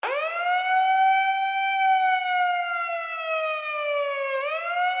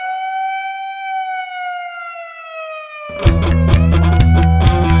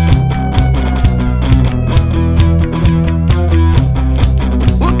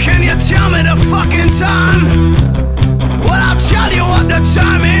me the fucking time. Well, I'll tell you what the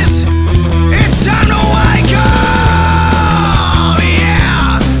time is. It's time to wake up.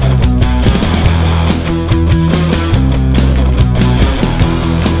 Yeah.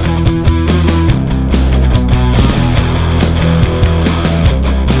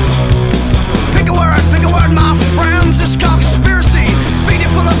 Pick a word, my friends. It's called conspiracy. Feed it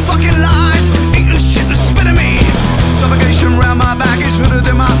full of fucking lies. Eating shit and spitting me. Suffocation round my back is hooded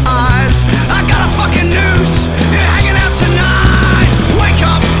in my eyes. I got a fucking noose. You're hanging out tonight. Wake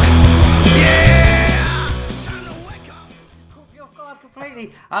up. Yeah. Time to wake up. Caught you off guard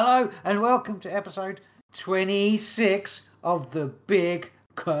completely. Hello and welcome to episode 26 of the Big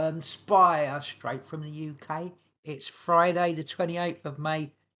Conspire, straight from the UK. It's Friday the 28th of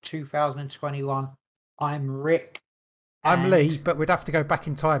May 2021. I'm Rick. I'm and- Lee, but we'd have to go back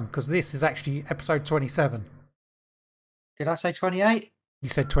in time because this is actually episode 27. Did I say 28? You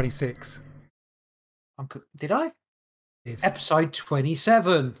said 26. Did I? Did. Episode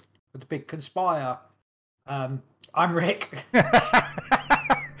 27 of the Big Conspire. I'm Rick.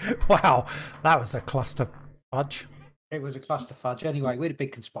 Wow, that was a cluster fudge. It was a cluster fudge. Anyway, we're the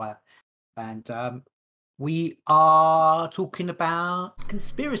Big Conspire. And we are talking about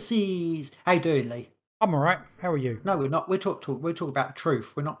conspiracies. How you doing, Lee? I'm all right. How are you? No, we're not. We're talking about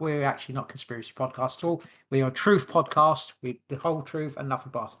truth. We're actually not conspiracy podcast at all. We are a truth podcast with the whole truth and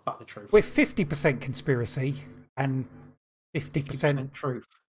nothing but the truth. We're 50% conspiracy and 50% truth.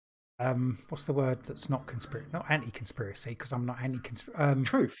 what's the word that's not conspiracy? Not anti-conspiracy, because I'm not anti-conspiracy.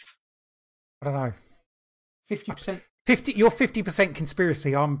 Truth. I don't know. 50%. 50. You're 50%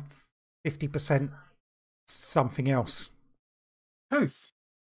 conspiracy. I'm 50% something else. Truth.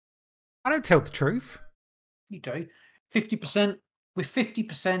 I don't tell the truth. You do. 50%. We're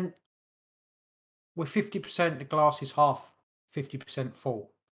 50%. We're 50%. The glass is half 50%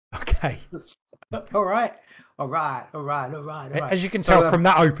 full. Okay. All right. As you can tell from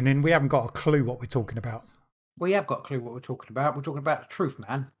that opening, we haven't got a clue what we're talking about. We have got a clue what we're talking about. We're talking about the truth,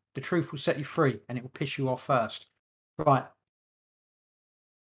 man. The truth will set you free, and it will piss you off first. Right.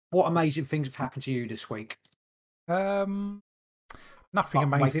 What amazing things have happened to you this week? Nothing Apart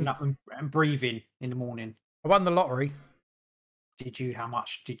from amazing. waking up and breathing in the morning. I won the lottery. Did you? How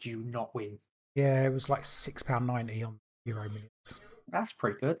much did you not win? Yeah, it was like £6.90 on Euro Millions. That's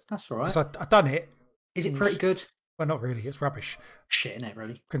pretty good. That's all right. Because I done it. Is it pretty good? Well, not really. It's rubbish. Shit, isn't it,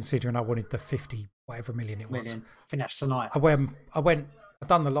 really? Considering I wanted the 50 whatever million it was. Million. I think that's tonight. I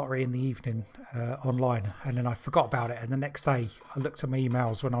done the lottery in the evening online, and then I forgot about it. And the next day, I looked at my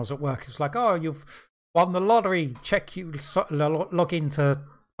emails when I was at work. It was like, "Oh, you've won the lottery. Check you log in to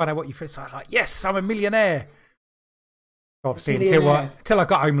find out what you feel." So I was like, "Yes, I'm a millionaire." Obviously, until I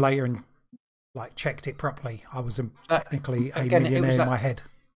got home later and like checked it properly, I was technically a millionaire in my head.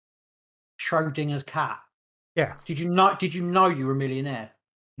 Schrodinger's cat. Yeah. Did you know you were a millionaire?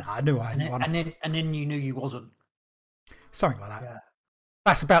 No, I knew I hadn't won. And then you knew you wasn't. Something like that. Yeah.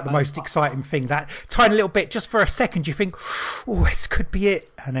 That's about the most exciting thing. That tiny little bit, just for a second, you think, "Oh, this could be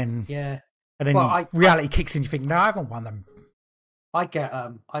it," and then reality kicks in. You think, "No, I haven't won them." I get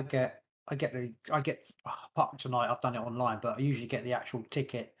apart from tonight, I've done it online, but I usually get the actual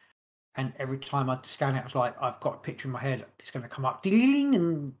ticket, and every time I scan it, it's like I've got a picture in my head. It's going to come up, ding,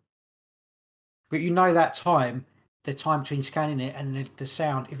 and but you know the time between scanning it and the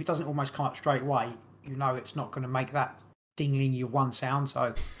sound. If it doesn't almost come up straight away, you know it's not going to make that ding-ling you one sound.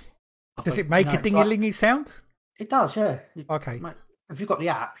 So does it make a ding-a-lingy sound? It does, yeah. Okay. If you've got the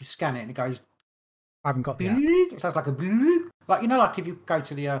app, you scan it and it goes. I haven't got the app. It sounds like a like like if you go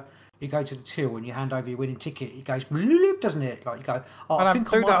to the till and you hand over your winning ticket, it goes doesn't it? Like you go. Oh, I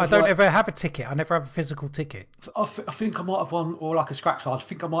don't ever have a ticket. I never have a physical ticket. I think I might have won, or like a scratch card. I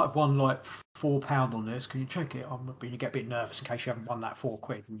think I might have won like £4 on this. Can you check it? You get a bit nervous in case you haven't won that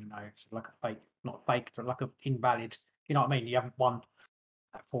 £4, and you know it's like a fake, not fake, but like an invalid. You know what I mean? You haven't won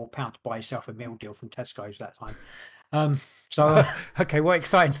that £4 to buy yourself a meal deal from Tesco's that time. Okay, what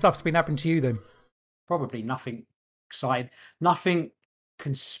exciting stuff's been happening to you then? Probably nothing exciting, nothing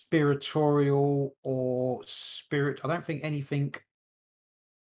conspiratorial or spirit. I don't think anything.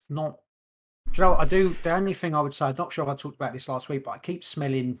 Not. Do you know what I do? The only thing I would say, I'm not sure if I talked about this last week, but I keep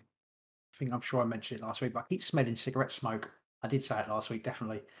smelling. I'm sure I mentioned it last week, but I keep smelling cigarette smoke. I did say it last week,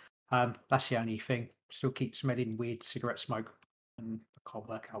 definitely. That's the only thing. Still keep smelling weird cigarette smoke, and I can't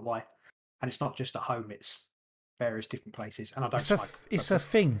work out why. And it's not just at home; it's various different places. And I don't smoke. It's a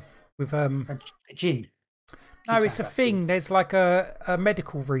thing with a gin. No, it's a thing. There's like a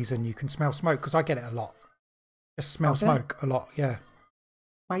medical reason you can smell smoke, because I get it a lot. Just smell smoke a lot. Yeah.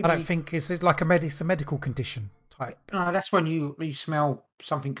 Maybe. I don't think it's like it's a medical condition Like, No, that's when you smell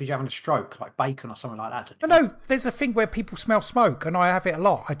something because you're having a stroke, like bacon or something like that. no, there's a thing where people smell smoke, and I have it a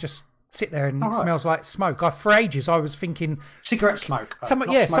lot. I just sit there and it smells like smoke. For ages, I was thinking cigarette smoke.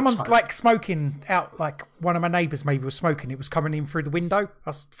 Someone like smoking out. Like one of my neighbours maybe was smoking. It was coming in through the window.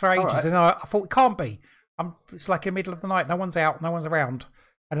 For ages, and I thought it can't be. It's like in the middle of the night. No one's out. No one's around.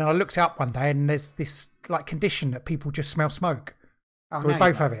 And then I looked up one day, and there's this like condition that people just smell smoke. So we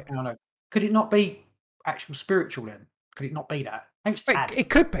both have it. Could it not be actual spiritual then? Could it not be that? It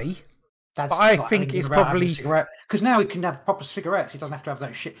could be. But I think it's probably because now he can have proper cigarettes. He doesn't have to have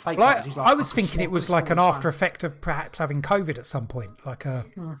that shit fake. I was thinking it was like an after effect of perhaps having COVID at some point, like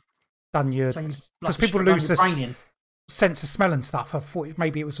done your because people lose the sense of smell and stuff. I thought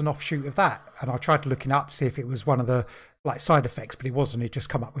maybe it was an offshoot of that, and I tried looking up to see if it was one of the like side effects, but it wasn't. It just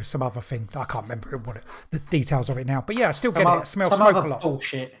come up with some other thing. I can't remember the details of it now, but yeah, I still get it. I smell smoke a lot.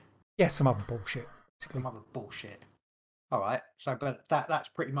 Bullshit. Yeah, some other bullshit. Some other bullshit. All right, so but that's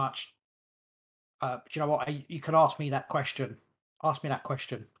pretty much. Do you know what? You could ask me that question. Ask me that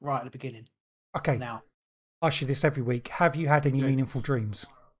question right at the beginning. Okay. Now, I ask you this every week. Have you had any meaningful dreams?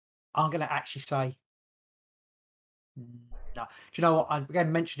 I'm going to actually say no. Do you know what? I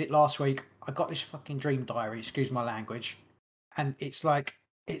again mentioned it last week. I got this fucking dream diary. Excuse my language, and it's like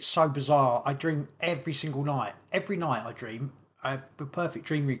it's so bizarre. I dream every single night. Every night I dream. I have a perfect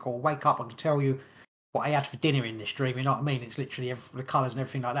dream recall. Wake up, I can tell you what I had for dinner in this dream, you know what I mean? It's literally the colours and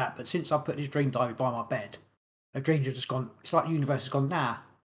everything like that. But since I put this dream diary by my bed, the dreams have just gone. It's like the universe has gone. Nah,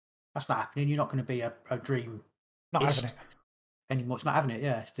 that's not happening. You're not going to be a dream. Not having it anymore. It's not having it.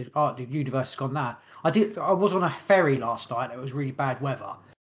 Yeah, the universe has gone. Nah, I was on a ferry last night. It was really bad weather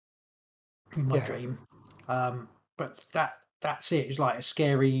in my dream. But that's it. It's like a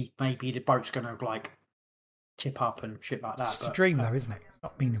scary. Maybe the boat's going to like tip up and shit like that. It's a dream though, isn't it? It's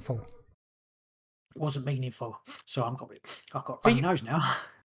not meaningful. It wasn't meaningful, so I've got runny nose now.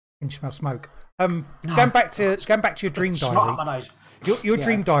 You smell smoke. Going back to your dream diary. Snot up my nose. Your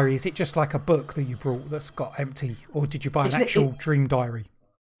dream diary, is it just like a book that you brought that's got empty, or did you buy an actual dream diary?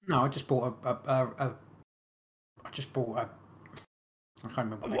 No, I just bought a. I can't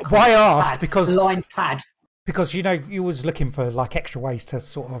remember. Why I asked because line pad. Because you was looking for like extra ways to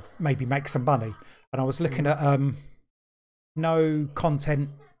sort of maybe make some money, and I was looking at no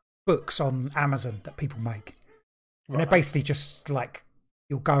content books on Amazon that people make, and they're basically just like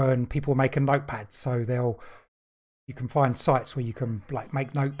you'll go and people make a notepad, so you can find sites where you can like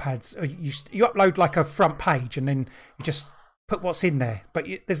make notepads. You upload like a front page and then you just put what's in there, but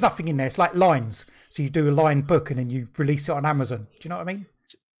there's nothing in there. It's like lines, so you do a line book and then you release it on Amazon. Do you know what I mean?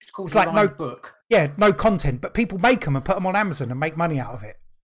 It's like no book. Yeah, no content, but people make them and put them on Amazon and make money out of it.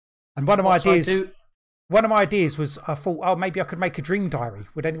 And one of my ideas was I thought, oh, maybe I could make a dream diary.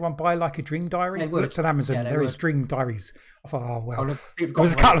 Would anyone buy like a dream diary? I looked at Amazon. There is dream diaries. I thought, oh well. There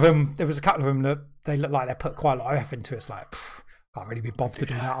was a couple of them that they look like they put quite a lot of effort into it. It's like, can't really be bothered to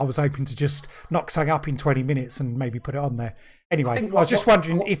do that. I was hoping to just knock something up in 20 minutes and maybe put it on there. Anyway, I was just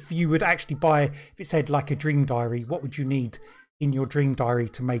wondering if you would actually buy, if it said like a dream diary, what would you need in your dream diary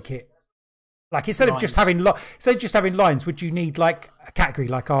to make it? Like instead of just having lines, would you need like a category,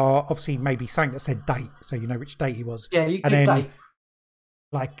 like obviously maybe something that said date, so you know which date it was. Yeah, you and then date.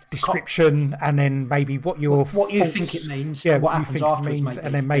 Like description, and then maybe what you think it means. Yeah, what you think it means,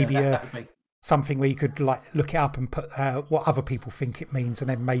 and then maybe something where you could like look it up and put what other people think it means, and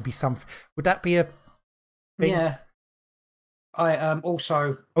then maybe something. Would that be a thing? Yeah. I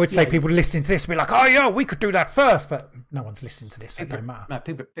would say people listening to this would be like, oh yeah, we could do that first, but no one's listening to this, so it don't matter. No,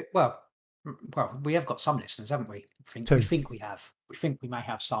 people. Well, we have got some listeners, haven't we? We think we have. We think we may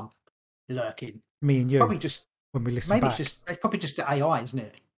have some lurking. Me and you. Probably just when we listen back. It's probably just the AI, isn't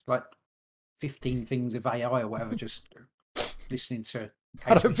it? Like 15 things of AI or whatever, just listening to.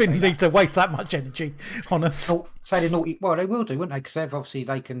 I don't think we need to waste that much energy on us. Say the naughty. Well, they will do, won't they? Because they've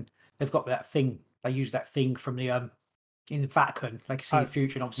got that thing. They use that thing from the in the Vatican. They can see the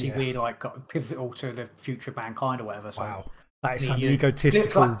future, and obviously we're like got pivotal to the future of mankind or whatever. So. Wow. That is some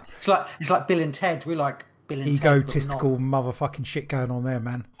egotistical. It's like Bill and Ted. We're like Bill and egotistical motherfucking shit going on there,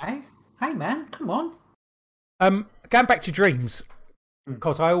 man. Hey, man, come on. Going back to dreams,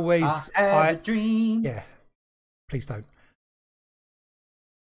 because I always I have a dream. Yeah, please don't.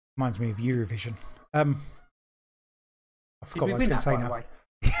 Reminds me of Eurovision. I forgot what I was going to say now.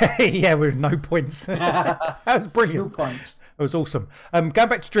 Yeah, with no points. That was brilliant. No points. It was awesome. Going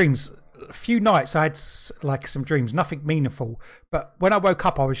back to dreams. A few nights I had like some dreams, nothing meaningful, but when I woke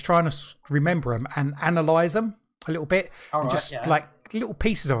up I was trying to remember them and analyze them a little bit, like little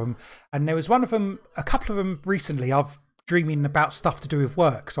pieces of them. And there was one of them, a couple of them recently I've dreaming about stuff to do with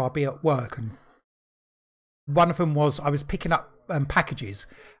work, so I'll be at work and one of them was I was picking up packages,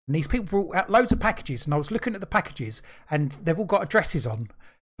 and these people brought out loads of packages, and I was looking at the packages, and they've all got addresses on,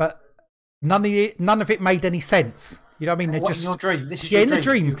 but none of it made any sense. You know what I mean? They're just in your dream. This is in your the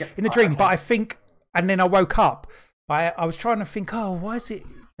dream, in the dream. Okay. But I think, and then I woke up. I was trying to think, oh, why is it?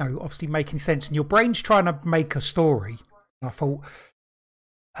 Obviously making sense, and your brain's trying to make a story. And I thought,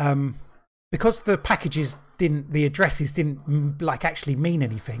 because the packages the addresses didn't like actually mean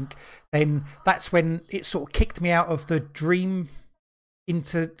anything, then that's when it sort of kicked me out of the dream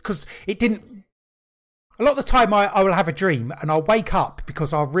because it didn't. A lot of the time I will have a dream and I'll wake up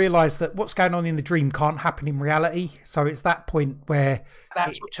because I'll realise that what's going on in the dream can't happen in reality. So it's that point where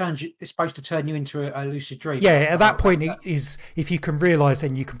that's what turns you. It's supposed to turn you into a lucid dream. Yeah, at that point it is, if you can realise,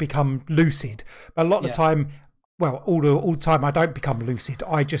 then you can become lucid. But a lot of the time, well, all the time I don't become lucid.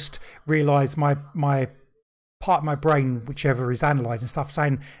 I just realise my part of my brain, whichever is analysing stuff,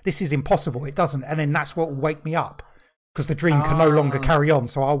 saying this is impossible. It doesn't, and then that's what will wake me up. Because the dream can no longer carry on,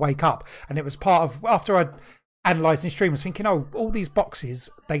 so I'll wake up. And it was part of, after I'd analysed this dream, I was thinking, oh, all these boxes,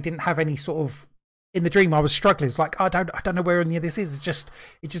 they didn't have any sort of, in the dream I was struggling. It's like, I don't know where any of this is. It's just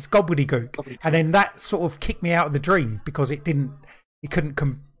gobbledygook. And then that sort of kicked me out of the dream because it couldn't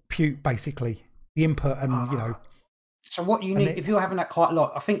compute basically the input and, So what you need, if you're having that quite a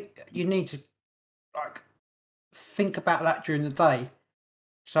lot, I think you need to like think about that during the day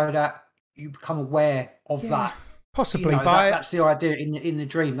so that you become aware of that. Possibly, but that's the idea in the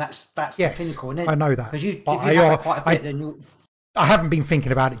dream. That's yes, the pinnacle, isn't it? I know that. Because if you have quite a bit, then I haven't been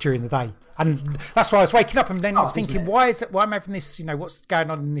thinking about it during the day, and that's why I was waking up and then I was thinking, why am I having this? What's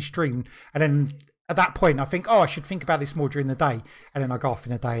going on in this dream? And then at that point, I think, I should think about this more during the day, and then I go off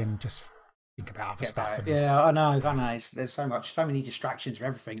in the day and just think about other stuff. Yeah, I know. There's so many distractions for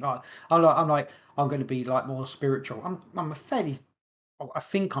everything. Like I'm going to be like more spiritual. I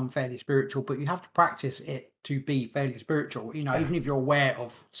think I'm fairly spiritual, but you have to practice it to be fairly spiritual, even if you're aware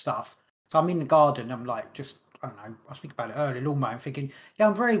of stuff. So I'm in the garden, I'm like, I don't know, I was thinking about it earlier, lawnmower, I'm thinking,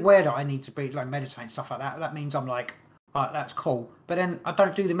 I'm very aware that I need to be like meditating, stuff like that. That means I'm like, that's cool. But then I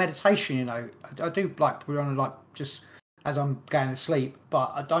don't do the meditation, I do like, we're on like, just as I'm going to sleep,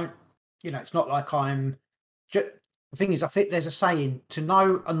 but I don't, it's not like I'm, the thing is, I think there's a saying, to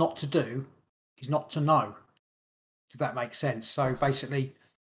know and not to do is not to know. If that makes sense. So basically,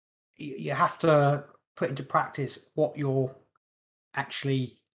 you have to put into practice what you're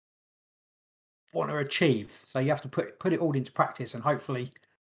actually want to achieve. So you have to put it all into practice, and hopefully,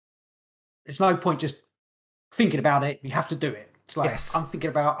 there's no point just thinking about it. You have to do it. It's like I'm thinking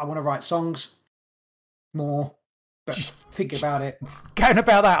about I want to write songs more, but thinking about it. Going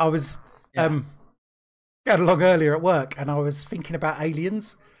about that, I was going along earlier at work, and I was thinking about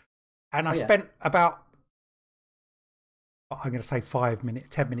aliens, and I spent about, I'm going to say 5 minutes,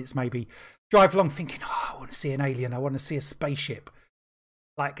 10 minutes maybe, drive along thinking, I want to see an alien. I want to see a spaceship.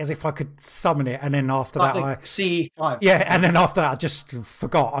 Like as if I could summon it. And then after that, C5. Yeah. And then after that, I just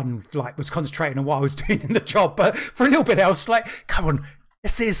forgot and like was concentrating on what I was doing in the job. But for a little bit, I was like, come on,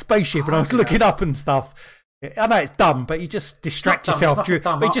 let's see a spaceship. And I was looking up and stuff. I know it's dumb, but you just distract yourself.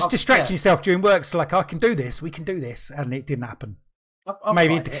 Yourself during work. So like, I can do this. We can do this. And it didn't happen.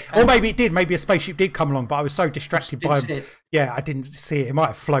 Maybe it did. Maybe a spaceship did come along, but I was so distracted by him. Yeah, I didn't see it. It might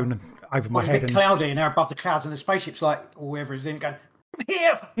have flown over my head. It's cloudy, and they're above the clouds, and the spaceship's like, or whoever is in it going, I'm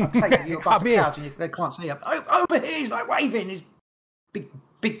here. Okay, you're above the clouds, and they can't see you. Over here, he's like waving his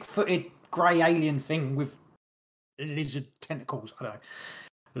big-footed grey alien thing with lizard tentacles. I don't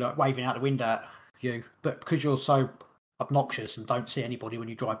know, like waving out the window at you. But because you're so obnoxious and don't see anybody when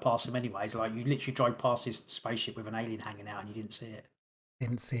you drive past them anyways, like you literally drove past this spaceship with an alien hanging out and you didn't see it.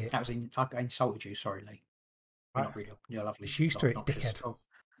 I insulted you, sorry, Lee. Right. Not really. You're lovely. She's used to it, dickhead.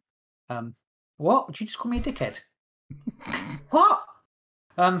 What? Did you just call me a dickhead? What?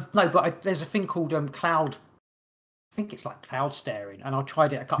 No, but there's a thing called cloud. I think it's like cloud staring, and I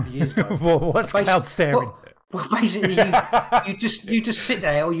tried it a couple of years ago. What's cloud staring? Well, basically, you just sit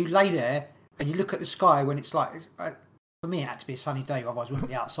there or you lay there and you look at the sky when it's like. For me, it had to be a sunny day, otherwise I wouldn't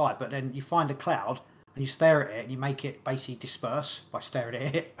be outside. But then you find a cloud and you stare at it and you make it basically disperse by staring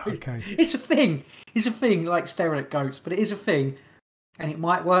at it. Okay. It's a thing. It's a thing, like staring at goats, but it is a thing. And it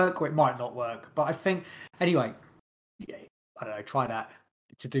might work or it might not work. But I think, anyway, I don't know, try that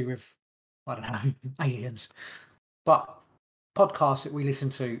to do with, I don't know, aliens. But podcasts that we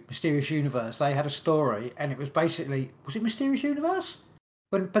listen to, Mysterious Universe, they had a story and it was basically, was it Mysterious Universe?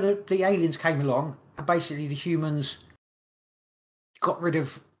 But the aliens came along and basically the humans got rid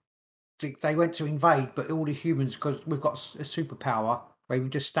of, they went to invade, but all the humans, because we've got a superpower, where we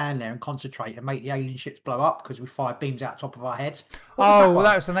just stand there and concentrate and make the alien ships blow up because we fire beams out top of our heads.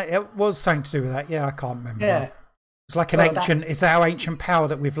 It was something to do with that. Yeah, I can't remember. Yeah. It's like it's our ancient power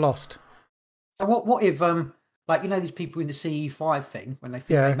that we've lost. So what if like these people in the CE5 thing when they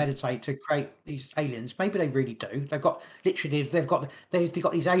think they meditate to create these aliens? Maybe they really do. They've got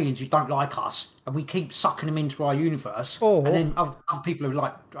these aliens who don't like us, and we keep sucking them into our universe. And then other people are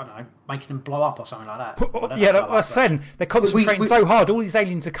like, I don't know, making them blow up or something like that. They're concentrating so hard. All these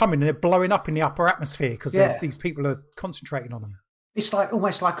aliens are coming and they're blowing up in the upper atmosphere because these people are concentrating on them. It's like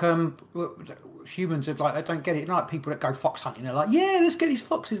almost like humans are like, they don't get it. Like people that go fox hunting, they're like, yeah, let's get these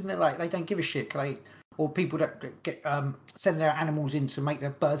foxes, and they're like, they don't give a shit. Or people that get send their animals in to make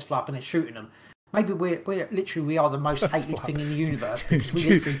their birds fly up and they're shooting them. Maybe we are the most hated thing in the universe because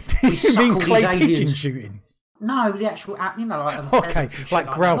we suck all these aliens. Shooting? No, the actual like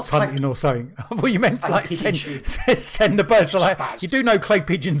grouse hunting or something. Well, you meant like send the birds. Like you do know clay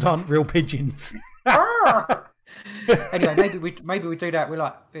pigeons aren't real pigeons. Anyway, maybe we do that. We're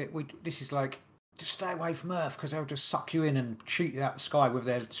like, this is like, just stay away from Earth because they'll just suck you in and shoot you out the sky with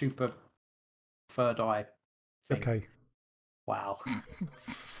their super third eye thing. Okay. Wow.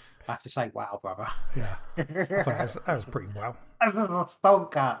 I have to say, wow, brother. Yeah. I thought that was pretty wow.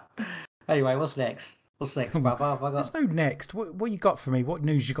 Anyway, what's next? Brother? There's no next. What you got for me? What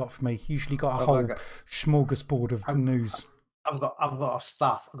news you got for me? Usually got a whole smorgasbord of news. I've got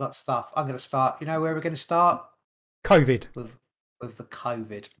stuff. I'm going to start. You know where we're going to start? COVID. With the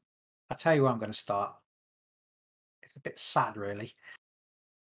COVID. I tell you where I'm going to start. It's a bit sad, really.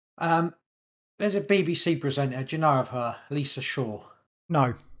 There's a BBC presenter. Do you know of her? Lisa Shaw.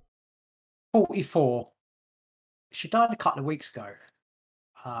 No. 44. She died a couple of weeks ago.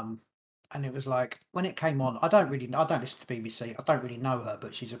 And it was like when it came on. I don't listen to BBC. I don't really know her,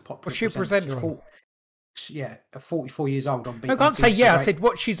 but she's a popular. Was she a presenter on? Yeah, 44 years old on BBC. I can't say yeah. I said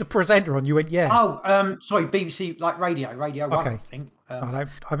what she's a presenter on. You went yeah. Oh, sorry, BBC like Radio 1. Okay. I think. I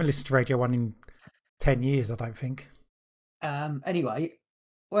haven't listened to Radio 1 in 10 years. I don't think. Anyway,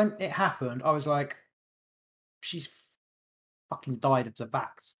 when it happened, I was like, she's fucking died of the vax.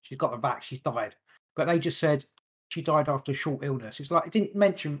 She's got the vax. She's died. But they just said she died after a short illness. It's like it didn't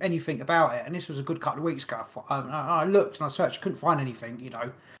mention anything about it. And this was a good couple of weeks ago. I looked and I searched, couldn't find anything.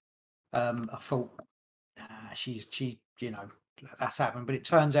 I thought. She that's happened, but it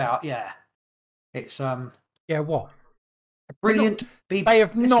turns out, it's what? Brilliant. They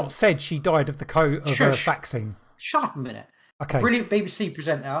have not said she died of the vaccine. Shut up a minute. Okay. A brilliant BBC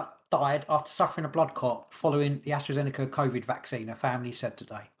presenter died after suffering a blood clot following the AstraZeneca COVID vaccine, her family said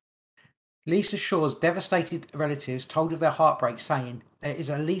today. Lisa Shaw's devastated relatives told of their heartbreak, saying, "There is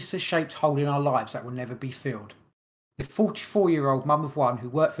a Lisa-shaped hole in our lives that will never be filled." The 44-year-old mum of one who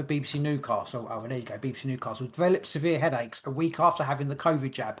worked for BBC Newcastle, there you go, BBC Newcastle, developed severe headaches a week after having the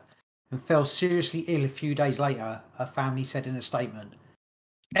COVID jab and fell seriously ill a few days later, her family said in a statement.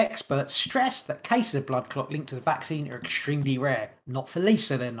 Experts stressed that cases of blood clot linked to the vaccine are extremely rare. Not for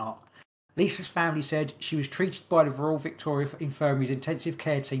Lisa, they're not. Lisa's family said she was treated by the Royal Victoria Infirmary's intensive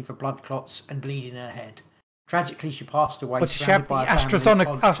care team for blood clots and bleeding in her head. Tragically, she passed away. But did she have the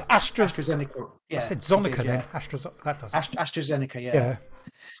AstraZeneca? AstraZeneca. Yeah, I said Zonica then. AstraZeneca. That does. AstraZeneca. Yeah.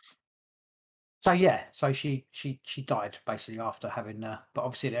 So she died basically after having. But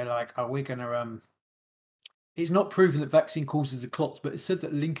obviously they're like, oh, we're gonna. It's not proven that vaccine causes the clots, but it said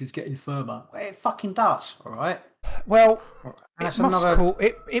that link is getting firmer. Well, it fucking does. All right. Well,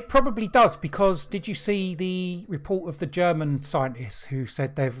 it probably does because did you see the report of the German scientists who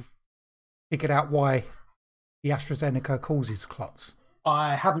said they've figured out why the AstraZeneca causes clots?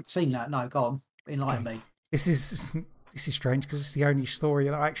 I haven't seen that. No, go on. Enlighten me. This is strange because it's the only story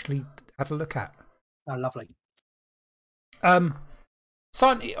that I actually had a look at. Oh, lovely.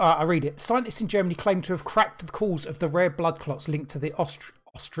 I read it. Scientists in Germany claim to have cracked the cause of the rare blood clots linked to the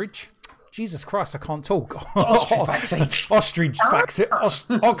ostrich. Jesus Christ, I can't talk. Ostrich vaccine. Ostrich vaccine.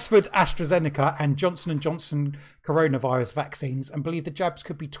 Oxford AstraZeneca and Johnson & Johnson coronavirus vaccines, and believe the jabs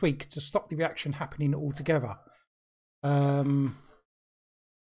could be tweaked to stop the reaction happening altogether. We're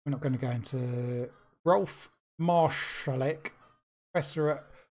not going to go into Rolf Marschalek, professor at.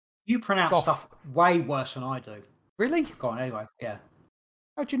 You pronounce stuff way worse than I do. Really? Go on, anyway. Yeah.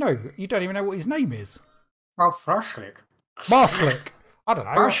 How do you know? You don't even know what his name is. Ralph Marschalek. Marschalek. I don't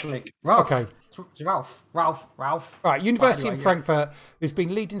know. Marschalek. Ralph. Okay. Ralph. Right, University in Frankfurt, who's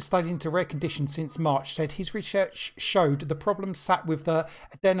been leading studies into rare conditions since March, said his research showed the problem sat with the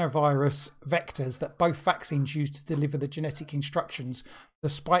adenovirus vectors that both vaccines use to deliver the genetic instructions, the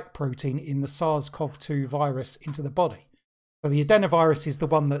spike protein in the SARS-CoV-2 virus into the body. So the adenovirus is the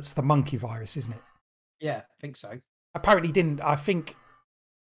one that's the monkey virus, isn't it? Yeah, I think so. Apparently didn't. I think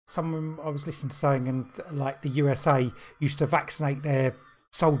someone I was listening to saying, and like the USA used to vaccinate their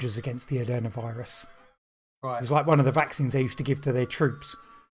soldiers against the adenovirus. Right. It was like one of the vaccines they used to give to their troops.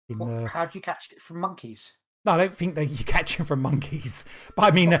 How do you catch it from monkeys? No, I don't think that you catch it from monkeys.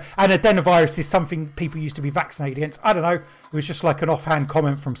 But I mean, an adenovirus is something people used to be vaccinated against. I don't know. It was just like an offhand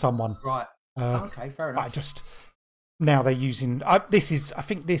comment from someone. Right. Okay, fair enough. I just now they're using this is I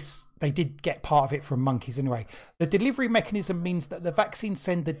think this they did get part of it from monkeys anyway. The delivery mechanism means that the vaccine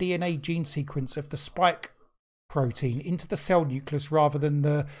send the DNA gene sequence of the spike protein into the cell nucleus rather than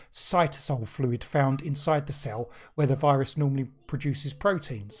the cytosol fluid found inside the cell where the virus normally produces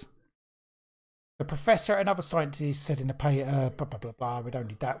proteins. The professor and other scientists said in a paper, blah, blah, blah, blah, we don't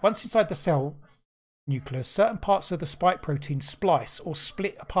need that. Once inside the cell nucleus, certain parts of the spike protein splice or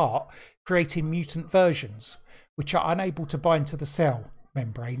split apart, creating mutant versions, which are unable to bind to the cell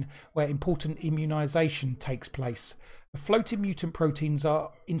membrane, where important immunization takes place. The floating mutant proteins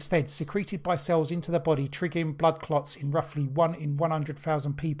are instead secreted by cells into the body, triggering blood clots in roughly 1 in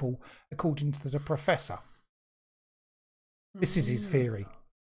 100,000 people, according to the professor. This is his theory.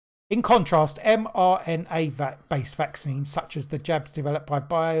 In contrast, mRNA-based vaccines, such as the jabs developed by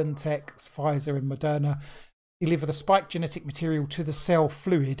BioNTech, Pfizer and Moderna, deliver the spike genetic material to the cell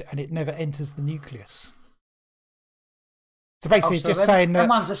fluid and it never enters the nucleus. So basically saying that... the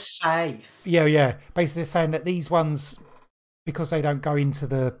ones are safe. Yeah. Basically saying that these ones, because they don't go into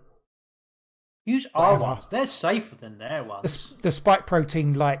the... Use our ones. They're safer than their ones. The spike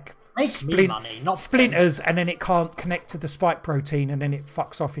protein, like... splinters, and then it can't connect to the spike protein, and then it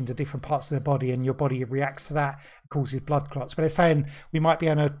fucks off into different parts of the body, and your body reacts to that and causes blood clots. But they're saying we might be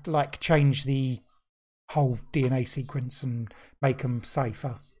able to like change the whole DNA sequence and make them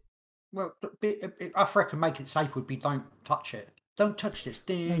safer. Well, I reckon make it safe would be don't touch it. Don't touch this.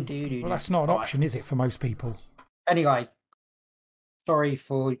 Well, that's not an option, is it, for most people? Anyway, sorry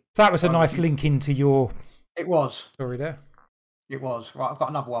for... That was a nice link into your... It was. Story there. It was. Right, I've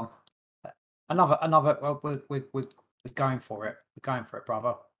got another one. Another. Well, we're going for it. We're going for it,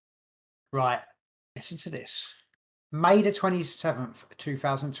 brother. Right. Listen to this. May the 27th,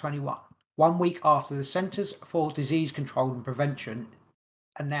 2021. 1 week after the Centers for Disease Control and Prevention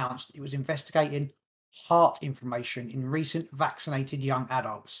announced it was investigating heart inflammation in recent vaccinated young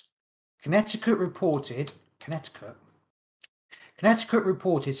adults. Connecticut reported,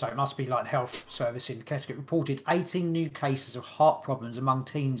 so it must be like the health service in Connecticut, reported 18 new cases of heart problems among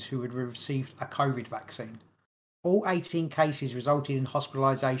teens who had received a COVID vaccine. All 18 cases resulted in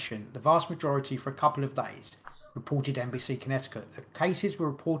hospitalisation, the vast majority for a couple of days, reported NBC Connecticut. The cases were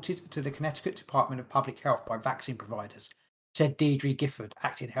reported to the Connecticut Department of Public Health by vaccine providers, said Deirdre Gifford,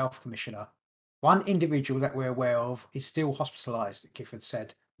 acting health commissioner. One individual that we're aware of is still hospitalised, Gifford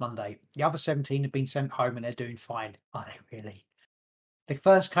said Monday. The other 17 have been sent home and they're doing fine. Are they really? The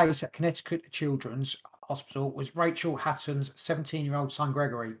first case at Connecticut Children's Hospital was Rachel Hatton's 17-year-old son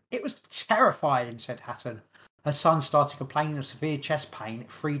Gregory. It was terrifying, said Hatton. Her son started complaining of severe chest pain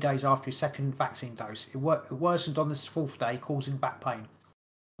 3 days after his second vaccine dose. It worsened on the fourth day, causing back pain.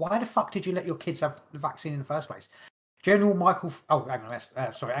 Why the fuck did you let your kids have the vaccine in the first place? General Michael... Oh, hang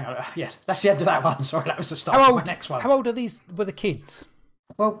on. Sorry, hang on. Yes, that's the end of that one. Sorry, that was the start of my next one. How old were the kids?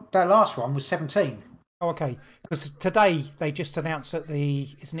 Well, that last one was 17. Oh, okay. Because today they just announced that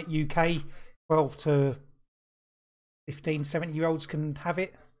isn't it UK, 12 to 15, 17-year-olds can have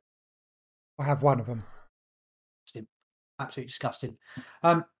it? Or have one of them. Absolutely disgusting.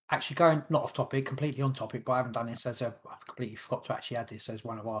 Actually, going not off topic, completely on topic, but I haven't done this I've completely forgot to actually add this as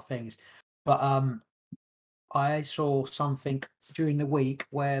one of our things. But I saw something during the week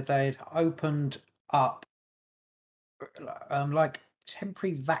where they'd opened up like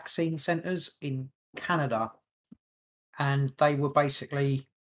temporary vaccine centres in Canada, and they were basically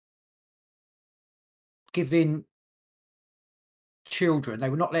giving children, they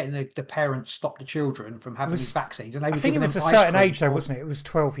were not letting the parents stop the children from having these vaccines, and they were... I think it was a certain age though, wasn't it? It was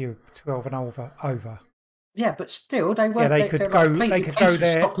 12 and over. Yeah, but still they were... Yeah, they could go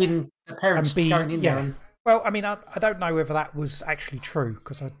there, stopping the parents going in there. And... Well, I mean, I don't know whether that was actually true,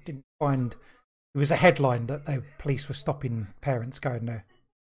 because I didn't find... It was a headline that the police were stopping parents going there.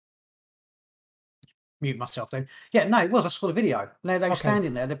 Mute myself then. Yeah, no, it was. I saw the video. They were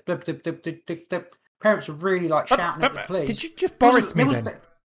standing there. The parents were really like shouting at the police. Did you just Boris me then? There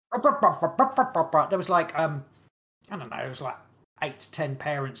was like I don't know. It was like 8 to 10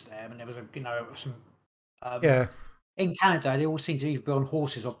 parents there, and there was some. In Canada, they all seem to either be on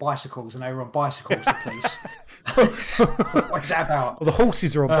horses or bicycles, and they were on bicycles. The police. What's that about? Well, the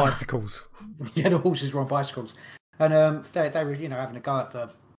horses are on bicycles. Yeah, the horses were on bicycles, and they were having a go at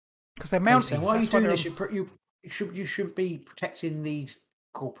the... Because they're mounties. Why are you doing this? You should be protecting these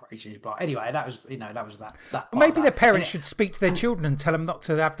corporations. But anyway, that was that. Well, part maybe of their that. parents should speak to their children and tell them not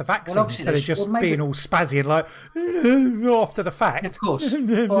to have the vaccine obviously instead they of just should. Well, maybe- being all spazzy and like after the fact. Of course.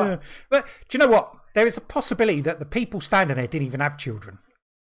 But do you know what? There is a possibility that the people standing there didn't even have children.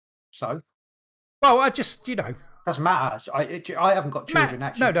 So Well, I just, doesn't matter. I haven't got children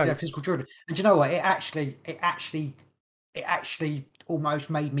actually. no. Yeah, physical children. And do you know what? It actually almost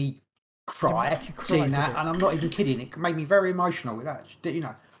made me cry make you cry, seeing did that, it? and I'm not even kidding. It made me very emotional with that.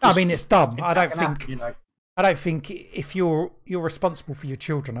 I mean, it's dumb. I don't can think. happen, I don't think if you're responsible for your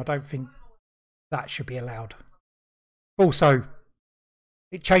children, I don't think that should be allowed. Also,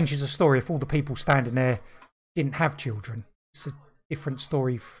 it changes the story if all the people standing there didn't have children. It's a different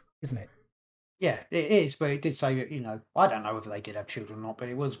story, isn't it? Yeah, it is, but it did say that, I don't know whether they did have children or not, but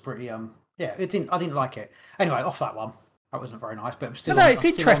it was pretty yeah, I didn't like it. Anyway, off that one. That wasn't very nice, but I'm still No, it's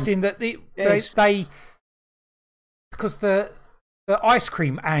interesting that they because the ice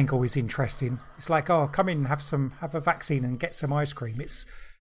cream angle is interesting. It's like, oh, come in and have a vaccine and get some ice cream. It's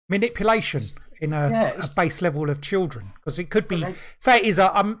manipulation in a base level of children, because it could be say it is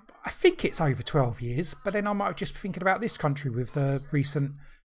I think it's over 12 years, but then I might have just thinking about this country with the recent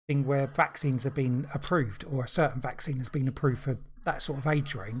thing where vaccines have been approved, or a certain vaccine has been approved for that sort of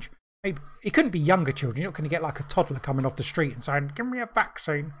age range. Maybe it couldn't be younger children. You're not going to get like a toddler coming off the street and saying, "Give me a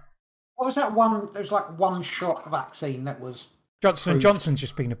vaccine." What was that one? There was like one shot vaccine that was Johnson and Johnson's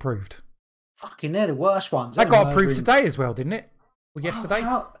just been approved. Fucking, they're the worst ones. That got approved today as well, didn't it? Or yesterday?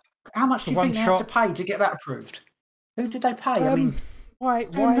 How much do you think they have to pay to get that approved? Who did they pay? I mean, why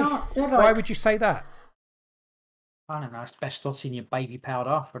would you say that? I don't know. Asbestos in your baby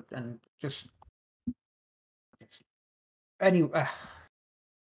powder, and just anyway.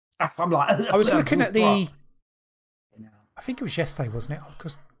 I'm like, I was looking at the. I think it was yesterday, wasn't it?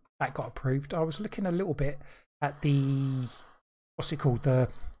 Because that got approved. I was looking a little bit at the what's it called? The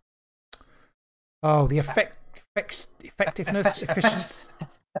effectiveness,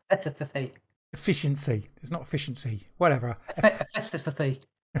 efficiency. It's not efficiency. Whatever. Efficiency.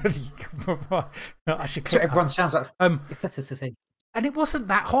 I should. So everyone sounds like efficiency. And it wasn't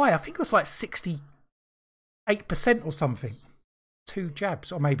that high. I think it was like 68% or something. 2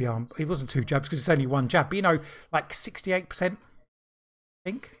 jabs, or maybe it wasn't 2 jabs because it's only 1 jab. But like 68%. I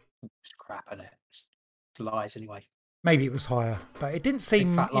think. It's crap, isn't it? It's lies anyway. Maybe it was higher, but it didn't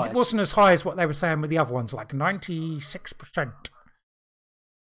seem. It wasn't as high as what they were saying with the other ones, like 96%.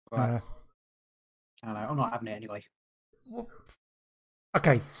 Right. I don't know. I'm not having it anyway.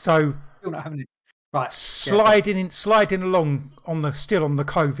 Okay, so still not having it. Right. Sliding along still on the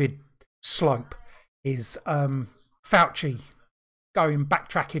COVID slope is Fauci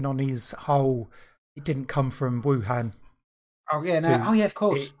backtracking on his whole. It didn't come from Wuhan. Oh yeah, no. Oh yeah, of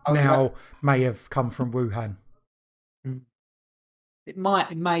course. May have come from Wuhan. It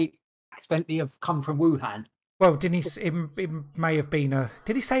may accidentally have come from Wuhan. Well, didn't he? It may have been a.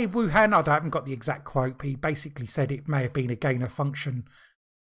 Did he say Wuhan? I haven't got the exact quote, but he basically said it may have been a gain of function.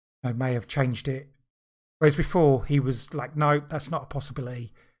 I may have changed it. Whereas before he was like, no, that's not a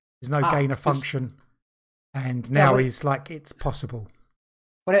possibility. There's no gain of function. And now he's like, it's possible.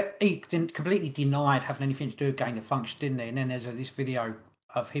 Well, he completely denied having anything to do with gain of function, didn't he? And then there's this video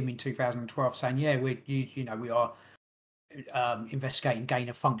of him in 2012 saying, "Yeah, we are investigating gain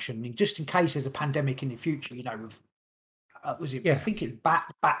of function, I mean, just in case there's a pandemic in the future." Was it? Yeah. I think it's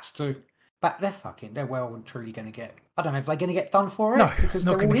bats to. But they're well and truly going to get. I don't know if they're going to get done for it. No, because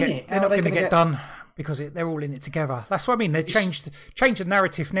not they're all in it. it. They're not going to get done because they're all in it together. That's what I mean. They changed the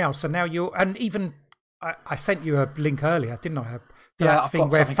narrative now. So now and even I sent you a link earlier, didn't I? That thing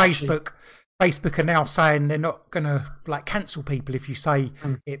where Facebook are now saying they're not going to like cancel people if you say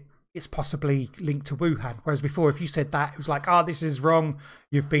it's possibly linked to Wuhan. Whereas before, if you said that, it was like, this is wrong.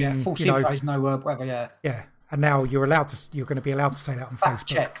 You've been false info is no whatever. Yeah, and now you're going to be allowed to say that on Facebook.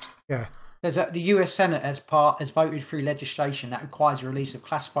 Checked. Yeah. The US Senate has voted through legislation that requires the release of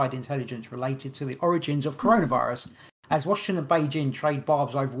classified intelligence related to the origins of coronavirus, as Washington and Beijing trade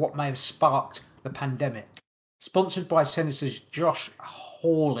barbs over what may have sparked the pandemic. Sponsored by Senators Josh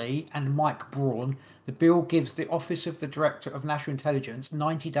Hawley and Mike Braun, the bill gives the Office of the Director of National Intelligence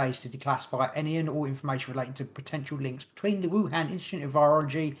 90 days to declassify any and all information relating to potential links between the Wuhan Institute of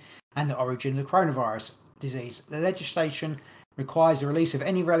Virology and the origin of the coronavirus disease. The legislation requires the release of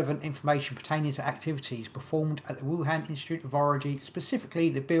any relevant information pertaining to activities performed at the Wuhan Institute of Virology. Specifically,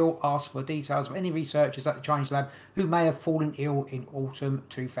 the bill asks for details of any researchers at the Chinese lab who may have fallen ill in autumn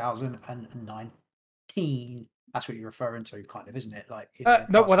 2019. That's what you're referring to, kind of, isn't it? Like,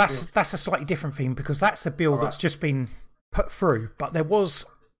 no, well, that's a slightly different thing because that's a bill that's just been put through. But there was,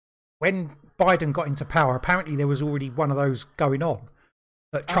 when Biden got into power, apparently there was already one of those going on.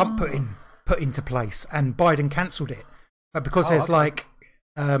 that Trump put into place, and Biden cancelled it because there's like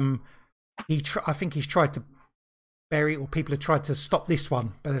I think he's tried to bury it, or people have tried to stop this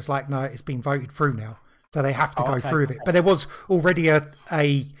one, but it's like no, it's been voted through now, so they have to go through with it. But there was already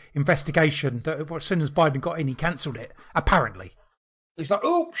a investigation that as soon as Biden got in, he cancelled it. Apparently, He's like,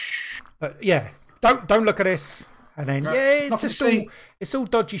 oops. But yeah, don't look at this. And then it's just it's all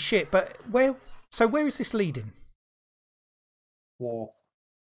dodgy shit. But where is this leading? War.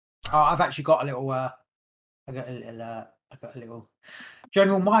 Oh, I've actually got a little. I got a little.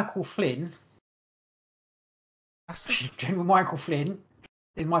 General Michael Flynn. General Michael Flynn.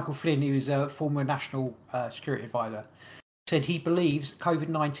 Michael Flynn, who is a former national security advisor, said he believes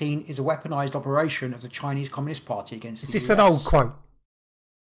COVID-19 is a weaponized operation of the Chinese Communist Party against. Is this an old quote?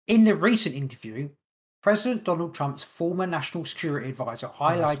 In the recent interview, President Donald Trump's former national security advisor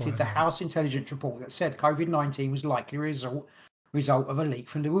highlighted the House intelligence report that said COVID-19 was likely a result of a leak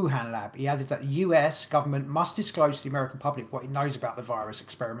from the Wuhan lab. He added that the US government must disclose to the American public what it knows about the virus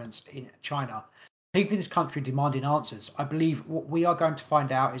experiments in China. People in this country demanding answers. I believe what we are going to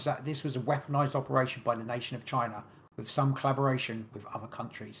find out is that this was a weaponized operation by the nation of China with some collaboration with other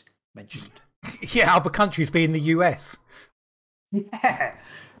countries mentioned. Yeah, other countries being the US. Yeah.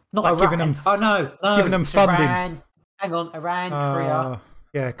 Not like Iran. Giving them, no. Giving them funding. Iran. Hang on, Iran, Korea.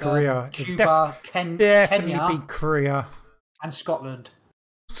 Yeah, Korea. Cuba, definitely Kenya, be Korea. And Scotland.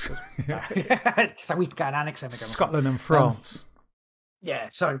 So we can go and annex them again. Scotland and France. Yeah,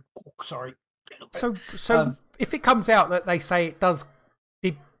 so, sorry. So if it comes out that they say it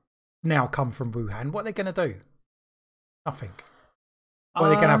did now come from Wuhan, what are they going to do? Nothing. Or are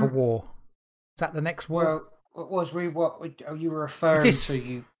they going to have a war? Is that the next war? Well, what you were referring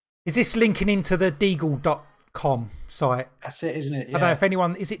to? Is this linking into the Deagle.com site? That's it, isn't it? Yeah. I don't know if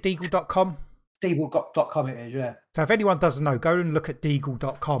anyone... Is it Deagle.com? Deagle.com it is, yeah. So if anyone doesn't know, go and look at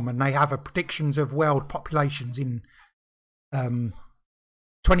Deagle.com, and they have a predictions of world populations in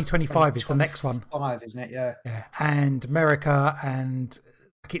 2025 is the next one. 5, isn't it? Yeah. Yeah. And America and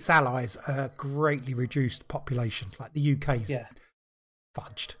its allies are greatly reduced population. Like the UK's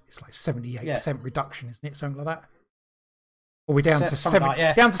fudged. It's like 78% reduction, isn't it? Something like that. Or we're down to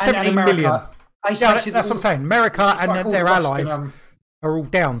 70 million. That's what I'm saying. America and their allies are all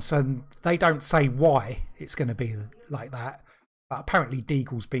down, so they don't say why it's going to be like that. But apparently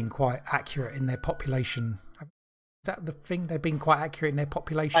Deagle's been quite accurate in their population. Is that the thing? They've been quite accurate in their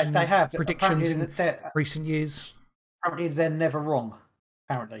population they have predictions in recent years. Apparently they're never wrong.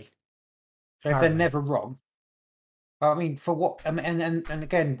 Apparently. So if they're never wrong, I mean, for what? And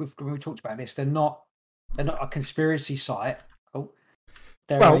again, when we talked about this, they're not a conspiracy site.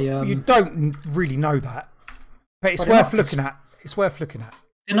 You don't really know that, but it's worth looking at. It's worth looking at.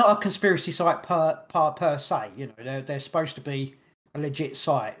 They're not a conspiracy site per se. You know, they're supposed to be a legit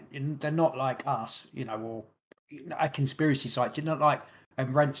site. They're not like us, or a conspiracy site. They're not like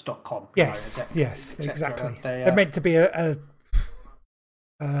rents.com. Yes, yes, exactly. They're meant to be a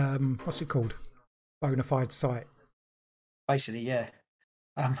what's it called? Bona fide site. Basically, yeah.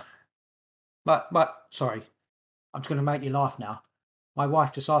 But sorry, I'm just going to make you laugh now. My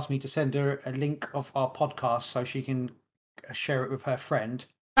wife just asked me to send her a link of our podcast so she can share it with her friend.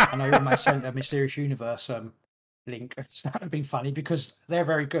 And I almost sent a Mysterious Universe link. That would have been funny because they're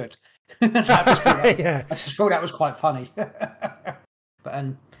very good. I just thought that was quite funny. But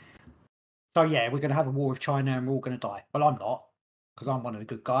so yeah, we're going to have a war with China and we're all going to die. Well, I'm not, because I'm one of the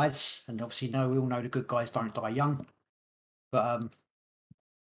good guys, and obviously we all know the good guys don't die young. But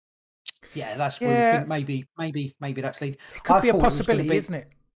that's where we think maybe that's lead. It could be a possibility, isn't it?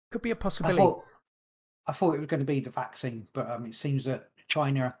 Could be a possibility. I thought it was going to be the vaccine, but it seems that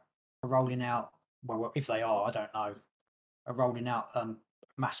China are rolling out. Well, if they are, I don't know. Are rolling out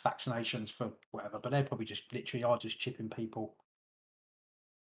mass vaccinations for whatever, but they're probably just literally are just chipping people.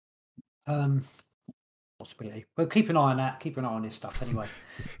 Possibility. Well, keep an eye on that. Keep an eye on this stuff anyway.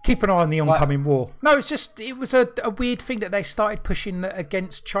 Keep an eye on the oncoming war. No, it was a weird thing that they started pushing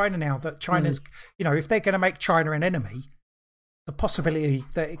against China now. That China's, if they're going to make China an enemy, the possibility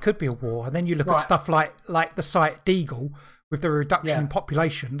that it could be a war. And then you look at stuff like the site Deagle with the reduction in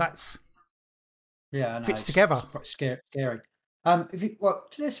population. That's fits together. It's quite scary.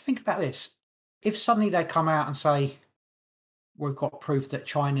 Let's think about this. If suddenly they come out and say we've got proof that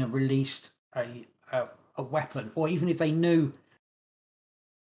China released a weapon, or even if they knew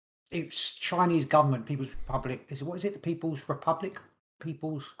it's Chinese government, People's Republic, the People's Republic,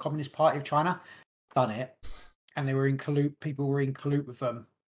 People's Communist Party of China, done it, and they were in collude. People were in collude with them.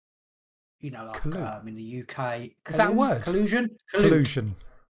 In the UK. Is that a word? Collusion. Collusion.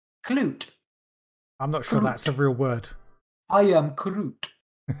 Collude. I'm not sure that's a real word. I am collude.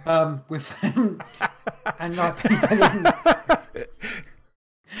 with and like people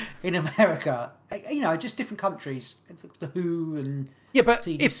in America, just different countries, the WHO and Yeah, but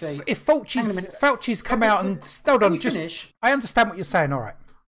CDC. if Hang on a minute. Fauci's come out and hold on, just finish. I understand what you're saying. All right.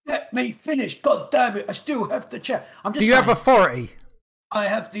 Let me finish. God damn it! I still have the chair. Do you have authority? I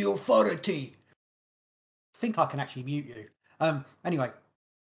have the authority. I think I can actually mute you. Anyway.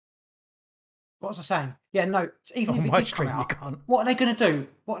 What was I saying? Yeah, no. Even if it did come out, what are they going to do?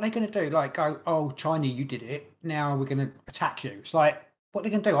 What are they going to do? Like go, oh, China, you did it. Now we're going to attack you. It's like, what are they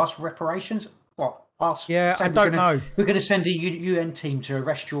going to do? Ask for reparations? What? Ask? Yeah, I don't know. We're going to send a UN team to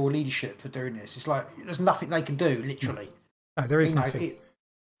arrest your leadership for doing this. It's like there's nothing they can do, literally. No, there is nothing.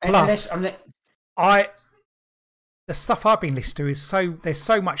 Plus, the stuff I've been listening to there's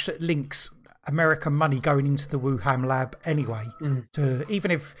so much that links American money going into the Wuhan lab anyway. To even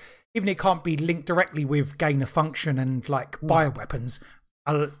if it can't be linked directly with gain of function and like bioweapons,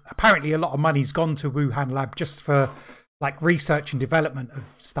 apparently a lot of money's gone to Wuhan lab just for like research and development of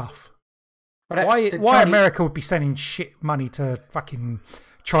stuff. But why America would be sending shit money to fucking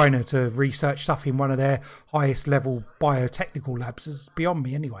China to research stuff in one of their highest level biotechnical labs is beyond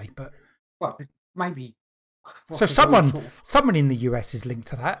me anyway. But well, maybe. So someone in the US is linked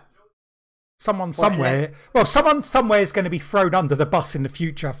to that. Someone somewhere is going to be thrown under the bus in the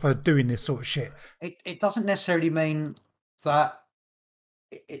future for doing this sort of shit. It doesn't necessarily mean that.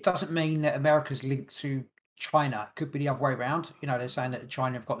 It doesn't mean that America's linked to China. It could be the other way around. They're saying that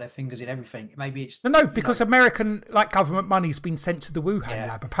China have got their fingers in everything. Maybe it's because American government money's been sent to the Wuhan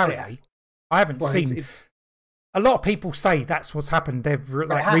lab. Apparently, I haven't seen. A lot of people say that's what's happened. They've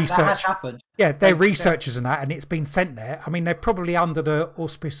researched. That has happened. Yeah, they're researchers and that, and it's been sent there. I mean, they're probably under the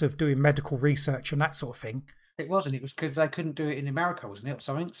auspice of doing medical research and that sort of thing. It wasn't. It was because they couldn't do it in America, wasn't it, or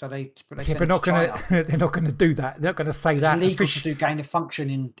something? So they they're not going to. They're not going to do that. They're not going to say that. It's illegal to do gain of function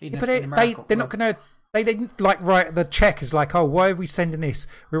in America. They're not going to. They didn't write the check as like, oh, why are we sending this?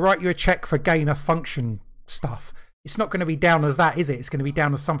 We write you a check for gain of function stuff. It's not going to be down as that, is it? It's going to be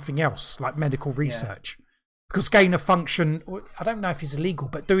down as something else, like medical research. Yeah. Because gain of function, I don't know if it's illegal,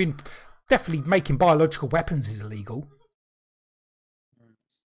 but definitely making biological weapons is illegal.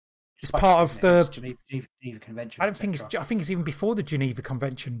 It's part of the Geneva Convention. I think it's even before the Geneva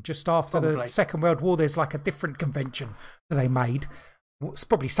Convention, just after the Second World War. There's like a different convention that they made. It's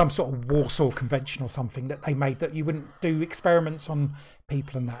probably some sort of Warsaw Convention or something that they made that you wouldn't do experiments on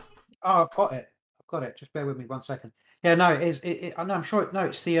people and that. Oh, I've got it. Just bear with me 1 second. Yeah, no, I'm sure. No,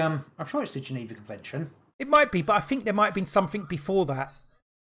 it's the I'm sure it's the Geneva Convention. It might be, but I think there might have been something before that,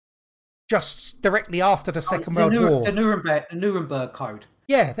 just directly after the Second World War. The Nuremberg Code.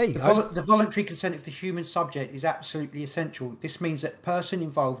 Yeah, there you go. The voluntary consent of the human subject is absolutely essential. This means that the person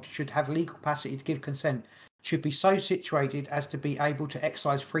involved should have legal capacity to give consent, should be so situated as to be able to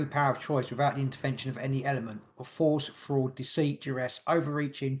exercise free power of choice without the intervention of any element of force, fraud, deceit, duress,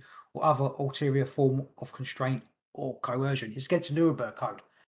 overreaching, or other ulterior form of constraint or coercion. It's against the Nuremberg Code.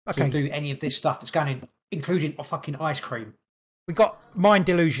 To do any of this stuff that's going in, including a fucking ice cream. We got Mind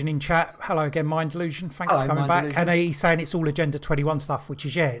Delusion in chat. Hello again, Mind Delusion. Thanks for coming back. And he's saying it's all Agenda 21 stuff, which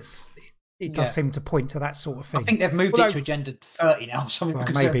is it does seem to point to that sort of thing. I think they've moved it to Agenda 30 now, something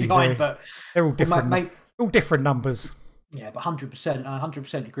because they're behind. But they're all different. All different numbers. Yeah, but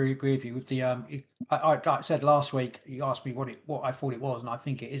 100% agree with you with the like I said last week. You asked me what I thought it was, and I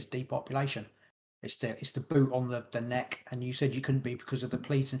think it is depopulation. It's the boot on the neck, and you said you couldn't be because of the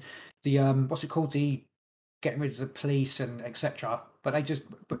police and the what's it called, the getting rid of the police and etc. But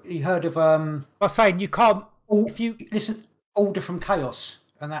you heard of I'm saying you can't if you listen, order from chaos,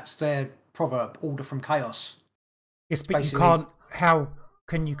 and that's their proverb, order from chaos. Yes, but you can't. How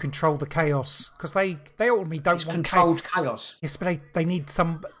can you control the chaos? Because they ultimately don't want controlled chaos. Yes, but they need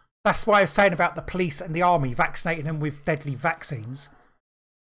some. That's why I was saying about the police and the army vaccinating them with deadly vaccines.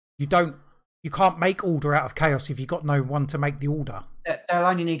 You can't make order out of chaos if you've got no one to make the order. They'll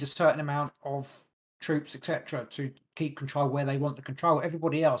only need a certain amount of troops, etc., to keep control where they want to control.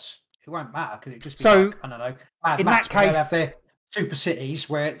 Everybody else, it won't matter because it just be like, I don't know. In that case, they'll have their super cities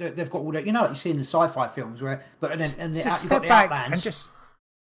where they've got all that. What you see in the sci-fi films where, just step back and just.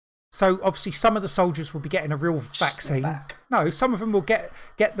 So obviously, some of the soldiers will be getting a real vaccine. No, some of them will get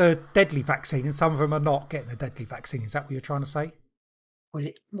the deadly vaccine, and some of them are not getting the deadly vaccine. Is that what you're trying to say?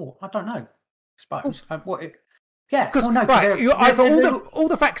 Well, I don't know. Suppose because all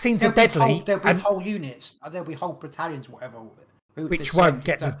the vaccines are deadly. There'll be whole units. There'll be whole battalions, whatever, which won't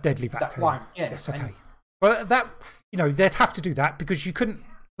get the deadly vaccine. Yes, okay. Well, they'd have to do that because you couldn't,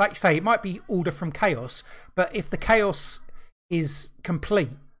 like you say, it might be order from chaos, but if the chaos is complete,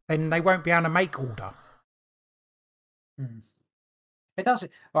 then they won't be able to make order. It does.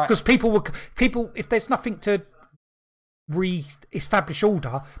 Right. Because people, if there's nothing to re-establish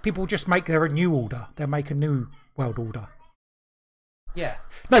order, people will just make their new order. They'll make a new world order. Yeah.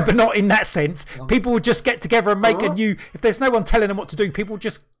 No, but not in that sense. People will just get together and make a new. If there's no one telling them what to do, people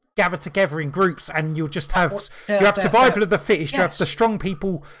just gather together in groups, and you'll just have survival of the fittest. Yes. You have the strong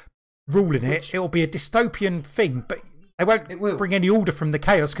people ruling it. It'll be a dystopian thing, but they won't bring any order from the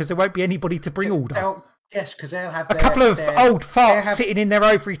chaos because there won't be anybody to bring order. Yes, because they'll have a couple of old farts sitting in their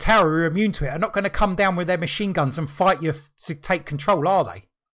ivory tower who are immune to it are not going to come down with their machine guns and fight you to take control, are they?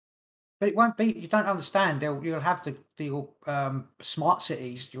 But it won't be. You don't understand. You'll have the smart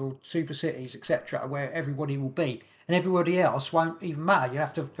cities, your super cities, etc., where everybody will be, and everybody else won't even matter. You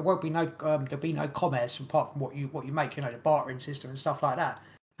have to. There won't be no. There'll be no commerce apart from what you make. You know, the bartering system and stuff like that.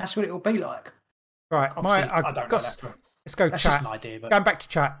 That's what it will be like. Right. I don't know. Let's go that's chat. Just an idea, but... Going back to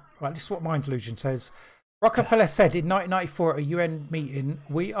chat. Right. This is what Mind Illusion says. Rockefeller said in 1994 at a UN meeting,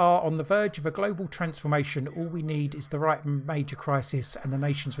 "We are on the verge of a global transformation. All we need is the right major crisis and the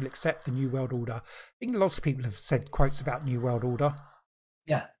nations will accept the New World Order." I think lots of people have said quotes about New World Order.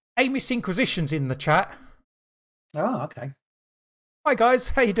 Yeah. Amish Inquisition's in the chat. Oh, okay. Hi, guys.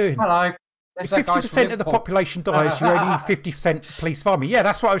 How you doing? Hello. If 50% of the population dies, you only need 50% police army. Yeah,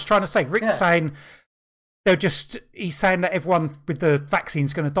 that's what I was trying to say. Rick's saying he's saying that everyone with the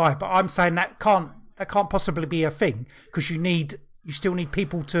vaccine's going to die, but I'm saying that can't possibly be a thing because you still need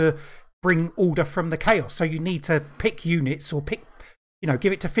people to bring order from the chaos. So you need to pick units or give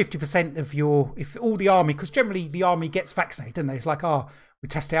it to 50% of if all the army, because generally the army gets vaccinated, don't they? It's like, we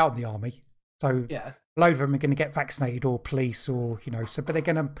test it out in the army. So a load of them are going to get vaccinated or police or, but they're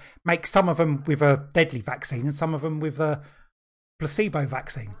going to make some of them with a deadly vaccine and some of them with a placebo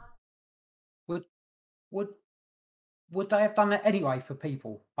vaccine. Would they have done that anyway for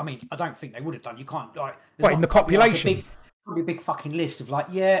people? I mean, I don't think they would have done. You can't in the population. Probably a big fucking list of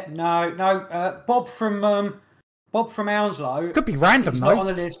no. Bob from Hounslow. Could be random though. Not on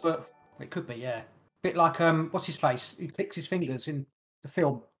the list, but it could be. Yeah, bit like what's his face? He clicks his fingers in the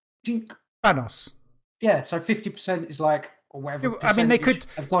film. Jink. Thanos. Yeah, so 50% is or whatever. I mean, they could.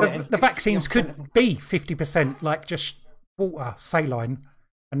 The vaccines could be 50% like just water, saline.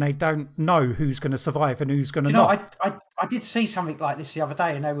 And they don't know who's going to survive and who's going to not. I did see something like this the other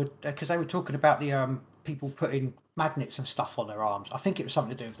day, and they were talking about the people putting magnets and stuff on their arms. I think it was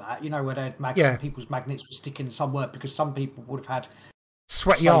something to do with that. Where they had magnets, people's magnets were sticking in some work because some people would have had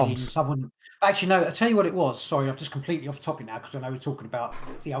sweaty arms. Actually, no. I'll tell you what it was. Sorry, I'm just completely off topic now because I know we're talking about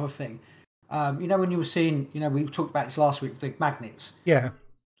the other thing. When you were seeing, we talked about this last week with the magnets. Yeah.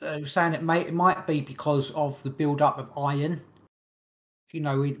 They were saying it might be because of the build up of iron.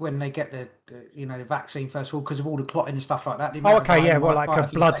 When they get the vaccine first of all, because of all the clotting and stuff like that. Like a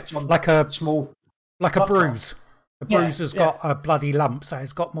blood, like a small, like a bruise. The bruise has got a bloody lump, so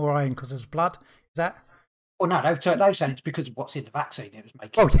it's got more iron because there's blood. Is that? Well, no, they were saying it's because of what's in the vaccine. It was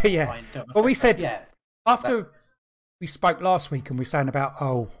making. Oh yeah. Well, we said after we spoke last week, and we were saying about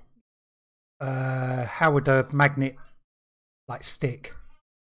how would a magnet stick?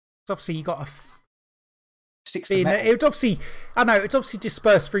 So obviously you got a. It would obviously, it's obviously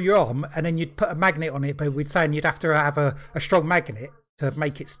dispersed through your arm, and then you'd put a magnet on it. But we'd saying you'd have to have a strong magnet to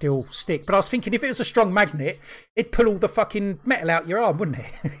make it still stick. But I was thinking if it was a strong magnet, it'd pull all the fucking metal out your arm, wouldn't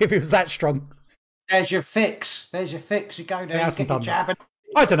it? If it was that strong. There's your fix. You go there, you get your jab, and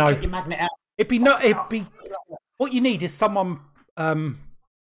I don't know. Get your magnet out. It'd be. What you need is someone. I don't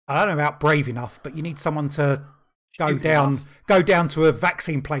know about brave enough, but you need someone to. Go down to a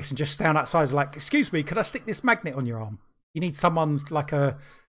vaccine place and just stand outside like, excuse me, could I stick this magnet on your arm? You need someone like what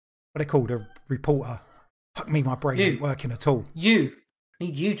they called a reporter. Fuck me, my brain ain't working at all. Need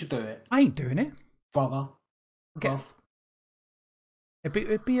you to do it. I ain't doing it. Brother.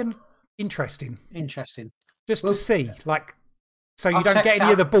 It'd be interesting. Just to see, so you don't get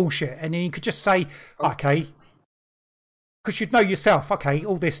any of the bullshit, and then you could just say, okay. Because you'd know yourself, okay,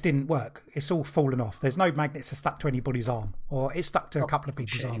 all this didn't work. It's all fallen off. There's no magnets that stuck to anybody's arm, or it's stuck to a couple of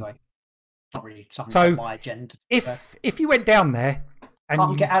people's arm. Anyway. Not really something on my agenda. If you went down there and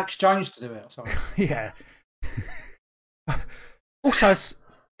can't you get Alex Jones to do it? Sorry. Yeah. Also,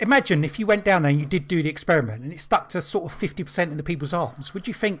 imagine if you went down there and you did do the experiment and it stuck to sort of 50% of the people's arms. Would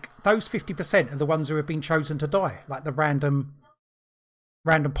you think those 50% are the ones who have been chosen to die, like the random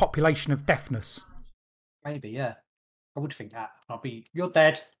population of deafness? Maybe, yeah. I would think that. You're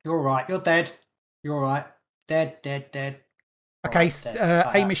dead. You're all right. You're dead. You're all right. Dead. Okay,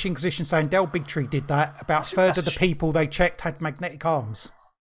 Amish Inquisition saying Del Bigtree did that. About a third of the people they checked had magnetic arms.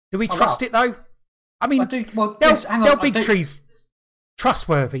 Do we trust it though? I mean, Del Bigtree's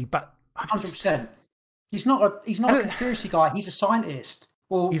trustworthy, but 100%. He's not a conspiracy guy. He's a scientist,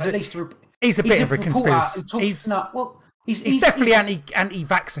 or He's at a- least He's a bit of a reporter conspiracy. who talks- He's definitely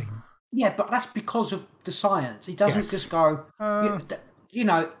anti-vaccine. Yeah, but that's because of the science. He doesn't Yes. just go.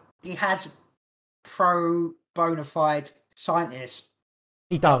 He has pro bona fide scientists.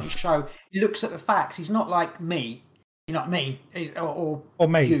 He does. So he looks at the facts. He's not like me. You're not me, or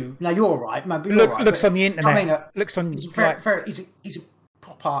me. You. No, you're all right. Maybe you're all right, Looks but- on the internet. Looks on. He's he's a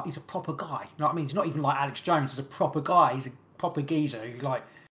proper guy. You know what I mean? He's not even like Alex Jones. He's a proper guy. He's a proper geezer. Who, like,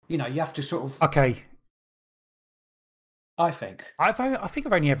 you have to sort of. Okay. I think. I think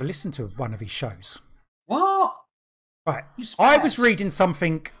I've only ever listened to one of his shows. What? Right. I was reading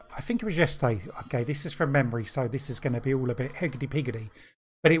something. I think it was yesterday. Okay, this is from memory, so this is going to be all a bit higgity-piggity.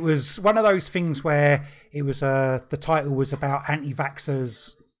 But it was one of those things where it was the title was about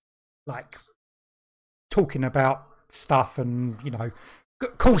anti-vaxxers, like talking about stuff and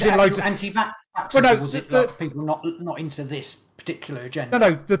causing loads of anti-vaxxers. Well, no, was it like people not into this particular agenda?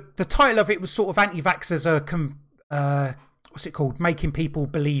 No. The title of it was sort of anti-vaxxers are what's it called? Making people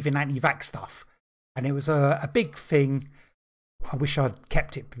believe in anti-vax stuff, and it was a big thing. I wish I'd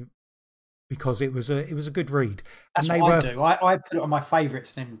kept it because it was a good read. That's and what I do. I put it on my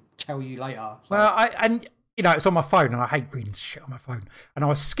favourites and then tell you later. So. Well, it's on my phone, and I hate reading shit on my phone. And I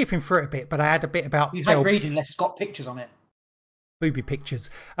was skipping through it a bit, but I had a bit about you hate reading unless it's got pictures on it. Booby pictures.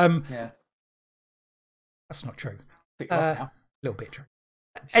 Yeah, that's not true. A little bit true.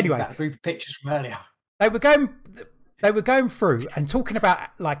 Anyway, booby pictures from earlier. They were going through and talking about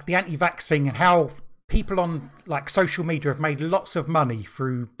like the anti-vax thing and how people on like social media have made lots of money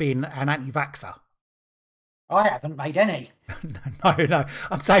through being an anti-vaxxer. I haven't made any. No.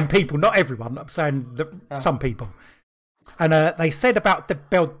 I'm saying people, not everyone. I'm saying some people. And they said about the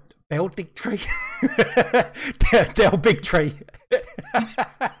Bell Big Tree, Del Big Tree.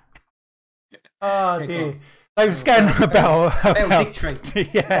 Oh dear. They were going about Bell Big Tree.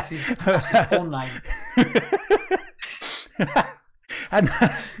 Yeah, that's his porn name. And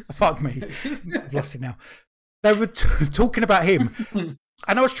fuck me, I've lost it now. They were talking about him,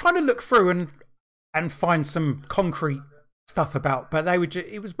 and I was trying to look through and find some concrete stuff about, but they were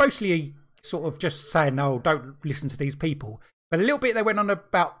it was mostly sort of just saying, "No, don't listen to these people." But a little bit they went on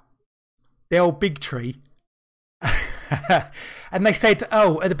about the old Big Tree, and they said,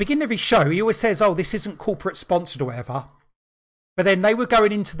 "Oh, at the beginning of his show, he always says, oh, this isn't corporate sponsored or whatever." But then they were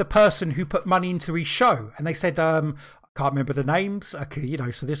going into the person who put money into his show, and they said, I can't remember the names. Okay,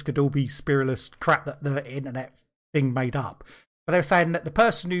 so this could all be spiritualist crap that the internet thing made up. But they were saying that the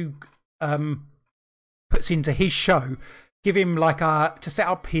person who puts into his show, give him to set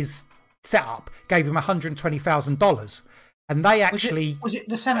up his setup, gave him $120,000. And they actually was it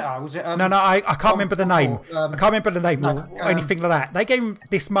the senator? Was it no, I can't remember the name. I can't remember the name or anything like that. They gave him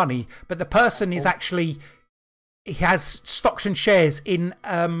this money, but the person is actually he has stocks and shares in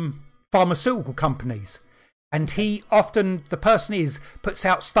pharmaceutical companies, and the person puts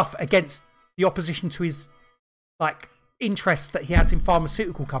out stuff against the opposition to his interests that he has in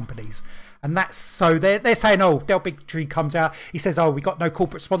pharmaceutical companies. And that's so they're saying, oh, Del Big Tree comes out, he says, oh, we got no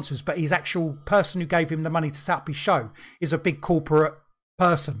corporate sponsors, but his actual person who gave him the money to set up his show is a big corporate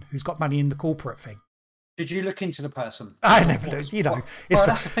person who's got money in the corporate thing. Did you look into the person? I never looked, Well,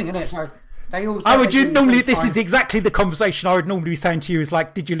 that's the thing, isn't it? So this is exactly the conversation I would normally be saying to you is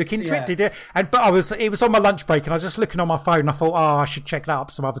like, did you look into it? Did you? But it was on my lunch break and I was just looking on my phone and I thought, I should check that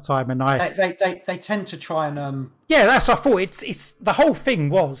up some other time. And they tend to try and yeah, that's what I thought. It's the whole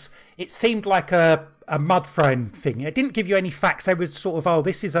thing it seemed like a mud throwing thing. It didn't give you any facts. They were sort of, oh,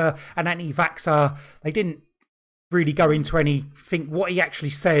 this is an anti-vaxxer. They didn't really go into anything what he actually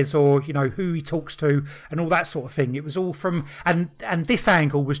says or who he talks to and all that sort of thing. It was all from and this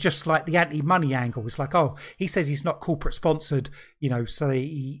angle was just like the anti-money angle. It's like, oh, he says he's not corporate sponsored, so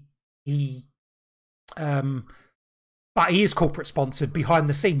he but he is corporate sponsored behind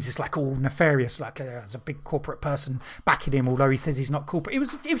the scenes. It's like all nefarious, there's a big corporate person backing him, although he says he's not corporate. It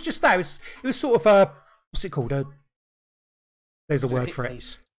was just that. It was sort of a, what's it called? There's a word for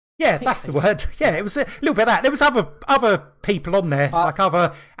it. Yeah, that's the word. Yeah, it was a little bit of that. There was other people on there,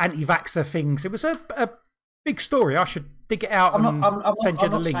 other anti-vaxxer things. It was a big story. I should dig it out and send you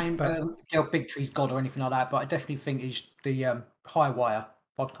the link. I'm not saying Del Big Tree's God or anything like that, but I definitely think the High Wire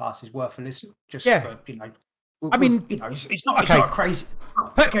podcast is worth a listen. Just for, I mean, it's not crazy.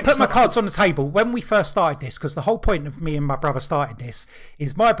 Put my cards on the table. When we first started this, because the whole point of me and my brother starting this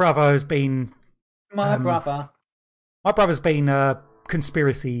is my brother has been my brother's been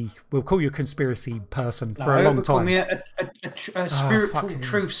conspiracy, we'll call you a conspiracy person for a long time. Me a a spiritual fuck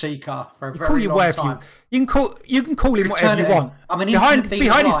truth seeker for a You call very you long whatever time. you can call him whatever you Eternity. want. I'm an Behind infinite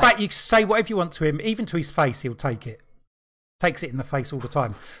being of his light. back, you can say whatever you want to him, even to his face. He'll take it. Takes it in the face all the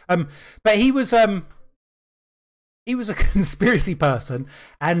time. But he was a conspiracy person,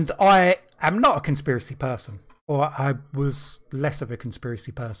 and I am not a conspiracy person. Or I was less of a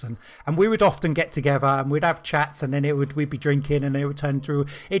conspiracy person, and we would often get together and we'd have chats, and then we'd be drinking, and it would turn through.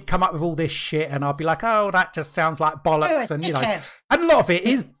 He'd come up with all this shit, and I'd be like, "Oh, that just sounds like bollocks," and and a lot of it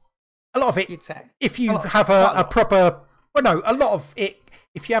is, if you have a proper, well, no, a lot of it,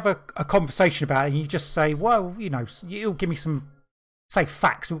 if you have a conversation about it, and you just say, well, you'll give me some. Say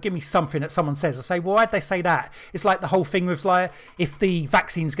facts, it'll give me something that someone says. I say, well, why'd they say that? It's like the whole thing with like, if the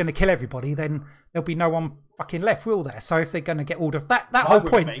vaccine's going to kill everybody, then there'll be no one fucking left, will there? So if they're going to get all of that whole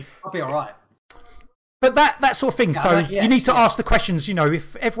point, I'll be all right. But that sort of thing. Yeah, so you need to ask the questions.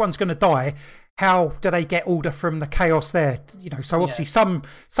 If everyone's going to die, how do they get order from the chaos there? So obviously some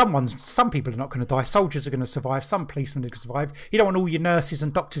people are not going to die. Soldiers are going to survive. Some policemen are going to survive. You don't want all your nurses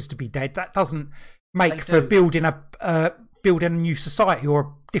and doctors to be dead. That doesn't make for building a new society or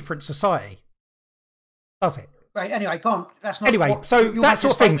a different society, does it? Right, anyway, go on. That's not anyway, so that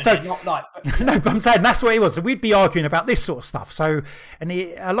sort of thing. So no, but I'm saying that's what it was. So we'd be arguing about this sort of stuff. So, and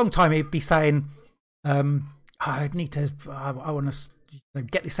a long time he'd be saying, I want to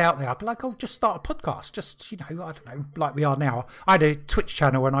get this out there. I'd be like, oh, just start a podcast. Just, I don't know, like we are now. I had a Twitch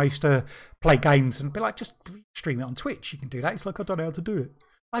channel and I used to play games and be like, just stream it on Twitch. You can do that. It's like, I don't know how to do it.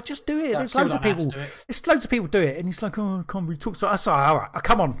 I just do it. There's loads of people. There's loads of people do it, and he's like, "Oh, I can't really talk to." I say, "All right,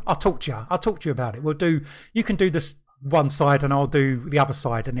 come on, I'll talk to you. I'll talk to you about it. You can do this one side, and I'll do the other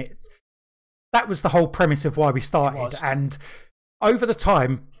side." And that was the whole premise of why we started. And over the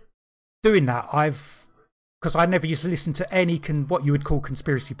time doing that, because I never used to listen to any what you would call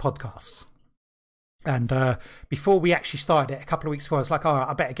conspiracy podcasts. And before we actually started it, a couple of weeks before, I was like,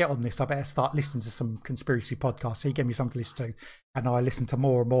 I better get on this. I better start listening to some conspiracy podcasts. So he gave me something to listen to. And I listened to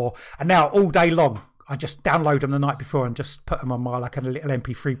more and more. And now all day long, I just download them the night before and just put them on my a little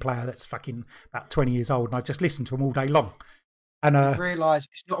MP3 player that's fucking about 20 years old. And I just listen to them all day long. And I realise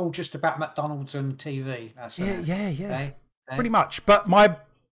it's not all just about McDonald's and TV. Yeah. Pretty much. But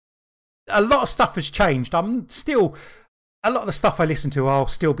a lot of stuff has changed. I'm still... A lot of the stuff I listen to, I'll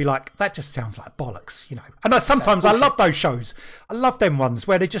still be like, that just sounds like bollocks, And sometimes I love those shows. I love them ones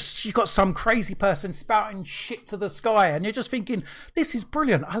where you've got some crazy person spouting shit to the sky and you're just thinking, this is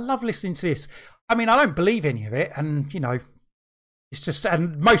brilliant. I love listening to this. I mean, I don't believe any of it. And, it's just,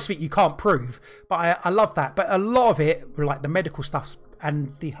 and most of it you can't prove. But I love that. But a lot of it, like the medical stuff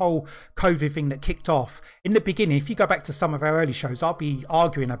and the whole COVID thing that kicked off. In the beginning, if you go back to some of our early shows, I'll be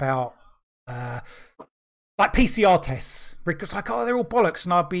arguing about... like PCR tests. Rick was like, oh, they're all bollocks.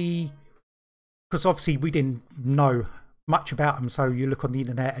 And because obviously we didn't know much about them. So you look on the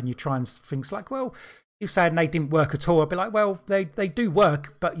internet and you try and things like, well, you're saying they didn't work at all. I'd be like, well, they do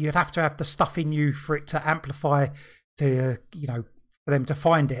work, but you'd have to have the stuff in you for it to amplify to, for them to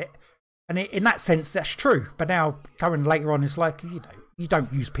find it. And in that sense, that's true. But now going later on, it's like, you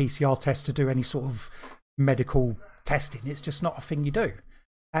don't use PCR tests to do any sort of medical testing. It's just not a thing you do.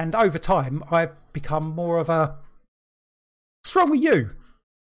 And over time, I've become more of a... What's wrong with you?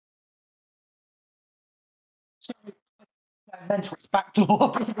 Mental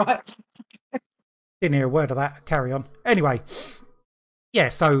backdoor, right? Didn't hear a word of that. Carry on. Anyway, yeah,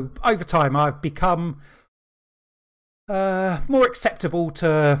 so over time, I've become more acceptable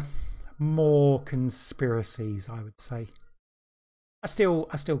to more conspiracies, I would say. I still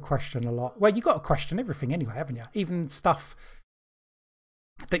question a lot. Well, you got to question everything anyway, haven't you? Even stuff...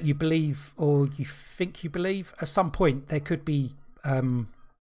 that you believe or you think you believe, at some point there could be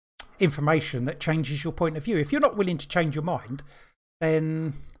information that changes your point of view. If you're not willing to change your mind,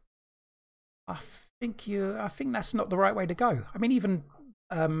 then I think that's not the right way to go. I mean, even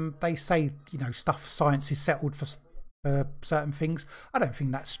they say science is settled for certain things. I don't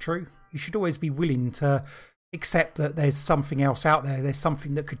think that's true. You should always be willing to accept that there's something else out there. There's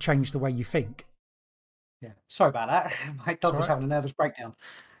something that could change the way you think. Yeah, sorry about that. My dog was having a nervous breakdown.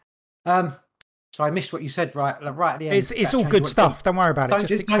 So I missed what you said right at the end. It's all good stuff. Don't worry about it.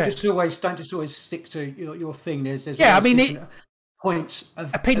 Just accept. Don't just always stick to your thing. There's I mean, points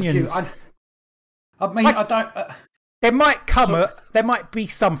of opinions. I mean, I don't. There might be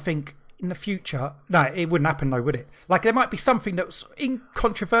something in the future. No, it wouldn't happen though, would it? Like there might be something that's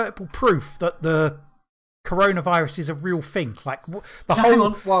incontrovertible proof that the coronavirus is a real thing. Like the whole. Hang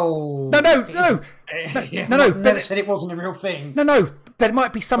on. Whoa. No. Never said it wasn't a real thing. No. There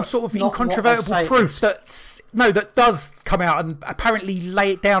might be some sort of incontrovertible proof that does come out and apparently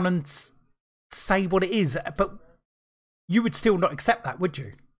lay it down and say what it is. But you would still not accept that, would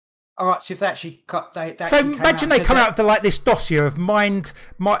you? All right, so if they actually cut, So imagine they come out with like this dossier of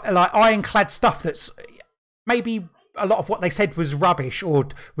like ironclad stuff that's maybe a lot of what they said was rubbish or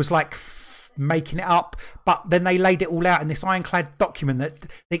was like making it up, but then they laid it all out in this ironclad document that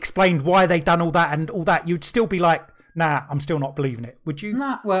explained why they done all that and all that. You'd still be like, nah, I'm still not believing it, would you?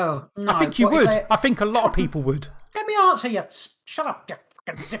 No, well, no. I think you would. I think a lot of people would. Let me answer you. Shut up, you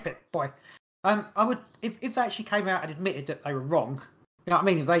fucking zip it, boy. I would if they actually came out and admitted that they were wrong. You know what I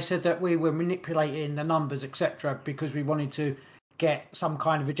mean? If they said that we were manipulating the numbers, etc., because we wanted to get some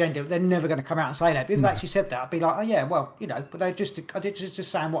kind of agenda, they're never going to come out and say that. But if they actually said that, I'd be like, oh yeah, well, you know, but they just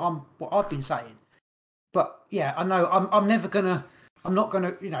saying what I've been saying. But yeah, I know I'm not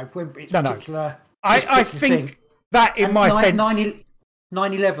gonna, you know, when it's particular. I think thing, that in my sense,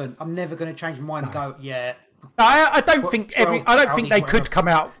 9/11, I'm never going to change my mind and go, yeah. I don't think they could come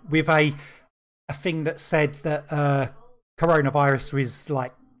out with a thing that said that coronavirus was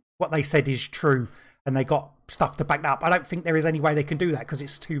like what they said is true and they got stuff to back that up. I don't think there is any way they can do that because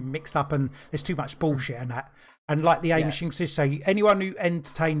it's too mixed up and there's too much bullshit and that. And like the Amish thing says, so anyone who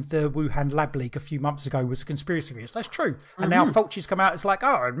entertained the Wuhan lab leak a few months ago was a conspiracy theorist. That's true. And now Fauci's come out, it's like,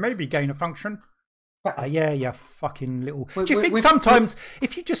 oh, maybe gain of function. Yeah, you fucking little... Do you think sometimes,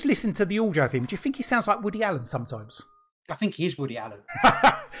 if you just listen to the audio of him, do you think he sounds like Woody Allen sometimes? I think he is Woody Allen.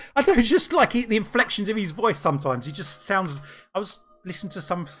 I don't know, it's just like the inflections of his voice sometimes. He just sounds... I was listening to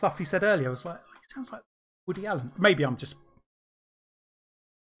some stuff he said earlier. I was like, oh, he sounds like Woody Allen. Maybe I'm just...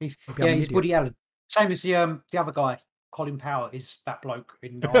 He's Woody Allen. Same as the other guy, Colin Powell, is that bloke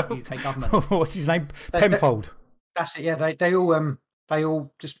in the UK government. What's his name? Penfold. That's it, yeah. They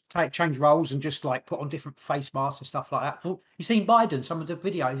all just change roles and just like put on different face masks and stuff like that. You seen Biden? Some of the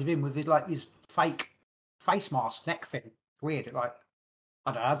videos of him with his fake face mask neck thing. Weird. Like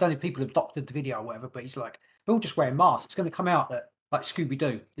I don't know if people have doctored the video or whatever, but he's like they're all just wearing masks. It's going to come out that like Scooby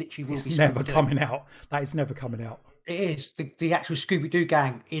Doo. Literally, will be never coming out. That is never coming out. It is. The actual Scooby Doo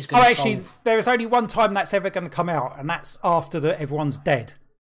gang is going to. Oh, actually, there is only one time that's ever going to come out, and that's after everyone's dead.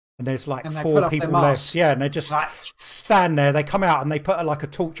 And there's like 4 people left. Yeah, and they just stand there. They come out and they put like a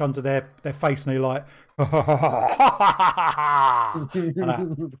torch under their face and they're like, that's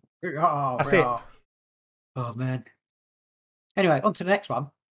it. Oh, man. Anyway, on to the next one.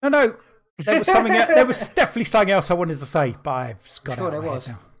 No. There was something. There was definitely something else I wanted to say, but I've got it out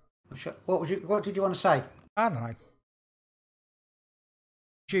now. What did you want to say? I don't know.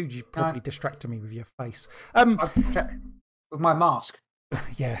 You probably distracted me with your face. With my mask.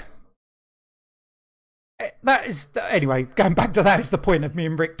 Yeah. That is anyway. Going back to that is the point of me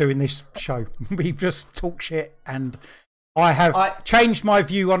and Rick doing this show. We just talk shit, and I have changed my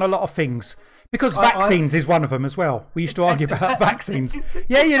view on a lot of things because vaccines is one of them as well. We used to argue about vaccines.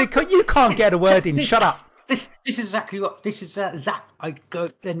 Yeah, you can't get a word in. Shut up. This is exactly what this is. Zach, I go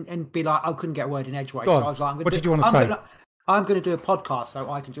and be like, I couldn't get a word in edgeways. So I was like, what did you want to say? I'm going to do a podcast so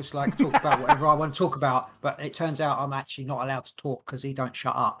I can just like talk about whatever I want to talk about. But it turns out I'm actually not allowed to talk because he don't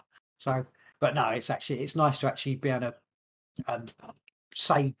shut up. So, but no, it's nice to actually be able to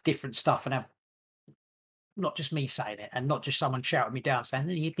say different stuff and have not just me saying it and not just someone shouting me down saying,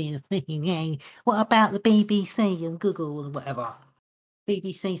 oh, you've been thinking, hey, what about the BBC and Google and whatever?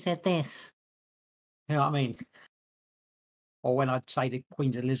 BBC said this. You know what I mean? Or when I'd say the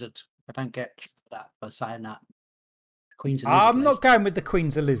Queen's a lizard, I don't get that for saying that. Queen's a lizard. I'm not going with the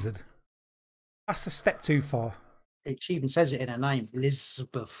Queen's a lizard. That's a step too far. She even says it in her name,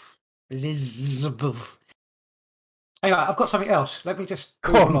 Elizabeth. Elizabeth. Anyway, I've got something else. Let me just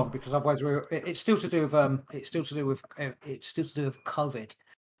go along because otherwise it's still to do with COVID.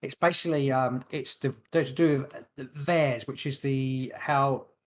 It's basically to do with the VAERS, which is how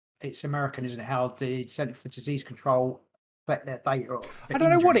it's American, isn't it? How the Centre for Disease Control collect their data. I don't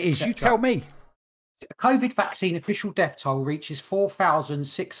know what it is. You tell me. The COVID vaccine official death toll reaches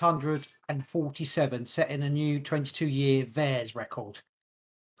 4,647, setting a new 22-year VAERS record.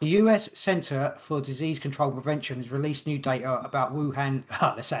 The US Centre for Disease Control and Prevention has released new data about Wuhan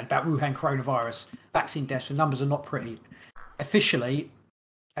coronavirus vaccine deaths. The numbers are not pretty. Officially,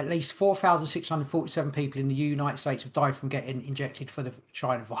 at least 4,647 people in the United States have died from getting injected for the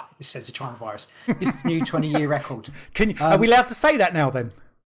China virus. It says the China virus. It's the new 20-year record. Are we allowed to say that now then?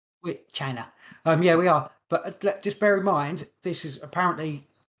 China. Yeah, we are. But just bear in mind, this is apparently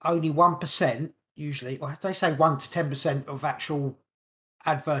only 1% usually, or they say 1 to 10% of actual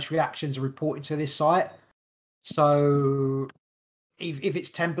adverse reactions are reported to this site. So if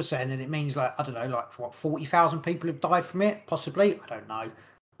it's 10%, and it means like, I don't know, like what, 40,000 people have died from it, possibly? I don't know.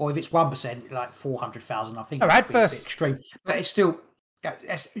 Or if it's 1%, like 400,000, I think. Adverse. Extreme. But it's still, but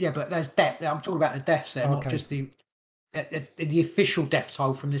there's death. I'm talking about the deaths there, not just the. the official death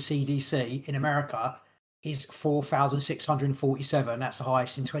toll from the CDC in America is 4,647. That's the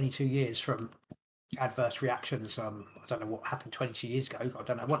highest in 22 years from adverse reactions. I don't know what happened 22 years ago. I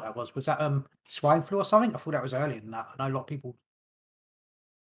don't know what that was. Was that swine flu or something? I thought that was earlier than that. I know a lot of people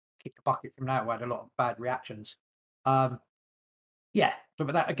kicked the bucket from that. We had a lot of bad reactions. Yeah,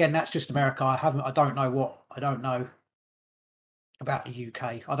 but that again, that's just America. I don't know about the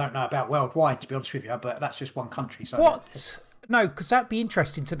UK. I don't know about worldwide, to be honest with you, but that's just one country. So what? No, because that'd be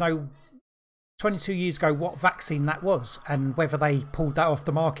interesting to know 22 years ago what vaccine that was and whether they pulled that off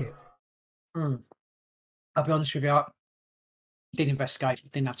the market. I'll be honest with you, I didn't investigate,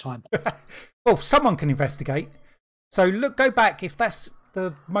 didn't have time. Well, someone can investigate. So go back. If that's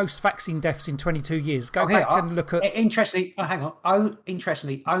the most vaccine deaths in 22 years, go back and look at... Interestingly, hang on.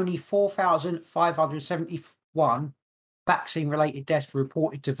 Interestingly, only 4,571 vaccine-related deaths were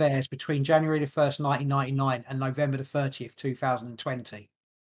reported to VAERS between January the 1st, 1999 and November the 30th, 2020.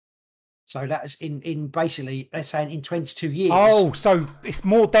 So that's in basically, they're saying in 22 years. Oh, so it's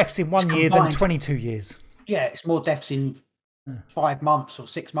more deaths in 1 year than 22 years. Yeah, it's more deaths in 5 months or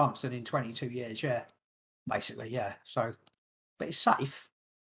 6 months than in 22 years. Yeah, basically, yeah. So, but it's safe.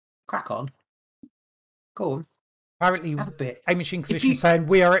 Crack on. Go on. Apparently, have a bit. Amish Inquisition saying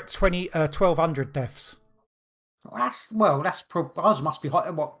we are at 1,200 deaths. That's ours must be high.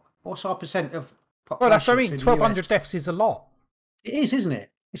 What's our percent of population? Well, that's what I mean. 1,200 deaths is a lot. It is, isn't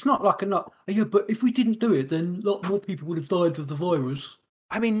it? It's not like a not. Yeah, but if we didn't do it, then a lot more people would have died of the virus.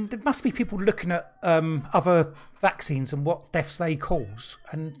 I mean, there must be people looking at other vaccines and what deaths they cause,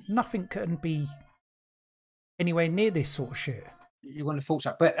 and nothing can be anywhere near this sort of shit. You want to thought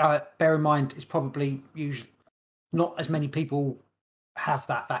so, but bear in mind, it's probably usually not as many people have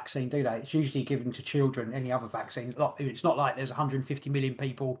that vaccine, do they? It's usually given to children. Any other vaccine, it's not like there's 150 million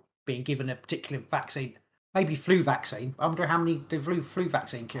people being given a particular vaccine. Maybe flu vaccine. I wonder how many the flu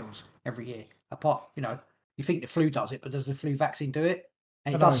vaccine kills every year. Apart, you think the flu does it, but does the flu vaccine do it?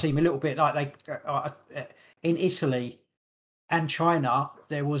 And it does seem a little bit like they in Italy and China,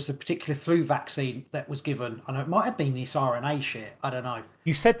 there was a particular flu vaccine that was given. I know it might have been this RNA shit. I don't know.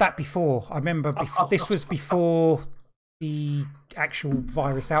 You said that before. I remember this was before the actual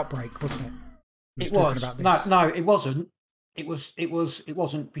virus outbreak, wasn't it? It was. About this. No, it wasn't. It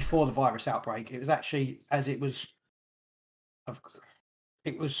wasn't before the virus outbreak. It was actually as it was.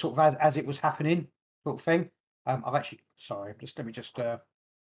 It was sort of as it was happening, sort of thing. I've actually sorry. Let me just.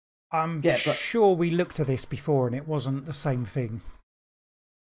 I'm sure we looked at this before, and it wasn't the same thing.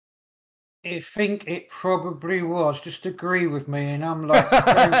 I think it probably was. Just agree with me, and I'm like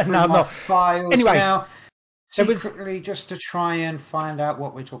going through my files anyway, now. Secretly, just to try and find out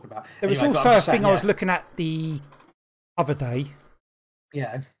what we're talking about. There was also a thing I was looking at the other day.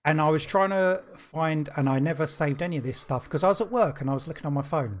 Yeah. And I was trying to find, and I never saved any of this stuff because I was at work and I was looking on my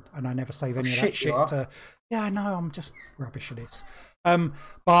phone and I never save any of that shit. Yeah, I know, I'm just rubbish at this.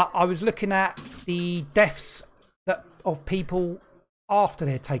 But I was looking at the deaths of people after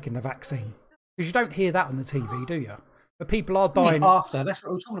they're taken the vaccine. Because you don't hear that on the TV, do you? But people are dying. After, that's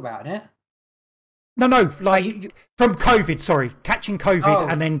what we're talking about, isn't it? No, like from COVID, sorry. Catching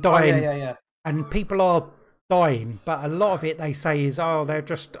COVID and then dying. Yeah. And people are dying, but a lot of it they say is, they're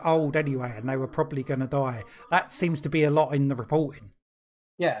just old anyway and they were probably going to die. That seems to be a lot in the reporting.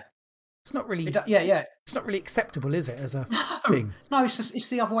 Yeah. It's not really... Yeah. It's not really acceptable, is it, as a thing? No, it's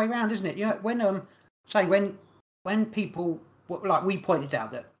the other way around, isn't it? You know, when people... Like we pointed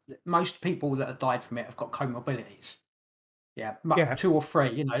out that most people that have died from it have got comorbidities. Yeah, 2 or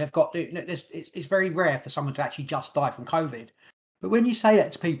 3. They've got. It's very rare for someone to actually just die from COVID. But when you say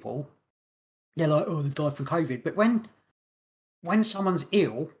that to people, they're like, "Oh, they died from COVID." But when someone's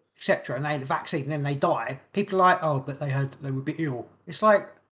ill, etc., and they had the vaccine and then they die, people are like, "Oh, but they were a bit ill." It's like,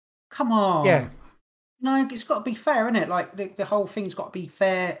 come on. Yeah. No, it's got to be fair, isn't it? Like the whole thing's got to be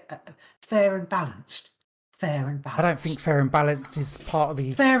fair and balanced. Fair and balanced. I don't think fair and balanced is part of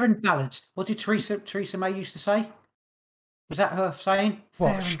the... Fair and balanced. What did Theresa May used to say? Was that her saying?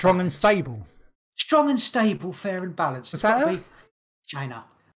 What, strong and stable? Strong and stable, fair and balanced. Was that her? China.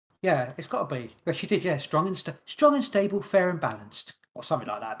 Yeah, it's got to be. Well, she did, yeah. Strong and stable, fair and balanced. Or something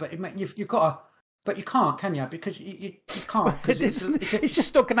like that. But you've got to... But you can't, can you? Because you can't. It's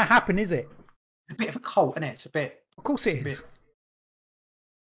just not going to happen, is it? It's a bit of a cult, isn't it? It's a bit... Of course it is.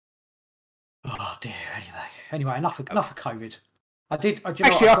 Oh dear. Anyway, enough of COVID.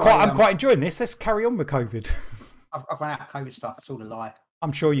 I'm quite enjoying this. Let's carry on with COVID. I've run out of COVID stuff. It's all a lie.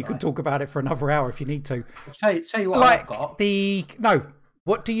 I'm sure you could talk about it for another hour if you need to. I'll tell you what I've got.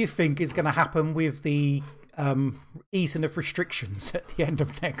 What do you think is going to happen with the easing of restrictions at the end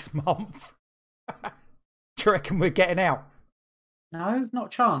of next month? Do you reckon we're getting out? No, not a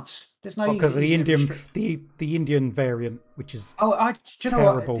chance. There's no Because of the easing Indian, restrict- the Indian variant, which is Oh, do you know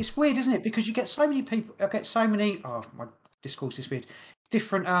terrible. what? It's weird, isn't it? Because you get so many people. I get so many. Oh, my discourse is weird.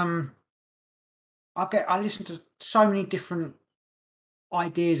 Different. I listen to so many different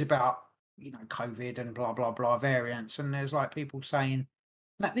ideas about COVID and blah blah blah variants, and there's like people saying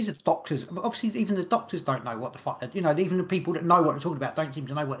that these are doctors. But obviously, even the doctors don't know what the fuck. Even the people that know what they're talking about don't seem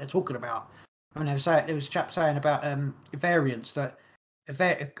to know what they're talking about. I mean, there was a chap saying about variants that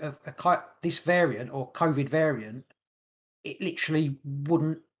this variant or COVID variant, it literally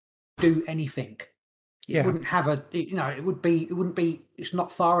wouldn't do anything. It wouldn't have it wouldn't be, it's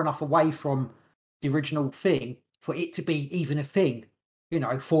not far enough away from the original thing for it to be even a thing,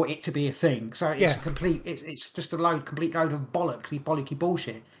 for it to be a thing. So it's it's just a complete load of bollocky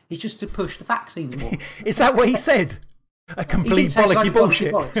bullshit. It's just to push the vaccines more. Is that what he said? A complete bollocky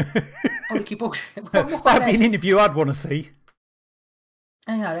bullshit. Bollocky bullshit. That'd be an interview I'd want to see.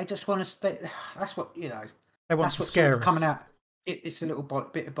 They just want to. That's what They want to scare us. Coming out. It's a little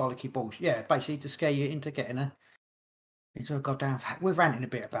bit of bollocky bullshit. Yeah, basically to scare you into getting into a goddamn. We're ranting a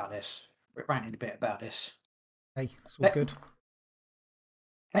bit about this. Hey, it's all good.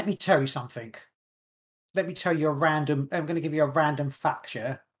 Let me tell you something. Let me tell you a random. I'm going to give you a random fact.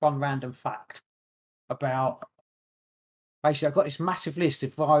 Yeah, one random fact about. Basically, I've got this massive list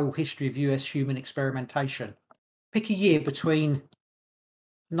of viral history of US human experimentation. Pick a year between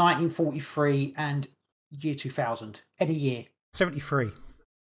 1943 and year 2000. Any year. 73.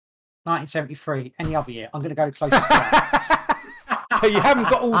 1973. Any other year. I'm going to go closest to that. So you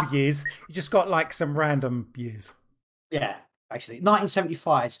haven't got all the years. You just got like some random years. Yeah, basically.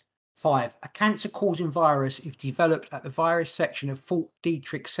 1975. A cancer-causing virus is developed at the virus section of Fort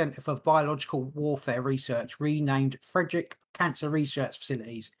Detrick Center for Biological Warfare Research, renamed Frederick Cancer Research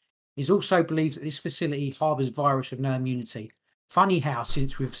Facilities. It is also believed that this facility harbors virus with no immunity. Funny how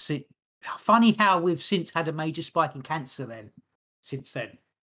we've since had a major spike in cancer since then.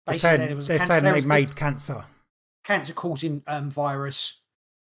 They're saying they made cancer. Cancer-causing virus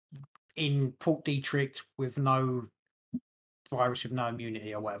in Fort Detrick with no virus with no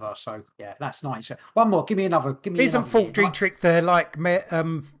immunity or whatever. So yeah, that's nice. One more. Give me another. Isn't Fort Detrick they're like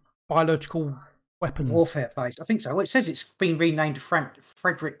biological weapons warfare place? I think so. Well, it says it's been renamed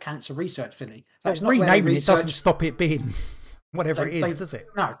Frederick Cancer Research Facility. Well, renaming it doesn't stop it being whatever it is, does it?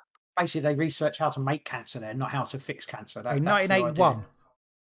 No. Basically, they research how to make cancer there, not how to fix cancer. In 1981.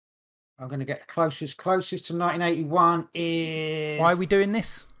 I'm going to get closest to 1981 is. Why are we doing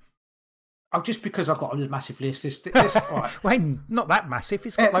this? Oh, just because I've got a massive list. This all right. Well, not that massive.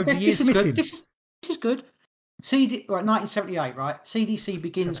 It's got loads of years missing. This is good. 1978, right? CDC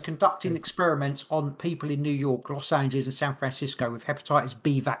begins conducting experiments on people in New York, Los Angeles, and San Francisco with hepatitis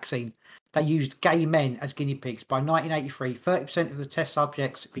B vaccine. They used gay men as guinea pigs. By 1983, 30% of the test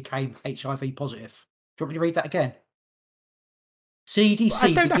subjects became HIV positive. Do you want me to read that again? CDC.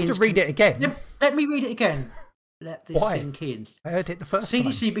 I don't have to read it again. Let me read it again. Let this sink in. I heard it the first time.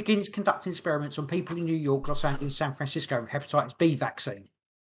 CDC begins conducting experiments on people in New York, Los Angeles, and San Francisco with hepatitis B vaccine.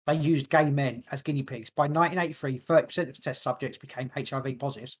 They used gay men as guinea pigs. By 1983, 30% of the test subjects became HIV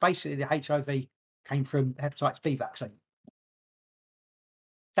positive. Basically, the HIV came from hepatitis B vaccine.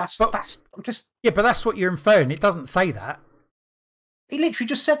 But that's what you're inferring. It doesn't say that. He literally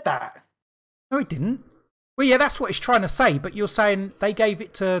just said that. No, he didn't. Well, yeah, that's what it's trying to say, but you're saying they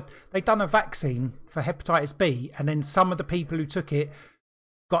done a vaccine for hepatitis B, and then some of the people who took it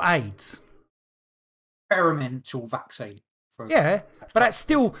got AIDS. Experimental vaccine. Yeah, but they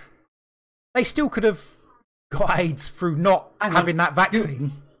still could have got AIDS through not having that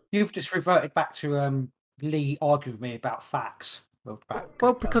vaccine. You've just reverted back to Lee arguing with me about facts.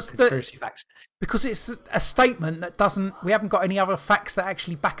 Because it's a statement that we haven't got any other facts that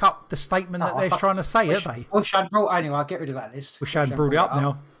actually back up the statement that they're trying to say, are they? Anyway, I'll get rid of that list. Wish I hadn't brought it up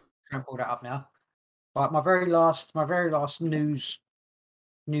now. I haven't brought it up now. Right, my very last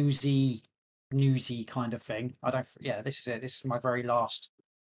newsy kind of thing. This is it. This is my very last,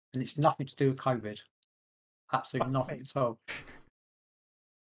 and it's nothing to do with COVID. Absolutely nothing at all.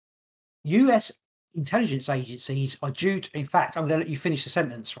 US intelligence agencies are due to, in fact, I'm going to let you finish the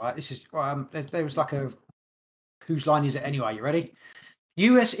sentence, right? This is, there was like whose line is it anyway? You ready?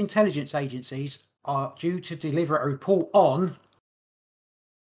 US intelligence agencies are due to deliver a report on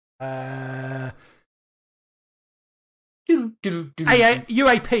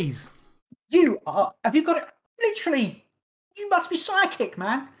UAPs. Have you got it? Literally, you must be psychic,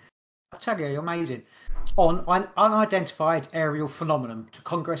 man. I tell you, you're amazing. on an unidentified aerial phenomenon to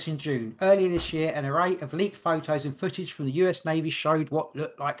Congress in June. Earlier this year, an array of leaked photos and footage from the US Navy showed what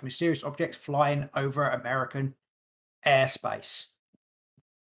looked like mysterious objects flying over American airspace.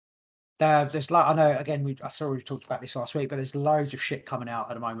 There's I know again I saw we talked about this last week, but there's loads of shit coming out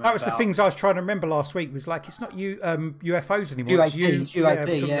at the moment. That was the things I was trying to remember last week. Was like it's not UFOs anymore. UAP, it's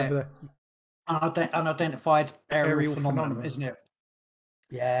UAP, unidentified aerial phenomenon, isn't it?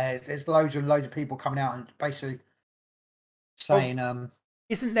 Yeah, there's loads and loads of people coming out and basically saying,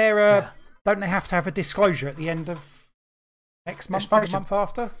 isn't there don't they have to have a disclosure at the end of next month or the month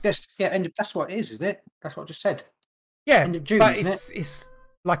after? That's what it is, isn't it? That's what I just said. Yeah, end of June, but isn't it's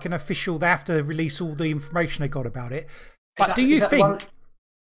like an official. They have to release all the information they got about it. But do you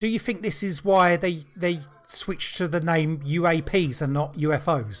think this is why they switched to the name UAPs and not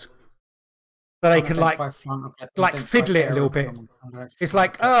UFOs? So they can like fiddle it a little bit. It's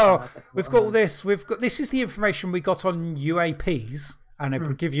like, oh, we've got all this. This is the information we got on UAPs, and it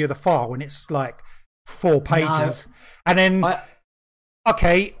would give you the file, and it's like 4 pages. And then,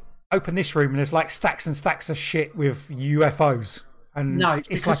 okay, open this room, and there's like stacks and stacks of shit with UFOs, and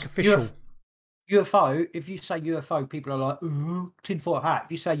it's like official. UFO. If you say UFO, people are like, ooh, tinfoil hat.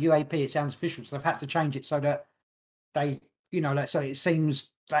 If you say UAP, it sounds official. So they've had to change it so that they, so it seems.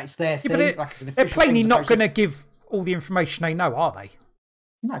 That's their thing. But they're plainly not going to give all the information they know, are they?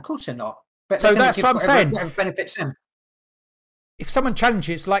 No, of course they're not. But so that's what I'm saying. Whatever benefits them. If someone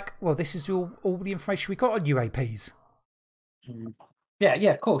challenges, it's like, well, this is all the information we got on UAPs. Yeah,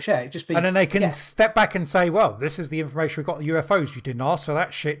 of course, yeah. Just be, and then they can step back and say, well, this is the information we got on UFOs. You didn't ask for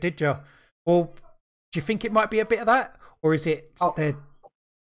that shit, did you? Or do you think it might be a bit of that, or is it something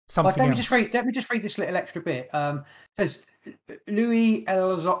else? Let me just read this little extra bit. Says Louis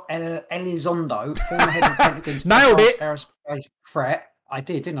Elizondo, former head of Pentagon's nailed it. Aerospace threat. I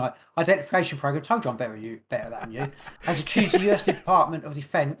did, didn't I? Identification program. Told you I'm better than you. Has accused the US Department of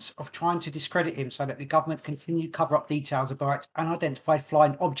Defense of trying to discredit him so that the government continued to cover up details about unidentified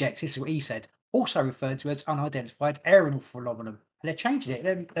flying objects. This is what he said. Also referred to as unidentified aerial phenomenon. And they're changing it.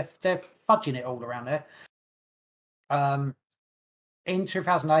 They're fudging it all around there. In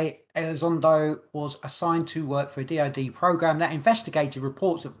 2008, Elizondo was assigned to work for a DoD program that investigated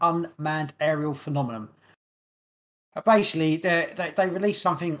reports of unmanned aerial phenomenon. Basically, they released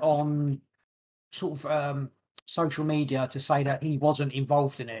something on sort of social media to say that he wasn't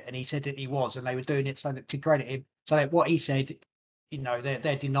involved in it, and he said that he was, and they were doing it so that to credit him. So that what he said,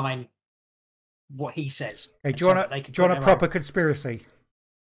 they're denying what he says. Hey, do you want a proper conspiracy?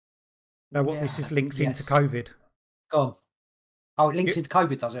 Know what this is links into COVID? Go on. Oh, it links into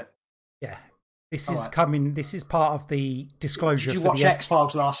COVID, does it? Yeah. This is coming. This is part of the disclosure. Did you watch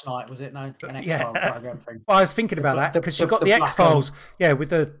X-Files last night? Was it an X-Files program thing? Well, I was thinking about that because you got the X-Files, with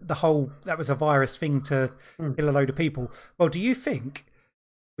the whole that was a virus thing to kill a load of people. Well, do you think?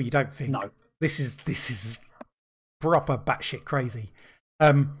 Well, you don't think? No. This is proper batshit crazy.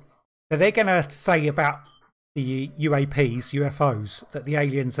 They're going to say about the UAPs, UFOs, that the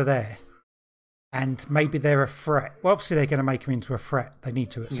aliens are there. And maybe they're a threat. Well, obviously they're going to make them into a threat. They need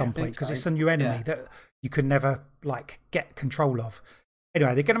to at some point because it's a new enemy that you can never get control of.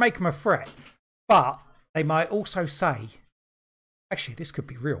 Anyway, they're going to make them a threat, but they might also say, actually, this could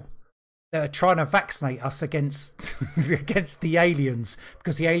be real. They're trying to vaccinate us against the aliens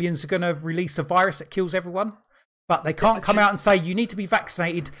because the aliens are going to release a virus that kills everyone. But they can't come out and say you need to be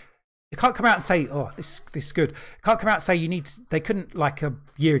vaccinated. They can't come out and say, oh, this is good. They can't come out and say you need to, they couldn't like a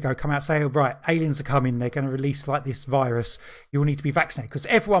year ago come out and say, oh, right, aliens are coming. They're going to release like this virus. You all need to be vaccinated because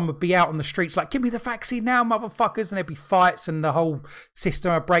everyone would be out on the streets like, give me the vaccine now, motherfuckers. And there'd be fights and the whole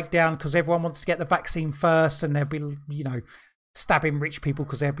system would break down because everyone wants to get the vaccine first. And there'd be, stabbing rich people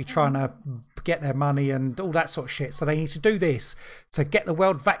because they'd be trying to get their money and all that sort of shit. So they need to do this to get the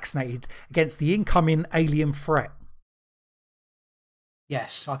world vaccinated against the incoming alien threat.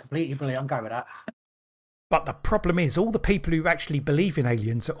 Yes, I completely believe. I'm going with that. But the problem is, all the people who actually believe in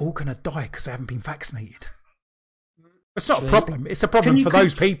aliens are all going to die because they haven't been vaccinated. It's not a problem. It's a problem for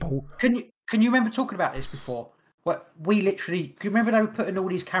those people. Can you remember talking about this before? We literally, do you remember they were putting all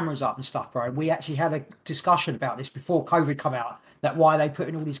these cameras up and stuff, bro? We actually had a discussion about this before COVID come out. That why they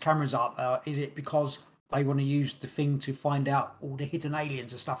putting all these cameras up? Is it because they want to use the thing to find out all the hidden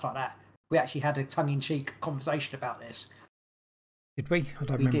aliens and stuff like that? We actually had a tongue-in-cheek conversation about this. Did we? I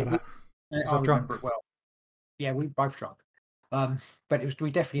don't remember that. I remember it well. Yeah, we both drunk. But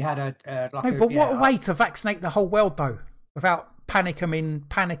we definitely had a what a way to vaccinate the whole world though, without panicking in.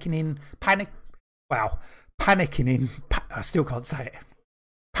 I still can't say it.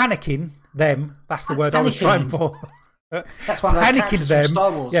 Panicking them. That's the word I was trying for. That's one of those panicking them.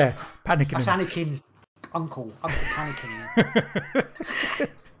 Star Wars. Yeah, panicking. That's them. Anakin's Uncle panicking.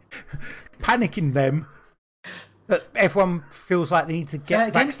 Panicking them that everyone feels like they need to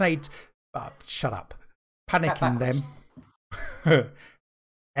get vaccinated. Shut up. Panicking them.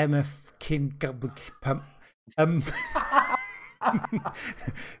 MF King.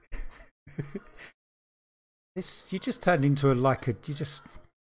 This you just turned into what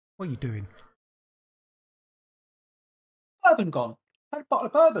are you doing? Bourbon gone. A bottle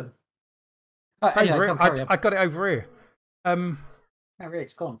of bourbon. Anyway, I got it over here. No, really,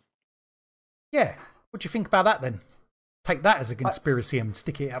 it's gone. Yeah. What do you think about that then? Take that as a conspiracy and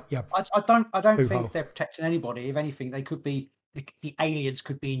stick it up. Yeah. I don't think they're protecting anybody. If anything, they could be the aliens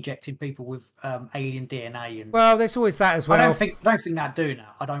could be injecting people with alien DNA. And well, there's always that as well. I don't think they're doing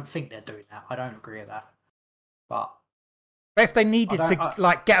that. I don't think they're doing that. I don't agree with that. But if they needed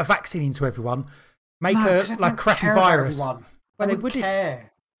to get a vaccine into everyone, make a crappy virus. Well, they would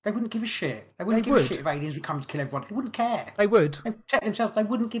care. They wouldn't give a shit. They wouldn't give a shit if aliens would come to kill everyone. They wouldn't care. They would. They protect themselves. They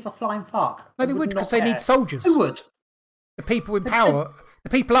wouldn't give a flying fuck. No, they would because they need soldiers. They would. The people in power, the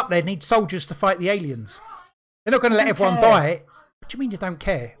people up there need soldiers to fight the aliens. They're not going to let everyone die. What do you mean you don't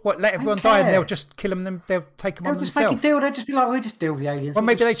care? What, let everyone die and they'll just kill them, they'll take them on themselves? They'll just make a deal. They'll just be like, we'll just deal with the aliens. Well,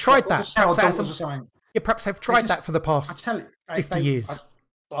 maybe they tried that. Perhaps they've tried that for the past 50 years.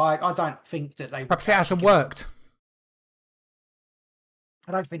 I don't think that they... Perhaps it hasn't worked.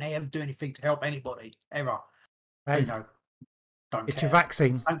 I don't think they ever do anything to help anybody, ever. Hey, don't get care. your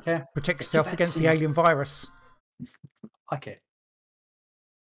vaccine. Don't care. Protect yourself against the alien virus. Like it.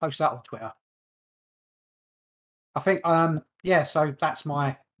 Post that on Twitter. I think, so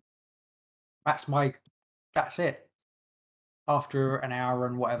that's it. After an hour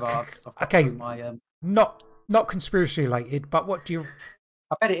and whatever, I've got okay. through my... Not conspiracy related, but what do you...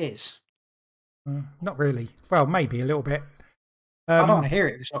 I bet it is. Not really. Well, maybe a little bit. I don't want to hear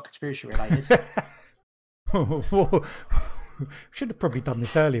it if it's not conspiracy related. Should have probably done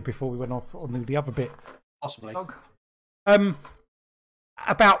this earlier before we went off on the other bit. Possibly.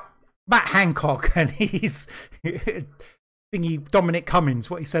 About Matt Hancock and his thingy, Dominic Cummings,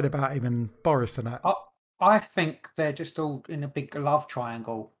 what he said about him and Boris and that. I think they're just all in a big love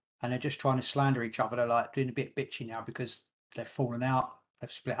triangle and they're just trying to slander each other. They're like doing a bit bitchy now because they've fallen out,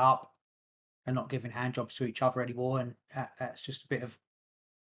 they've split up, they're not giving handjobs to each other anymore, and that's just a bit of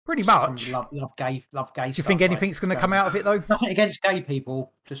pretty much love gay. Do you think anything's going to come out of it though? Nothing against gay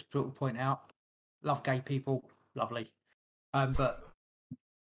people, just to point out, love gay people, lovely. But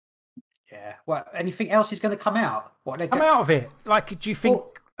yeah, well, anything else is going to come out? What they come out of it? Like, do you think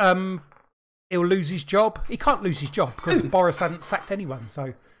he'll lose his job? He can't lose his job because Boris hadn't sacked anyone.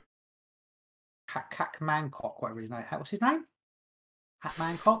 So Hack Mancock, whatever his name. What's his name? Hat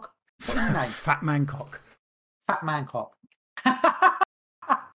Mancock. What's his name? Fat Mancock. Fat Mancock.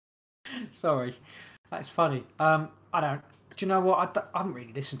 Sorry, that's funny. I don't. Do you know what? I haven't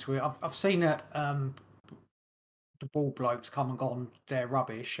really listened to it. I've seen that the ball blokes come and gone. They're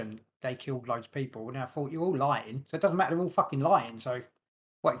rubbish and they killed loads of people. And I thought you're all lying. So it doesn't matter. They're all fucking lying. So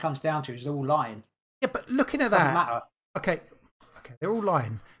what it comes down to is they're all lying. Yeah, but looking at doesn't that, matter. Okay, they're all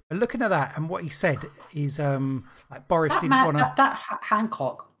lying. But looking at that and what he said is like Boris didn't want to. That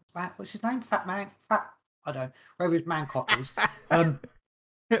Hancock. What's his name? I don't know. Wherever his Mancock is.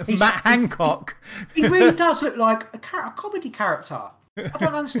 Matt Hancock. He really does look like a comedy character. I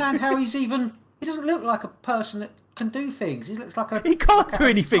don't understand how he's even... He doesn't look like a person that can do things. He looks like a... He can't do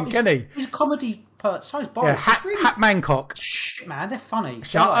anything, can he? He's a comedy person. So is Boris. Yeah, Hat Mancock. Shit, man, they're funny.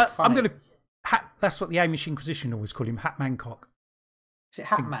 I'm going to... That's what the Amish Inquisition always call him, Hat Mancock. Is it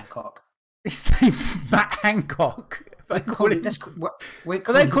Hat Mancock? His name's Matt Hancock. They call him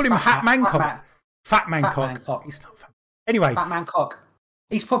Hat Mancock. Fat Mancock. He's not fat. Anyway. Fat Mancock.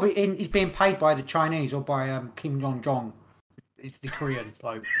 He's probably he's being paid by the Chinese or by Kim Jong-jong, the Korean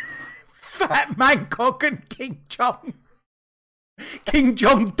bloke. Fat Mancock and King Jong. King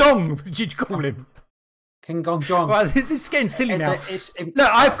Jong-dong, what did you call him? King Jong-jong. Well, this is getting silly now. Look,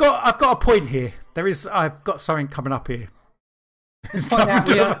 I've got a point here. I've got something coming up here. There's something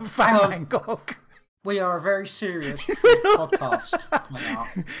to have a Fat Mancock. We are a very serious podcast.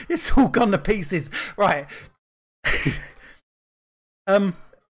 It's all gone to pieces. Right. The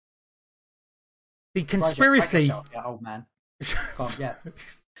conspiracy. Old man. Go on, yeah.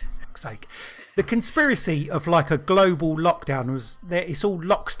 Fuck's sake. The conspiracy of like a global lockdown was there. It's all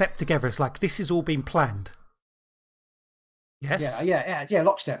lockstep together. It's like this has all been planned. Yes. Yeah.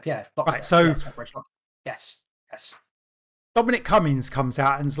 Lockstep. Yeah. Lockstep. Right. So. Yes. Dominic Cummings comes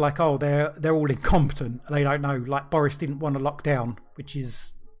out and is like, "Oh, they're all incompetent. They don't know. Like Boris didn't want to lock down, which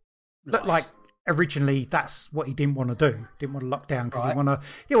is look like originally that's what he didn't want to do. Didn't want to lock down because Right. he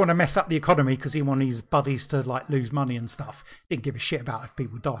didn't want to mess up the economy because he wanted his buddies to like lose money and stuff. Didn't give a shit about if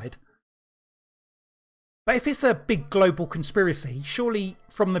people died. But if it's a big global conspiracy, surely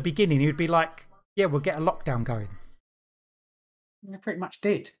from the beginning he would be like, "Yeah, we'll get a lockdown going." They pretty much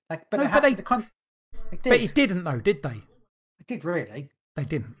did. But No, they did. But he didn't though, did they? They did really. They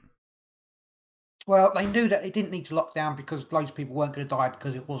didn't. Well, they knew that they didn't need to lock down because loads of people weren't going to die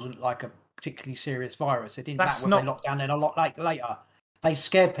because it wasn't like a particularly serious virus. It didn't That's matter whether they locked down then a lot later. They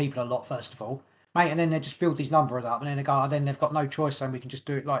scared people a lot first of all, mate, and then they just build these numbers up, and then they go, then they've got no choice, so we can just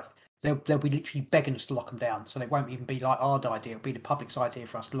do it. Like they'll be literally begging us to lock them down, so they won't even be like our idea. It'll be the public's idea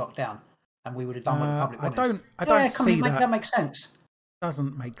for us to lock down, and we would have done what the public wanted. I don't see that. That makes sense.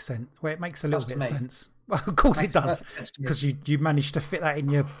 Doesn't make sense. Well, it makes a little bit of to me. sense. Well, of course it does, Perfect sense to me. because you managed to fit that in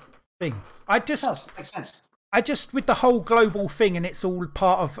your thing. It does. Makes sense. I just, with the whole global thing and it's all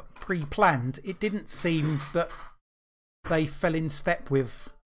part of pre-planned, it didn't seem that they fell in step with,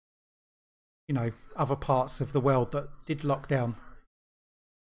 other parts of the world that did lock down.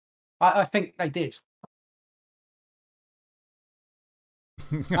 I think they did.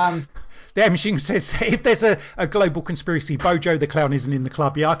 The M Machine says, if there's a global conspiracy, Bojo the Clown isn't in the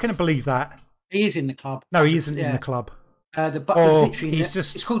club. Yeah, I can believe that. He is in the club. No, he isn't in the club.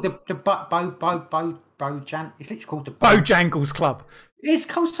 It's called the Bojan. It's literally called the Bojangles Club. It's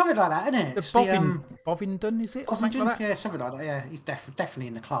called something like that, isn't it? The Bovingdon, is it? Or something like that? Yeah, something like that. Yeah, he's definitely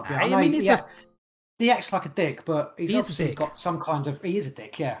in the club. Yeah, I mean, he acts like a dick, but he's obviously a dick. got some kind of. He is a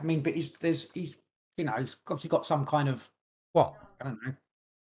dick, yeah. I mean, but he's obviously got some kind of. What? I don't know.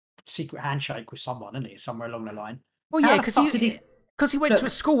 Secret handshake with someone, isn't he? Somewhere along the line. Well, yeah, because he went to a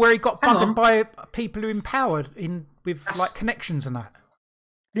school where he got buggered by people who empowered with like connections and that.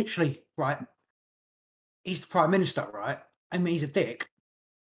 Literally, right. He's the Prime Minister, right? I mean, he's a dick.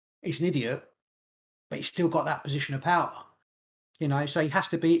 He's an idiot, but he's still got that position of power. So he has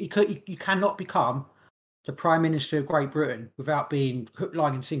to be. You cannot become the Prime Minister of Great Britain without being hook,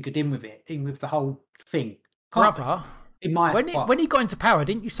 line, and sinkered in with the whole thing. Brother, when he got into power,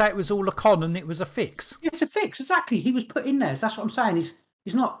 didn't you say it was all a con and it was a fix? It's a fix, exactly. He was put in there. That's what I'm saying.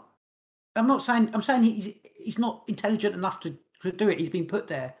 He's not. I'm not saying. I'm saying he's not intelligent enough to do it. He's been put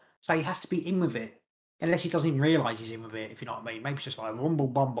there, so he has to be in with it. Unless he doesn't even realise he's in with it, if you know what I mean. Maybe it's just like rumble,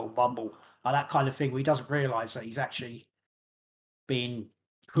 bumble, bumble, like that kind of thing where he doesn't realise that he's actually being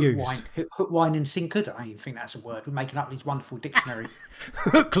hook, line, and sinkered. I don't even think that's a word. We're making up these wonderful dictionary.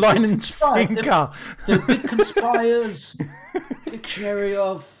 Hook, line, and sinker. The Big Conspires Dictionary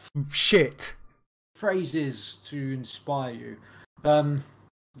of Shit. Phrases to inspire you. I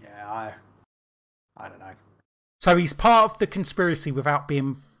don't know. So he's part of the conspiracy without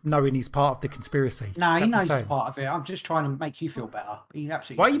knowing he's part of the conspiracy. No, he knows he's part of it. I'm just trying to make you feel better. He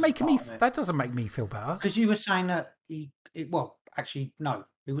absolutely. Why are you making me? That doesn't make me feel better. Because you were saying that actually, no.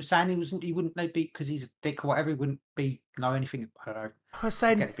 He was saying he wouldn't be because he's a dick or whatever. He wouldn't know anything. I don't know. I was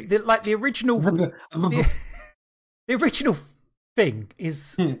saying the original, the original thing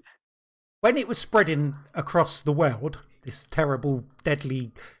is when it was spreading across the world. This terrible,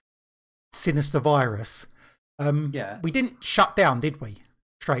 deadly, sinister virus. We didn't shut down, did we?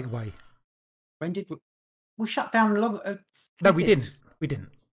 Straight away. When did we shut down long? No, we didn't. We didn't.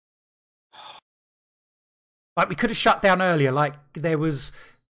 Like we could have shut down earlier. Like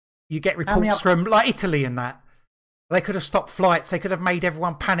you get reports from like Italy and that. They could have stopped flights. They could have made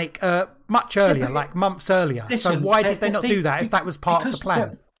everyone panic much earlier, like months earlier. Listen, so why did they not do that if that was part of the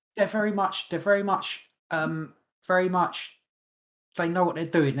plan? They're very much. They know what they're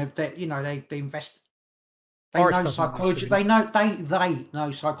doing. They invest. They know psychology. They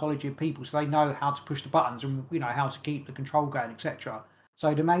know psychology of people, so they know how to push the buttons and how to keep the control going, etc.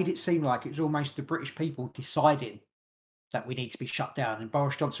 So they made it seem like it was almost the British people deciding that we need to be shut down, and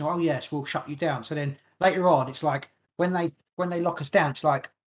Boris Johnson, oh yes, we'll shut you down. So then later on, it's like when they lock us down,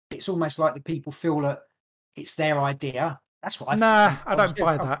 it's almost like the people feel that it's their idea. That's what I think. I don't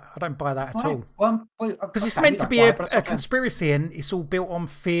buy that. I don't buy that at all. Because it's meant to be a conspiracy, and it's all built on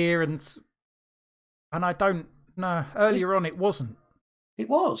fear, and I don't know. Earlier on, it wasn't. It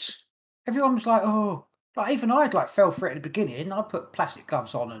was. Everyone was like, oh, like even I fell for it at the beginning. I put plastic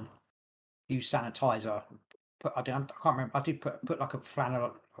gloves on and used sanitizer. I can't remember. I did put like a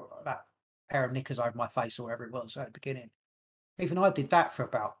flannel, that pair of knickers over my face or whatever it was at the beginning. Even I did that for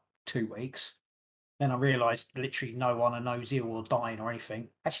about 2 weeks. Then I realised literally no one I know's ill or dying or anything.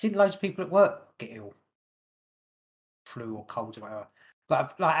 Actually, didn't loads of people at work get ill? Flu or colds or whatever.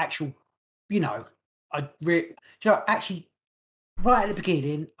 But like actual, actually, right at the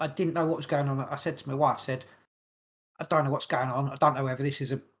beginning, I didn't know what was going on. I said to my wife, I don't know what's going on. I don't know whether this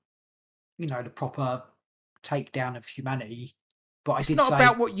is the proper takedown of humanity. But it's not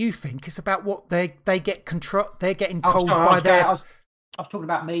about what you think. It's about what they get control. They're getting Oh, told sorry, by their. I was talking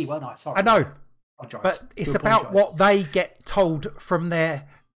about me, weren't I? Sorry. I know, Apologise. but it's Do about apologise. what they get told from their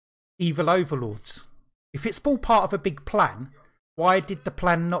evil overlords. If it's all part of a big plan, why did the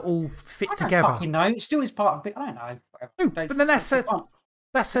plan not all fit I don't together? fucking know. It still is part of it. I don't know. No, but then that's a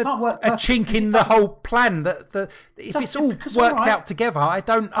work chink perfectly. in the whole plan. That if it's all worked out together, I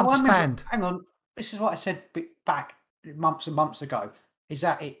don't understand. Hang on, this is what I said back months and months ago. Is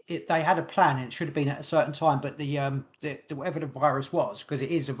that they had a plan and it should have been at a certain time, but the whatever the virus was, because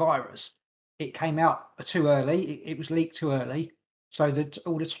it is a virus, it came out too early. It was leaked too early, so that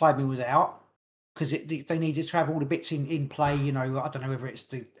all the timing was out because they needed to have all the bits in play. I don't know whether it's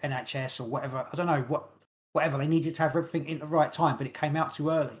the NHS or whatever. I don't know whatever they needed to have everything in the right time, but it came out too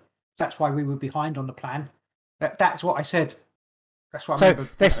early. That's why we were behind on the plan. That's what I said. That's what I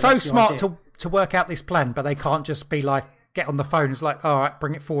remember. They're so smart to work out this plan, but they can't just be like, get on the phone. It's like, all right,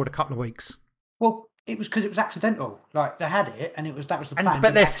 bring it forward a couple of weeks. Well, it was because it was accidental. Like they had it, and that was the plan.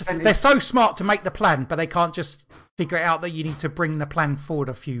 But they're so smart to make the plan, but they can't just figure it out that you need to bring the plan forward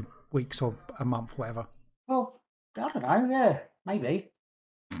a few weeks or a month, whatever. Well, I don't know. Yeah, maybe.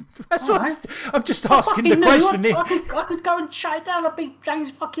 That's what I'm just asking the question. I could go and shut it down. I'd be James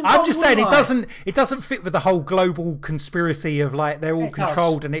fucking. I'm just saying it doesn't fit with the whole global conspiracy of like they're all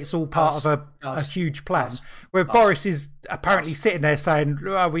controlled and it's all part of a huge plan. Where Boris is apparently sitting there saying,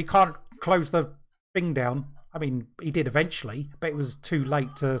 we can't close the thing down. I mean, he did eventually, but it was too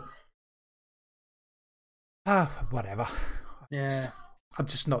late to. Whatever. Yeah. I'm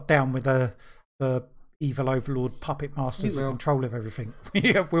just not down with the evil overlord puppet masters in control of everything.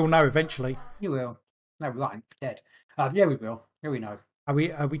 We'll know eventually. You will. No, we ain't dead. Yeah, we will. Yeah, we know. Are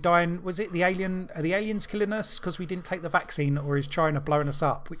we dying? Was it the alien? Are the aliens killing us because we didn't take the vaccine, or is China blowing us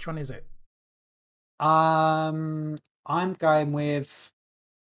up? Which one is it? I'm going with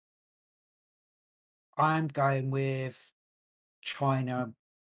China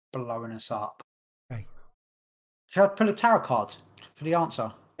blowing us up. Okay. Shall I pull a tarot card for the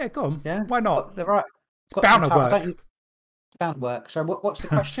answer? Yeah, go on. Yeah, why not? They're right. It's bound to work. It's bound to work. So what's the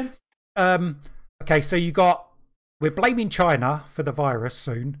question? Okay, so we're blaming China for the virus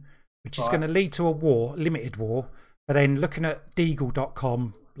soon, which is going to lead to a war, limited war. But then looking at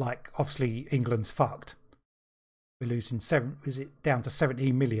Deagle.com, like obviously England's fucked. We're losing down to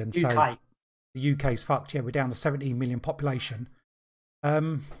 17 million. UK. So the UK's fucked. Yeah, we're down to 17 million population. I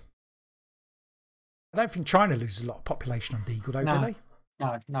don't think China loses a lot of population on Deagle, though, do they?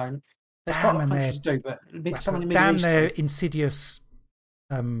 No. There's quite a lot of countries do, but some in the Middle East. They're insidious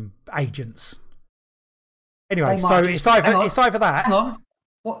agents. Anyway, so it's either that. Hang on.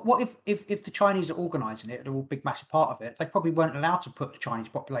 What if the Chinese are organising it, they're all a big massive part of it, they probably weren't allowed to put the Chinese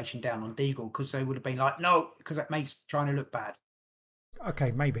population down on Deagle because they would have been like, no, because that makes China look bad.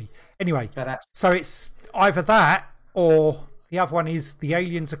 Okay, maybe. Anyway, so it's either that or the other one is the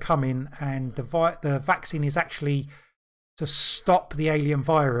aliens are coming and the vaccine is actually to stop the alien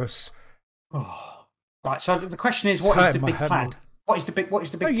virus. Oh, right. So the question is, what is the big plan? What is the big plan?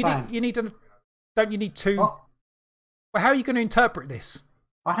 Don't you need two? Well, how are you going to interpret this?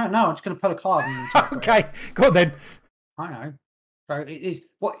 I don't know. I'm just going to pull a card. Okay, go on then. I know. So it is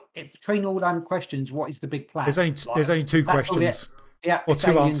between all them questions. What is the big plan? There's only two questions. Or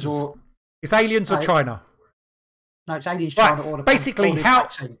two answers. It's aliens or China. No, it's aliens, China, or the basically how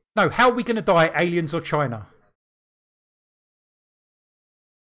are we going to die? Aliens or China?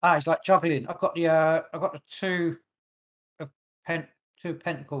 It's like juggling. I've got the two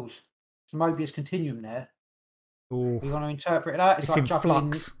pentacles. It's a Mobius continuum there. Ooh. You want to interpret that? It's like in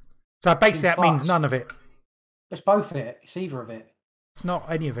flux. So basically that means none of it. It's both of it. It's either of it. It's not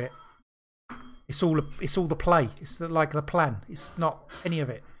any of it. It's all the play. It's like the plan. It's not any of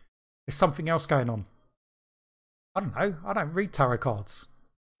it. There's something else going on. I don't know. I don't read tarot cards.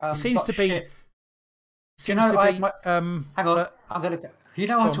 It seems to be. Hang on. I'm gonna.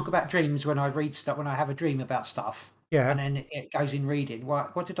 I talk about dreams when I read stuff. When I have a dream about stuff. Yeah. And then it goes in reading.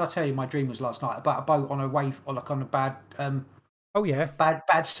 What did I tell you? My dream was last night about a boat on a wave, or like on a bad. Oh yeah.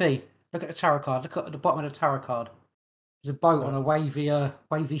 Bad sea. Look at the tarot card. Look at the bottom of the tarot card. There's a boat on a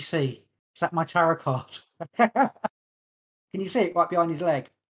wavy sea. Is that my tarot card? Can you see it right behind his leg?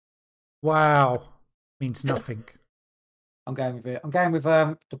 Wow. Means nothing. I'm going with it. I'm going with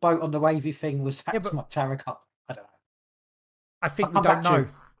the boat on the wavy thing was my tarot card. I don't know. I think we don't know.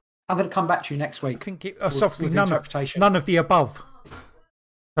 I'm going to come back to you next week. I think it's obviously none of the above.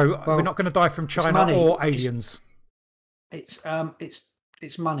 So we're not going to die from China or aliens. It's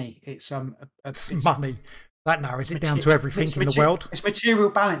money. It's money. That narrows it down to everything in the world. It's material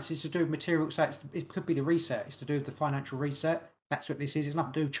balance. It's to do with material. So it could be the reset. It's to do with the financial reset. That's what this is. It's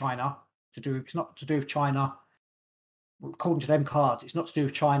nothing to do with China. It's not to do with China. According to them cards, it's not to do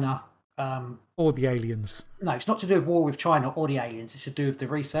with China. Or the aliens. No, it's not to do with war with China or the aliens. It's to do with the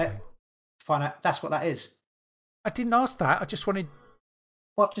reset. Okay. That's what that is. I didn't ask that. I just wanted.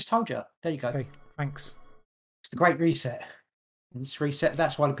 Well, I've just told you. There you go. Okay, thanks. It's the Great Reset. And it's reset.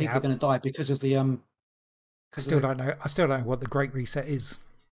 That's why the people are going to die because of the I still don't know what the Great Reset is.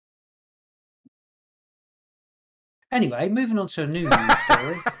 Anyway, moving on to a new news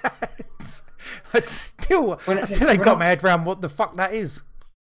story. I still ain't got my head around what the fuck that is.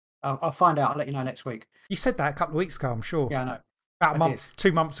 I'll find out. I'll let you know next week. You said that a couple of weeks ago, I'm sure. Yeah, I know. About a month,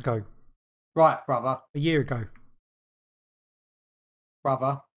 2 months ago. Right, brother. A year ago.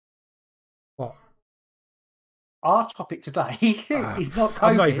 Brother. What? Our topic today is not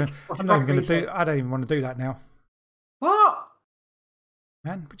COVID. I'm not even going to do. I don't even want to do that now. What?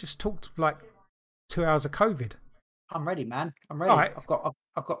 Man, we just talked like 2 hours of COVID. I'm ready, man. I'm ready. Right. I've got.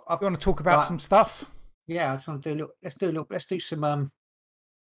 You want to talk about some stuff? Yeah, I just want to do a little. Let's do some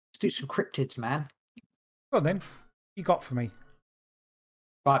cryptids, man. Well then, you got for me.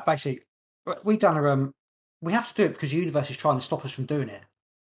 Right, basically, we done a we have to do it because the universe is trying to stop us from doing it.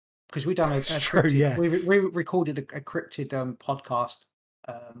 Because we done a true, cryptid, yeah. We recorded a cryptid podcast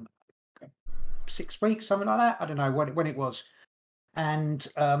 6 weeks, something like that. I don't know when it was, and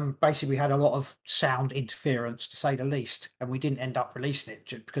basically we had a lot of sound interference, to say the least, and we didn't end up releasing it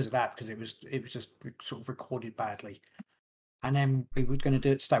just because of that, because it was just sort of recorded badly. And then we were going to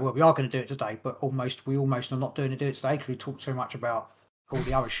do it today. Well, we are going to do it today, but we almost are not do it today because we talked so much about all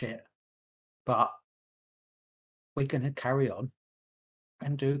the other shit. But we're going to carry on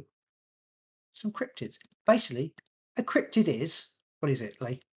and do some cryptids. Basically, a cryptid is, what is it,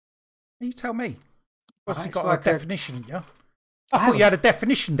 Lee? You tell me. What's Right, got like a definition? Yeah. I thought you had a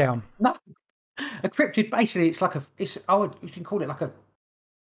definition down. No, a cryptid basically you can call it like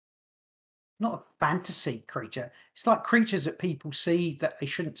not a fantasy creature. It's like creatures that people see that they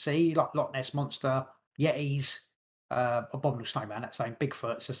shouldn't see, like Loch Ness monster, yetis, abominable snowman. That's saying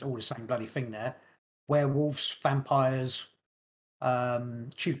Bigfoot. It's just all the same bloody thing there. Werewolves, vampires,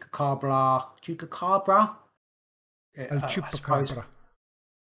 chupacabra. Chupacabra.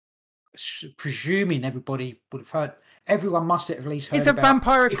 Presuming everybody would have heard. Everyone must have at least heard. Is a about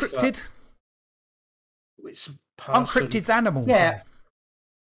vampire a Bigfoot. cryptid? It's Aren't cryptids animals? Yeah.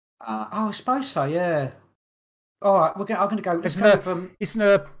 I suppose so. Yeah. All right, I'm going to go. Isn't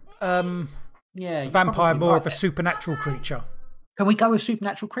a vampire more of a supernatural creature? Can we go with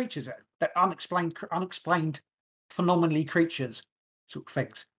supernatural creatures? That unexplained, phenomenally creatures sort of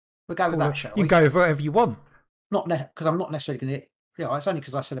things. We'll go with that, shall we? You can go with whatever you want. Not because I'm not necessarily going to. It's only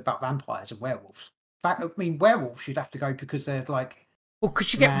because I said about vampires and werewolves. I mean, werewolves you'd have to go because they're like. Well,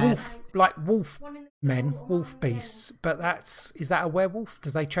 because you get wolf men, wolf beasts, but is that a werewolf?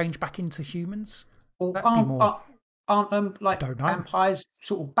 Does they change back into humans? Well, aren't vampires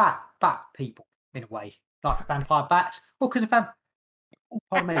sort of bat people in a way, like vampire bats? Well, because of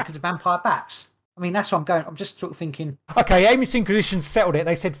vampire bats. I mean, that's what I'm going. I'm just sort of thinking. Okay, Amy's Inquisition settled it.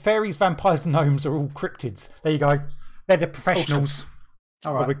 They said fairies, vampires, and gnomes are all cryptids. There you go. They're the professionals.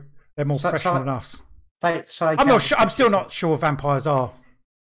 All right, they're more professional than us. I'm not sure. I'm still not sure vampires are,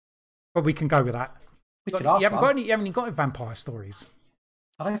 but we can go with that. You haven't got any vampire stories?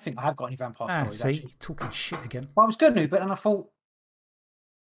 I don't think I have got any vampire stories. See, actually. Talking shit again. Well, I was going to, but then I thought.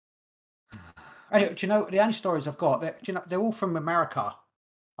 Anyway, do you know the only stories I've got? They're all from America,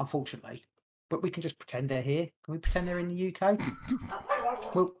 unfortunately. But we can just pretend they're here. Can we pretend they're in the UK?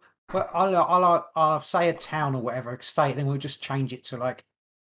 well, I'll say a town or whatever, a state, then we'll just change it to like.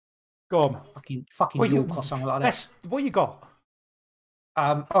 Go on. Fucking York or something like that. What you got?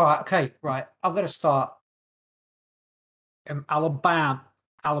 All right, okay, right. I'm going to start. Alabama.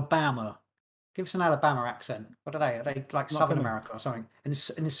 Give us an Alabama accent. What are they? Are they like Southern America or something? In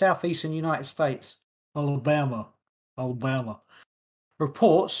the southeastern United States. Alabama.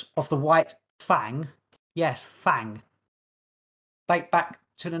 Reports of the white fang, yes, fang, date back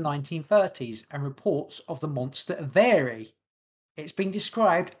to the 1930s, and reports of the monster vary. It's been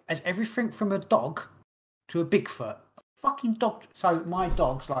described as everything from a dog to a Bigfoot. Fucking dog. So my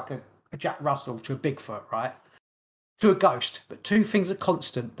dog's like a Jack Russell to a Bigfoot, right? To a ghost. But two things are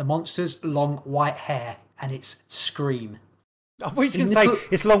constant. The monster's long white hair and its scream. I thought you were going to say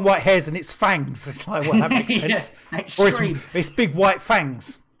it's long white hairs and its fangs. It's like, well, that makes sense. Or it's big white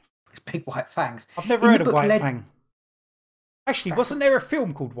fangs. It's big white fangs. I've never heard of White Fang. Actually, wasn't there a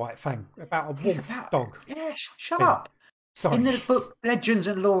film called White Fang about a wolf dog? Yeah, shut up. Sorry. In the book Legends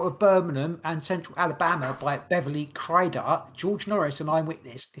and Lore of Birmingham and Central Alabama by Beverly Crider, George Norris, an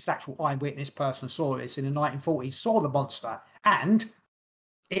eyewitness, this actual eyewitness person saw this in the 1940s, saw the monster, and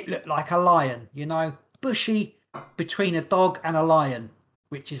it looked like a lion, you know, bushy between a dog and a lion,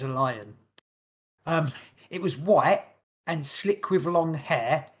 which is a lion. It was white and slick with long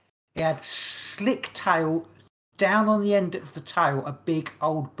hair. It had slick tail. Down on the end of the tail, a big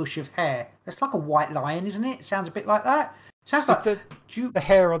old bush of hair. That's like a white lion, isn't it? It sounds a bit like that. Sounds like the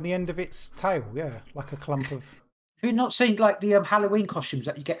hair on the end of its tail, yeah, like a clump of. Have you not seen like the Halloween costumes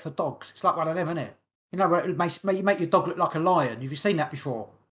that you get for dogs? It's like one of them, isn't it? You know, where it you make your dog look like a lion. Have you seen that before?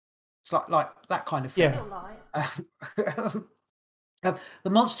 It's like that kind of thing. Yeah. The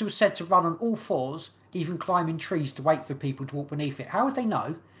monster was said to run on all fours, even climbing trees to wait for people to walk beneath it. How would they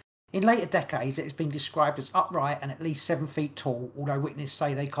know? In later decades, it has been described as upright and at least 7 feet tall, although witnesses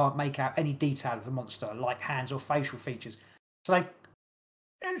say they can't make out any detail of the monster, like hands or facial features. So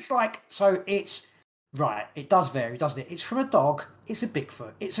it's right. It does vary, doesn't it? It's from a dog. It's a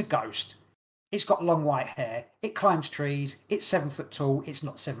Bigfoot. It's a ghost. It's got long white hair. It climbs trees. It's 7 foot tall. It's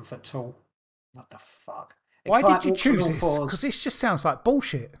not 7 foot tall. What the fuck? Why did you choose this? Because this just sounds like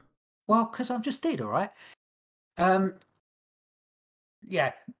bullshit. Well, because I just did, all right.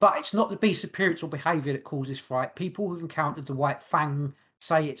 Yeah, but it's not the beast's appearance or behaviour that causes fright. People who've encountered the white fang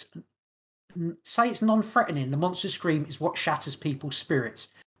say it's non-threatening. The monster's scream is what shatters people's spirits.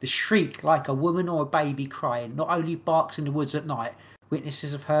 The shriek, like a woman or a baby crying, not only barks in the woods at night.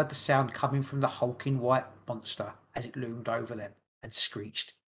 Witnesses have heard the sound coming from the hulking white monster as it loomed over them and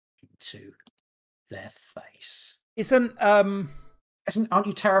screeched into their face. Aren't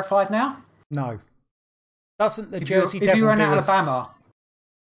you terrified now? No. Doesn't the Jersey Devil? If you were in Alabama.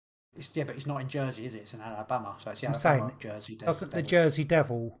 Yeah, but it's not in Jersey, is it? It's in Alabama, so it's the Alabama Jersey Devil. Doesn't the Jersey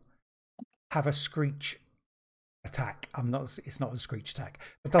Devil have a screech attack? It's not a screech attack,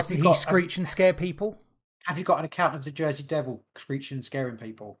 but doesn't he screech and scare people? Have you got an account of the Jersey Devil screeching and scaring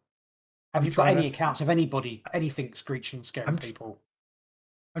people? Have you got any accounts of anything screeching and scaring people?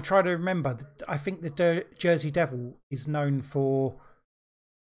 I'm trying to remember. I think the Jersey Devil is known for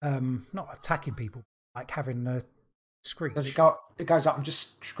not attacking people, like having a screech. Does it goes up and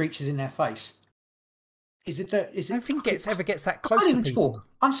just screeches in their face? I don't think it ever gets that close to people. Talk.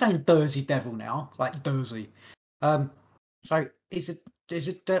 I'm saying Jersey Devil now, like Jersey. So is it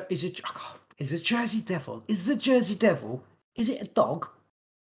Jersey Devil? Is the Jersey Devil? Is it a dog?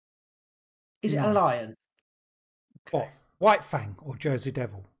 Is it a lion? Okay. What? White Fang or Jersey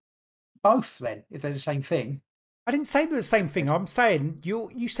Devil? Both, then, if they're the same thing. I didn't say they're the same thing. I'm saying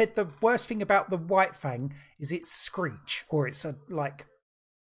you said the worst thing about the White Fang is its screech or it's a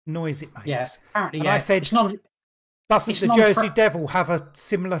noise it makes. Yeah, apparently. And I said, doesn't the Jersey Devil have a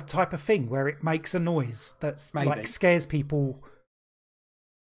similar type of thing where it makes a noise that's like scares people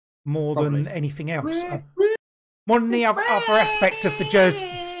more than anything else? More than the other aspect of the Jersey.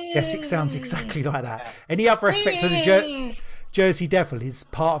 Yes, it sounds exactly like that. Yeah. Any other aspect of the Jersey Devil is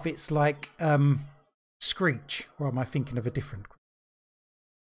part of its like screech, or am I thinking of a different?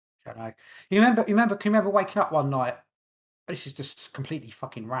 I don't know. Can you remember waking up one night? This is just completely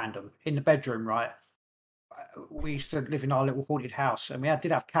fucking random. In the bedroom, right? We used to live in our little haunted house, and we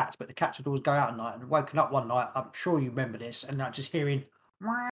did have cats, but the cats would always go out at night. And waking up one night, I'm sure you remember this, and just hearing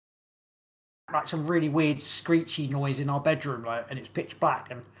like some really weird screechy noise in our bedroom, like, and it's pitch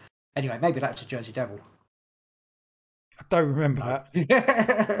black. And anyway, maybe that's a Jersey Devil. I don't remember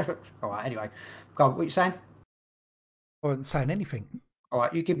that. All right. Anyway, go on. What are you saying? I wasn't saying anything. All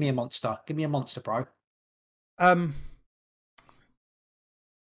right. You give me a monster. Give me a monster, bro. The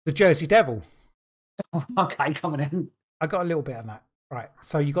Jersey Devil. Okay, come on in. I got a little bit on that. Right.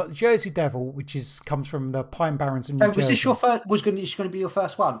 So you got the Jersey Devil, which comes from the Pine Barrens in New Jersey. Was this your first? Was going to be your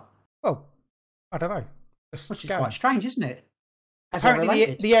first one? Well, I don't know. Which is quite strange, isn't it?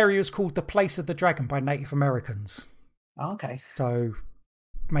 Apparently, the area is called the Place of the Dragon by Native Americans. Oh, okay. So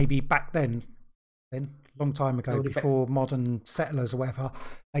maybe back then, long time ago, before modern settlers or whatever,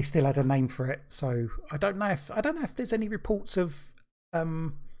 they still had a name for it. So I don't know if there's any reports of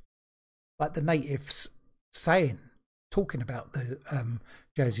like the natives talking about the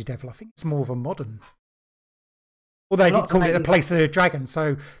Jersey Devil. I think it's more of a modern. Well, they did call it the Place of the Dragon,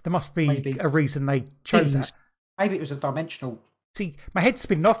 so there must be a reason they chose that. Maybe it was a dimensional. See, my head's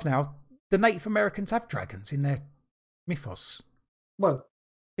spinning off now. The Native Americans have dragons in their mythos. Well,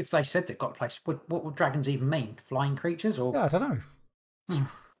 if they said they've got a place, what would dragons even mean? Flying creatures, or? Yeah, I don't know.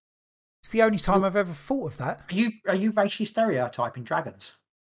 It's the only time I've ever thought of that. Are you racially stereotyping dragons?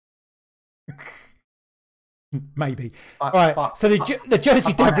 Maybe. But, Right. So the Jersey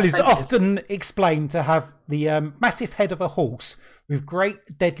I find Devil that is offensive. often explained to have the massive head of a horse with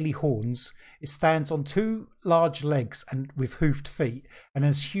great deadly horns. It stands on two large legs and with hoofed feet, and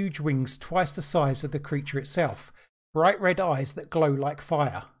has huge wings twice the size of the creature itself. Bright red eyes that glow like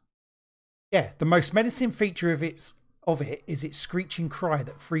fire. Yeah, the most menacing feature of it is its screeching cry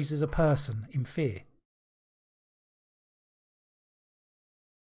that freezes a person in fear.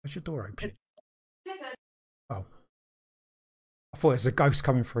 Where's your door open? Oh. I thought there's a ghost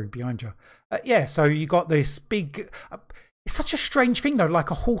coming through behind you. Yeah, so you got this big... it's such a strange thing, though,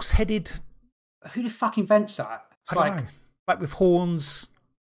 like a horse-headed... Who the fuck invents that? I don't know. Like with horns.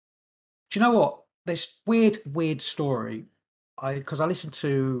 Do you know what? This weird story. Because I listened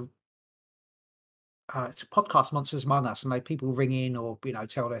to it's a podcast, Monsters Among Us, and people ring in or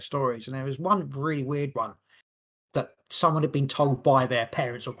tell their stories. And there was one really weird one that someone had been told by their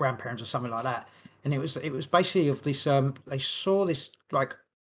parents or grandparents or something like that. And it was basically of this. They saw this like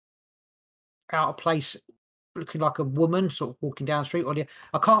out of place, looking like a woman, sort of walking down the street.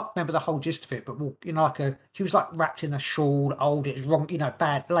 I can't remember the whole gist of it, but she was like wrapped in a shawl, old. It was wrong,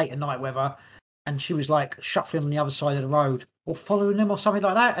 bad late at night weather, and she was like shuffling on the other side of the road or following them or something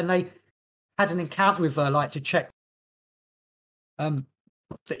like that. And they had an encounter with her, like to check that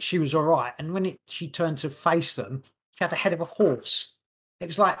she was all right. And when she turned to face them, she had the head of a horse. It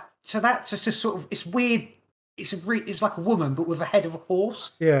was like, so that's just sort of, it's weird. It's like a woman, but with a head of a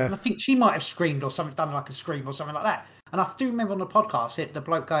horse. Yeah. And I think she might have screamed or something, done like a scream or something like that. And I do remember on the podcast, the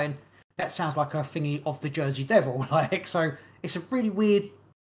bloke going, that sounds like a thingy of the Jersey Devil. Like, so it's a really weird.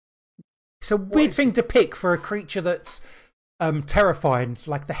 It's a weird thing to pick for a creature that's terrifying,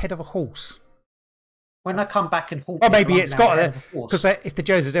 like the head of a horse. When I come back and haunt, well, maybe it's got it because if the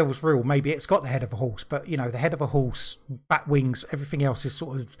Jersey Devil's real, maybe it's got the head of a horse. But the head of a horse, bat wings, everything else is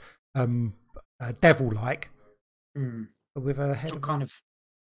sort of devil-like. But with a head of kind of.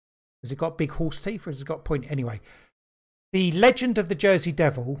 Has it got big horse teeth, or has it got point? Anyway, the legend of the Jersey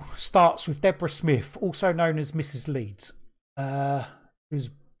Devil starts with Deborah Smith, also known as Mrs. Leeds, who was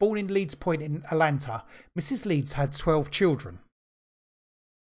born in Leeds Point in Atlanta. Mrs. Leeds had 12 children.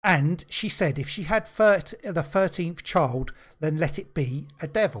 And she said if she had the 13th child, then let it be a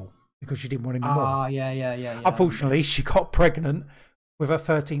devil, because she didn't want any more. Yeah. Unfortunately, she got pregnant with her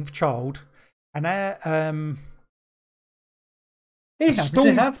 13th child, and a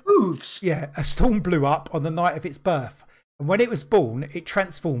storm have hooves. Yeah, a storm blew up on the night of its birth, and when it was born, it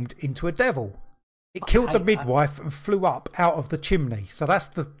transformed into a devil. It killed the midwife and flew up out of the chimney. So that's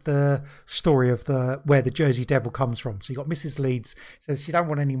the story of where the Jersey Devil comes from. So you got Mrs. Leeds says she don't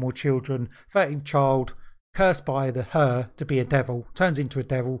want any more children. 13th child, cursed by her to be a devil, turns into a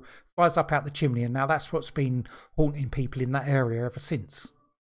devil, flies up out the chimney, and now that's what's been haunting people in that area ever since.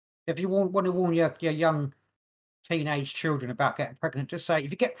 If you want to warn your young teenage children about getting pregnant, just say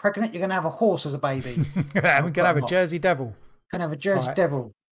if you get pregnant, you're going to have a horse as a baby. We're going to have a Jersey Devil. Going to have a Jersey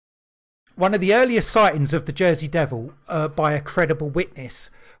Devil. One of the earliest sightings of the Jersey Devil by a credible witness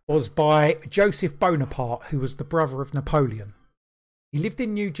was by Joseph Bonaparte, who was the brother of Napoleon. He lived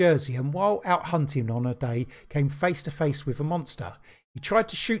in New Jersey, and while out hunting on a day, came face to face with a monster. He tried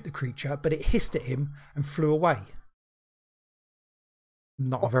to shoot the creature, but it hissed at him and flew away.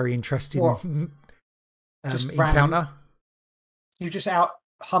 Not a very interesting encounter. You just out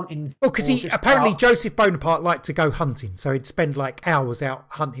hunting? Well, because apparently Joseph Bonaparte liked to go hunting, so he'd spend like hours out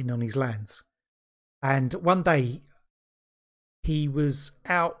hunting on his lands. And one day he was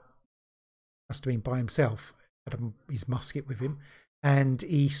out, must have been by himself, had his musket with him, and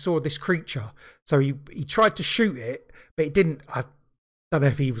he saw this creature. So he tried to shoot it, but it didn't. I don't know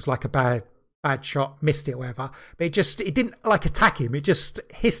if he was like a bad shot, missed it or whatever, but it didn't like attack him. It just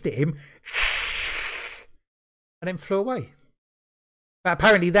hissed at him and then flew away. But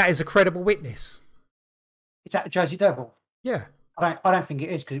apparently that is a credible witness. Is that the Jersey Devil? Yeah. I don't think it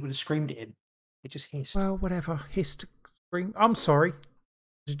is, because it would have screamed at him. It just hissed. Well, whatever. Hissed. Scream. I'm sorry.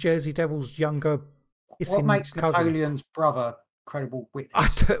 The Jersey Devil's younger hissing What makes cousin. Napoleon's brother credible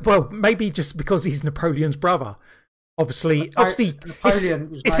witness? Well, maybe just because he's Napoleon's brother. Obviously,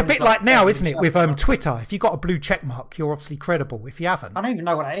 it's a bit like now, isn't it, with Twitter? If you've got a blue check mark, you're obviously credible. If you haven't, I don't even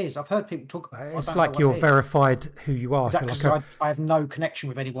know what that is. I've heard people talk about it. It's like you're verified who you are. I have no connection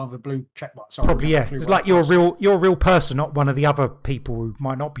with anyone with a blue check mark. So probably, yeah. It's like you're a real person, not one of the other people who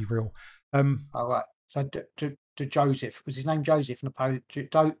might not be real. Oh, right. So to Joseph, was his name Joseph Napoleon?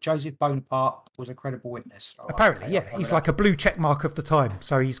 Joseph Bonaparte was a credible witness. Oh, apparently, okay, yeah. He's like a blue check mark of the time,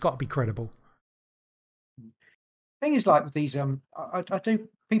 so he's got to be credible. Thing is, like with these,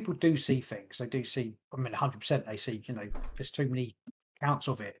 people do see things. They do see. I mean, 100% they see. There's too many accounts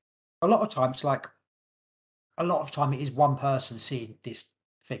of it. A lot of times, like a lot of time it is one person seeing this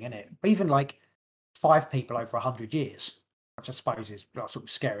thing, isn't it? Even like 5 people over 100 years, which I suppose is sort of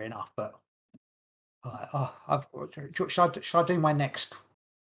scary enough. But should I do my next?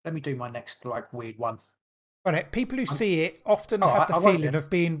 Let me do my next like weird one. Right, people who see it often Oh, have the I won't feeling then. of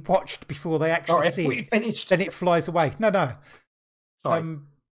being watched before they actually Sorry, see we it. finished. Then it flies away. No. Sorry.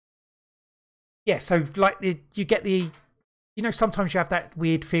 Yeah, so like you get the, sometimes you have that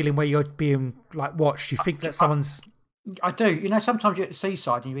weird feeling where you're being like watched. You think that someone's. I do. You know, sometimes you're at the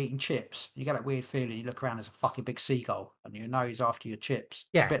seaside and you're eating chips. You get that weird feeling. You look around, there's a fucking big seagull, and you know he's after your chips.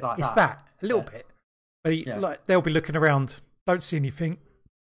 Yeah, It's a bit like it's that. a little bit. But like they'll be looking around, don't see anything.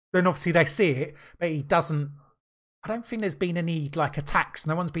 Then obviously they see it, but he doesn't. I don't think there's been any like attacks.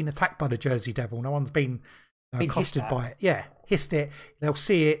 No one's been attacked by the Jersey Devil. No one's been accosted by it. Yeah, hissed it. They'll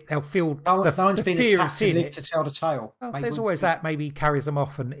see it. They'll feel No one's the been fear of attacked seeing and lived it. to tell the tale. Well, there's always that. Maybe he carries them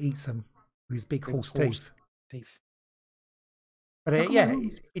off and eats them with his big horse teeth. But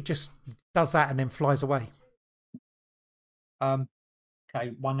it just does that and then flies away.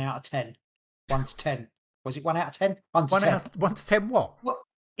 Okay, 1 out of 10. 1 to 10. Was it 1 out of 10? 1 to 10. 1 to 10 what? What?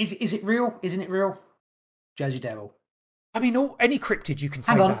 Is it real? Isn't it real? Jersey Devil. I mean, any cryptid you can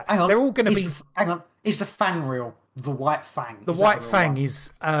say Hang on, that. hang on. They're all going to be. Hang on. Is the fang real? The white fang. The white fang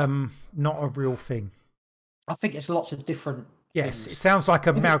is not a real thing. I think it's lots of different. Yes, things. It sounds like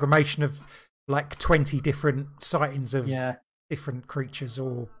an amalgamation of like 20 different sightings of different creatures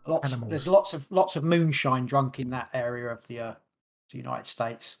or animals. There's lots of moonshine drunk in that area of the United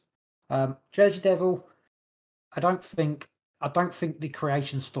States. Jersey Devil. I don't think the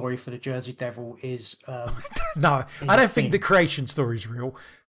creation story for the Jersey Devil is. No, I don't think the creation story is real.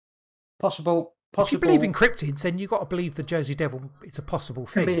 Possible. If you believe in cryptids, then you got to believe the Jersey Devil. It's a possible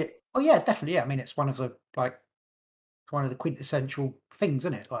thing. Oh yeah, definitely. Yeah, I mean, it's one of the quintessential things,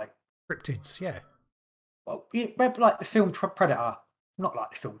 isn't it? Like cryptids, yeah. Well, like the film Predator, not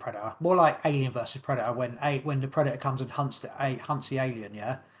like the film Predator, more like Alien versus Predator. When the Predator comes and hunts the alien,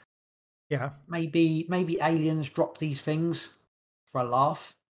 yeah. Yeah. Maybe aliens drop these things for a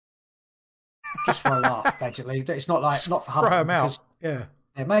laugh. Just for a laugh, basically. It's not for hunting. Throw them out. Yeah.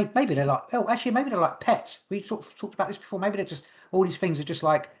 Yeah, maybe they're like. Oh, actually, maybe they're like pets. We sort of talked about this before. Maybe they're just all these things are just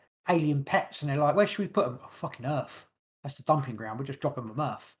like alien pets, and they're like, where should we put them? Oh, fucking Earth. That's the dumping ground. We'll just drop them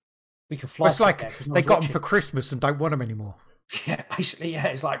on Earth. We can fly. It's like they got them for Christmas and don't want them anymore. Yeah, basically, yeah.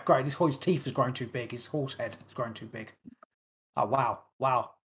 It's like great. His teeth has grown too big. His horse head has grown too big. Oh wow.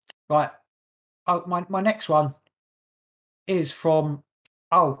 Right. Oh, my next one is from.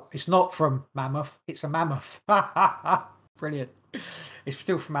 Oh, it's not from Mammoth. It's a mammoth. Brilliant. It's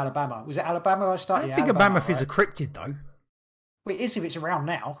still from Alabama. Was it Alabama I started? I don't think Alabama, a mammoth is a cryptid, though. Well, it is if it's around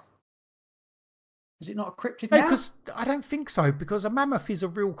now. Is it not a cryptid now? No, because I don't think so, because a mammoth is a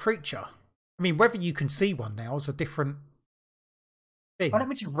real creature. I mean, whether you can see one now is a different thing. Oh, let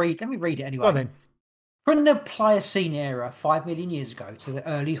me read it anyway. Go on then. From the Pliocene era, 5 million years ago, to the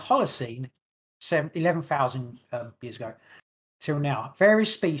early Holocene, 11,000 years ago, till now,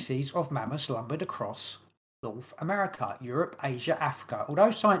 various species of mammoths lumbered across North America, Europe, Asia, Africa. Although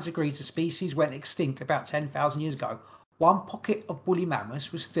science agrees the species went extinct about 10,000 years ago, one pocket of woolly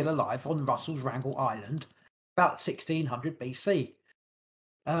mammoths was still alive on Russell's Wrangel Island about 1600 BC.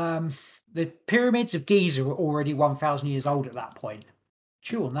 The pyramids of Giza were already 1,000 years old at that point.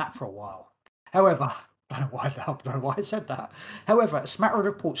 Chew on that for a while. However, I don't know why I said that. However, a smattering of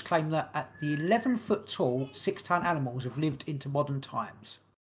reports claim that at the 11-foot tall, 6-ton animals have lived into modern times.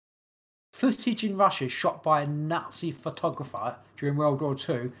 Footage in Russia shot by a Nazi photographer during World War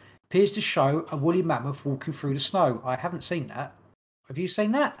II appears to show a woolly mammoth walking through the snow. I haven't seen that. Have you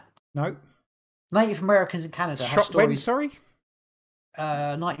seen that? No. Native Americans in Canada have shot stories. When, sorry?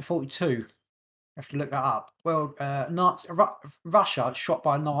 1942. I have to look that up. Well, Russia shot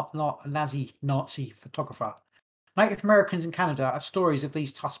by a Nazi photographer. Native Americans in Canada have stories of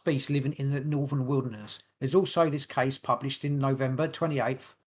these tusk beasts living in the northern wilderness. There's also this case published in November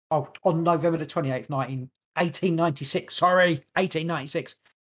 28th. Oh, on November the 28th, 1896. Sorry, 1896.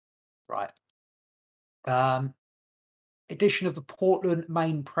 Right. Edition of the Portland,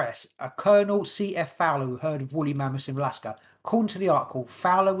 Maine Press. A Colonel C.F. Fowler who heard of woolly mammoths in Alaska. According to the article,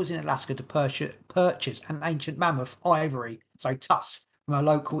 Fowler was in Alaska to purchase an ancient mammoth ivory, so tusk, from a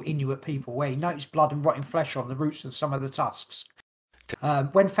local Inuit people, where he noticed blood and rotting flesh on the roots of some of the tusks.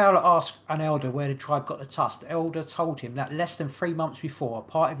 When Fowler asked an elder where the tribe got the tusk, the elder told him that less than 3 months before, a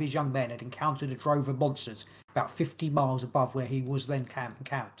part of his young men had encountered a drove of monsters about 50 miles above where he was then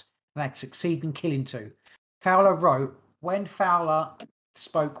camped, and had succeeded in killing 2. Fowler wrote, when Fowler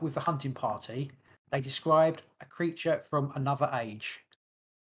spoke with the hunting party, they described a creature from another age.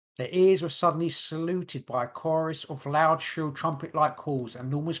 Their ears were suddenly saluted by a chorus of loud, shrill, trumpet-like calls. An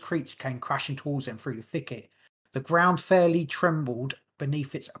enormous creature came crashing towards them through the thicket. The ground fairly trembled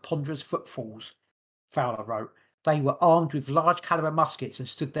beneath its ponderous footfalls, Fowler wrote. They were armed with large caliber muskets and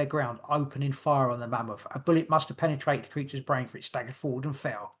stood their ground, opening fire on the mammoth. A bullet must have penetrated the creature's brain, for it staggered forward and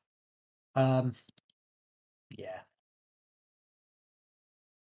fell. Yeah.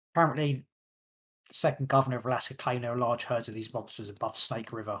 Apparently, the second governor of Alaska claimed there were large herds of these monsters above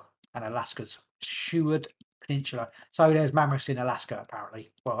Snake River and Alaska's Seward Peninsula. So there's mammoths in Alaska,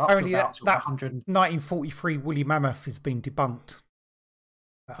 apparently. Well, up Apparently to about that 100. 1943 woolly mammoth has been debunked.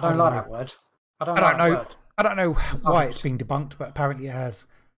 I don't like that word. I don't know. Word. I don't know why it's been debunked, but apparently it has.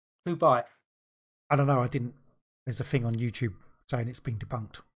 Who by? I don't know. I didn't. There's a thing on YouTube saying it's been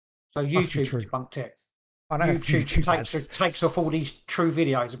debunked. So YouTube debunked it. I don't know if YouTube takes off all these true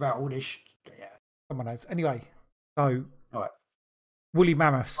videos about all this. Yeah. Someone knows. Anyway, so all right. woolly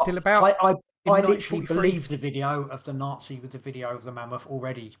mammoth still about. I literally believe the video of the Nazi with the video of the mammoth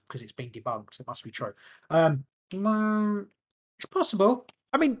already because it's been debunked. It must be true. It's possible.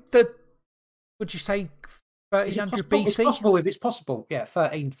 I mean, would you say 1300 BC? It's possible if it's possible. Yeah,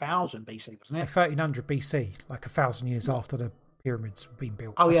 13,000 BC, wasn't it? 1300 BC, like 1,000 years after the pyramids have been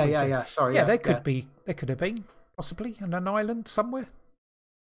built. Oh yeah. Sorry. Yeah, there could have been possibly on an island somewhere.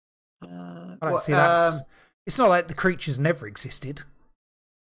 I don't see that. It's not like the creatures never existed.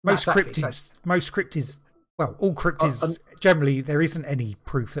 Most cryptids, well, all cryptids, generally there isn't any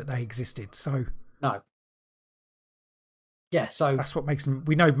proof that they existed. So no. Yeah, so that's what makes them.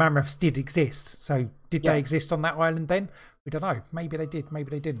 We know mammoths did exist. So did they exist on that island then? We don't know. Maybe they did.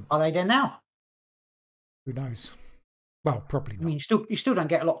 Maybe they didn't. Are they there now? Who knows? Well, probably not. I mean, you still don't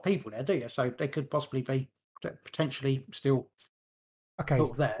get a lot of people there, do you? So they could possibly be potentially still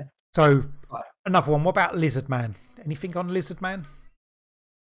sort of there. So another one. What about Lizard Man? Anything on Lizard Man?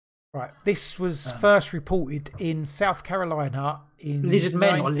 Right. This was first reported in South Carolina. In Lizard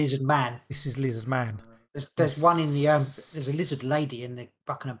Men or Lizard Man? This is Lizard Man. There's one in the there's a lizard lady in the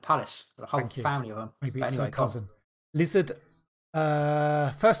Buckingham Palace. The whole family of them. Maybe it's her cousin. Lizard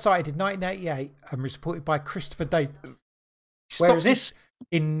first sighted in 1988 and was reported by Christopher Davis. Where is this?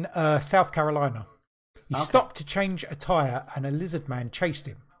 In South Carolina. He stopped to change a tyre and a lizard man chased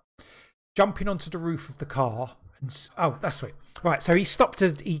him, jumping onto the roof of the car. That's it. Right, so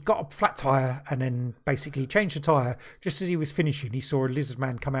he got a flat tyre and then basically changed the tyre. Just as he was finishing, he saw a lizard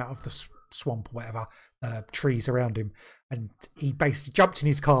man come out of the swamp or whatever, trees around him, and he basically jumped in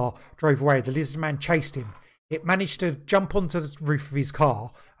his car, drove away. The lizard man chased him. It managed to jump onto the roof of his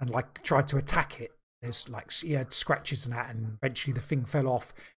car and tried to attack it. There's he had scratches and that, and eventually the thing fell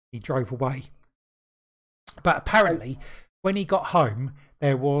off. He drove away. But apparently, when he got home,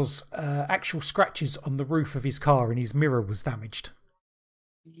 there was actual scratches on the roof of his car and his mirror was damaged.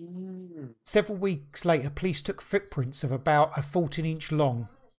 Several weeks later, police took footprints of about a 14-inch long,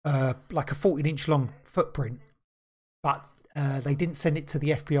 footprint, but they didn't send it to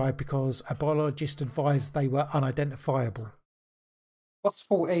the FBI because a biologist advised they were unidentifiable. What's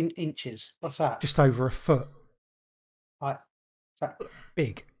 14 inches? What's that? Just over a foot.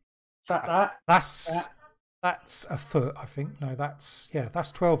 Big. That's a foot, I think. No, that's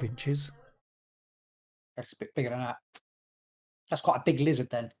 12 inches. That's a bit bigger than that. That's quite a big lizard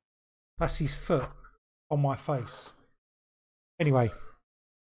then. That's his foot on my face. Anyway,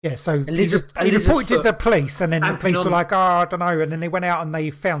 yeah, so he reported to the police, and then the police were like, I don't know, and then they went out and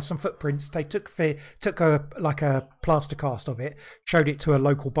they found some footprints. They took a plaster cast of it, showed it to a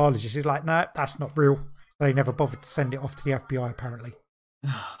local biologist. He's like, no, that's not real. So they never bothered to send it off to the FBI, apparently.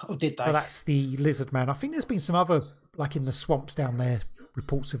 Oh, did they? So that's the lizard man. I think there's been some other, like in the swamps down there,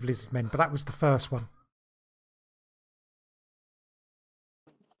 reports of lizard men, but that was the first one.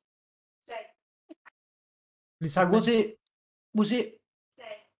 So was it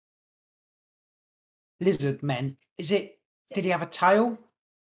lizard men? Did he have a tail?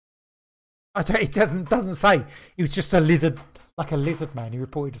 It doesn't say. He was just a lizard, like a lizard man. He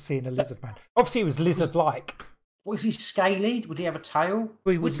reported to seeing a lizard man. Obviously, he was lizard-like. Was he scaly? Would he have a tail?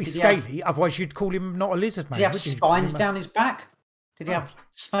 Well, he would be scaly. Otherwise, you'd call him not a lizard man. Did he have spines down his back? Did he have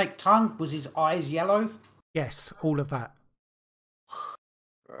snake tongue? Was his eyes yellow? Yes, all of that.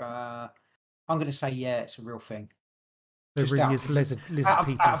 I'm going to say, it's a real thing. There really is lizard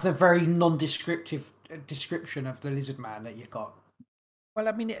people. Out of the very non-descriptive description of the lizard man that you've got. Well,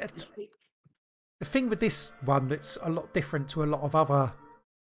 I mean, the thing with this one that's a lot different to a lot of other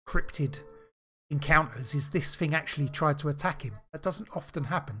cryptid encounters is this thing actually tried to attack him. That doesn't often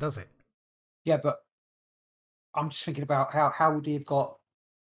happen, does it? Yeah, but I'm just thinking about how would he have got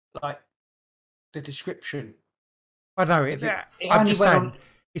the description? I know it. I'm just saying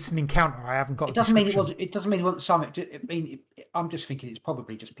It's an encounter. I haven't got It a doesn't mean it description. was. It doesn't mean it wasn't something. I'm just thinking it's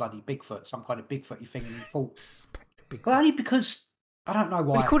probably just bloody Bigfoot, some kind of Bigfoot thing. And he thought, Suspect but Bigfoot. only because I don't know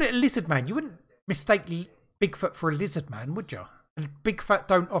Well, he why. called it a lizard man. You wouldn't mistake Bigfoot for a lizard man, would you? And Bigfoot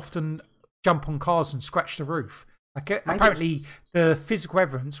don't often jump on cars and scratch the roof. Like, apparently, the physical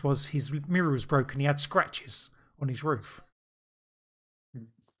evidence was his mirror was broken. He had scratches on his roof.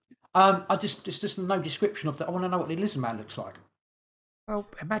 It's just no description of that. I want to know what the lizard man looks like. Well,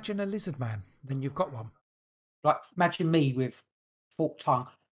 imagine a lizard man. Then you've got one. Like, imagine me with forked tongue.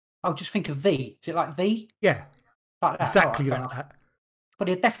 Oh, just think of V. Is it like V? Yeah, Like that? exactly Fair like enough. that. But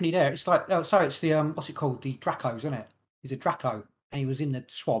they're definitely there. It's like, oh, sorry, it's the what's it called? The Dracos, isn't it? He's a Draco, and he was in the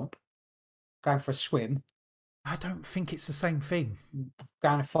swamp, going for a swim, I don't think it's the same thing.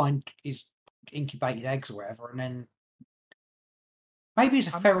 going to find his incubated eggs or whatever, and then maybe he's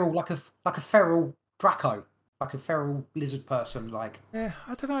a feral, like a feral Draco, like a feral lizard person, like. Yeah,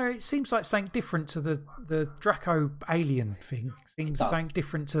 I don't know. It seems like something different to the Draco alien thing. Seems does. something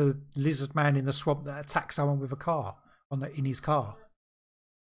different to lizard man in the swamp that attacks someone with a car in his car.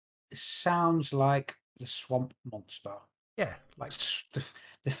 It sounds like the swamp monster. Yeah, like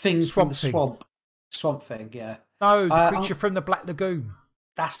The thing from the thing. swamp thing. Yeah. No, the creature from the Black Lagoon.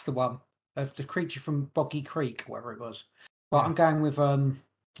 That's the one. Of the creature from Boggy Creek, whatever it was. But Yeah. I'm going with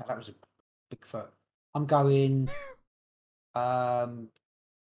that was a Bigfoot. I'm going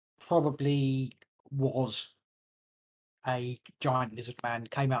probably was a giant lizard man,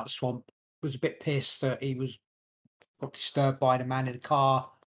 came out of the swamp, was a bit pissed that he got disturbed by the man in the car,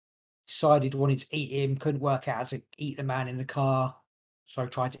 decided wanted to eat him, couldn't work out how to eat the man in the car, so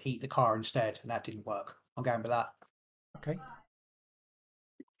tried to eat the car instead, and that didn't work. I'm going with that. Okay.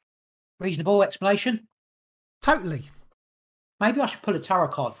 Reasonable explanation? Totally. Maybe I should pull a tarot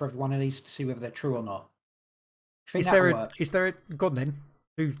card for every one of these to see whether they're true or not. Is there a go on then?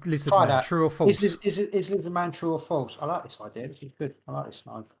 Do lizard Try man, that. true or false? Is lizard man true or false? I like this idea. This is good. I like this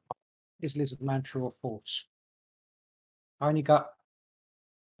one. Is lizard man true or false? I only got.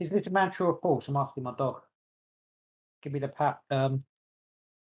 Is lizard man true or false? I'm asking my dog. Give me the pat.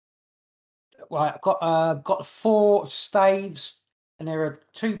 Right, I've got 4 staves, and there are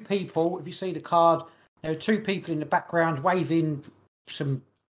 2 people. If you see the card, there are 2 people in the background waving some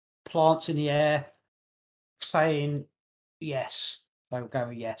plants in the air, saying yes. So we're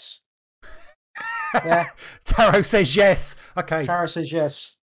going yes. Yeah. Tarot says yes. Okay. Tarot says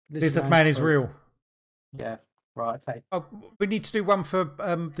yes. Lizard man is real. Yeah. Right. Okay. Oh, we need to do one for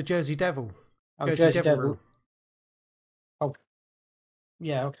the Jersey Devil. Oh, Jersey Devil. Rule. Oh,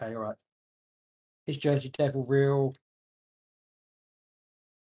 yeah. Okay. All right. Is Jersey Devil real?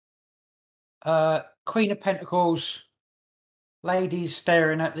 Queen of Pentacles. Ladies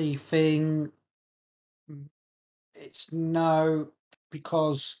staring at the thing. It's no,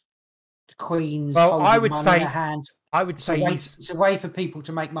 because the Queen's holding money in her hand. I would say it's a way for people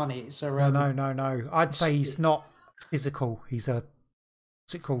to make money. It's a no. I'd say he's not physical. He's what's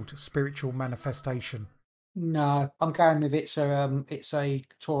it called? Spiritual manifestation. No, I'm going with it's a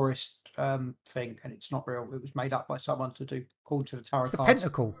tourist thing, and it's not real. It was made up by someone to do according to the tarot It's the cards.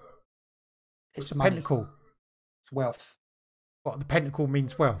 pentacle. It's the money. pentacle. It's wealth. What, the pentacle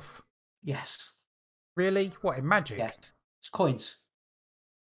means wealth? Yes. Really? What, in magic? Yes. It's coins.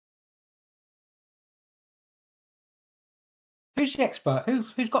 Who's the expert?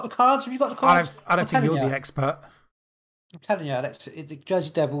 Who's got the cards? Have you got the cards? I don't think you're the expert. I'm telling you, the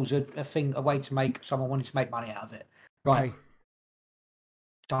Jersey Devil's a way to make someone wanting to make money out of it. Right. Okay.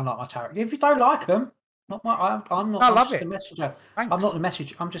 Don't like my tarot. If you don't like them, I'm not. I love just it. The messenger. Thanks. I'm not the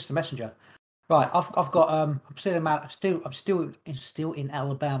message. I'm just the messenger. Right. I've got. I'm still in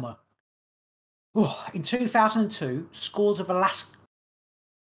Alabama. Oh, in 2002, scores of Alaska.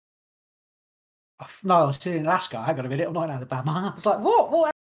 No, I'm still in Alaska. Hang on a minute. I'm not in Alabama. I was like, what? What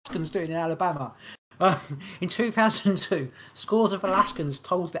are Alaskans doing in Alabama? In 2002, scores of Alaskans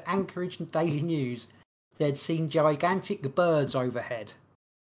told the Anchorage Daily News they'd seen gigantic birds overhead,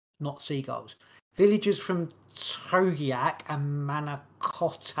 not seagulls. Villagers from Togiak and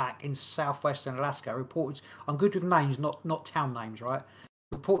Manakotak in southwestern Alaska reported, I'm good with names, not town names, right?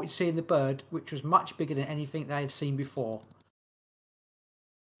 Reported seeing the bird, which was much bigger than anything they had seen before.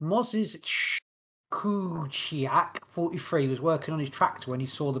 Moses Kuchiak, 43, was working on his tractor when he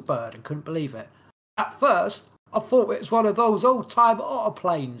saw the bird and couldn't believe it. At first, I thought it was one of those old-time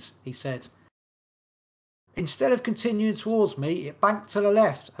autoplanes, he said. Instead of continuing towards me, it banked to the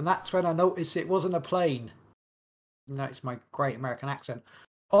left, and that's when I noticed it wasn't a plane. Notice my great American accent.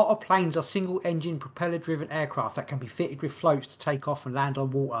 Autoplanes are single-engine, propeller-driven aircraft that can be fitted with floats to take off and land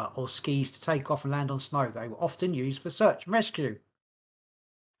on water, or skis to take off and land on snow. They were often used for search and rescue.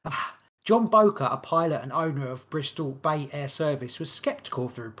 John Boker, a pilot and owner of Bristol Bay Air Service, was sceptical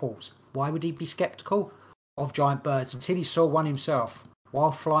of the reports. Why would he be sceptical of giant birds until he saw one himself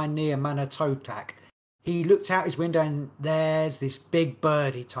while flying near Manitotac? He looked out his window and there's this big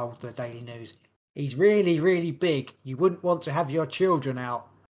bird, he told the Daily News. He's really, really big. You wouldn't want to have your children out.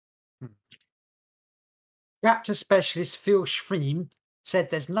 Raptor specialist Phil Schreem said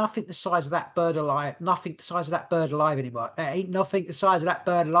there's nothing the size of that bird alive, nothing the size of that bird alive anymore. There ain't nothing the size of that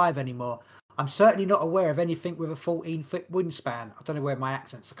bird alive anymore. I'm certainly not aware of anything with a 14-foot wingspan. I don't know where my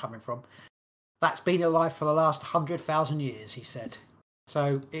accents are coming from. That's been alive for the last 100,000 years, he said.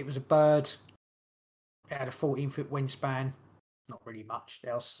 So it was a bird. It had a 14-foot wingspan. Not really much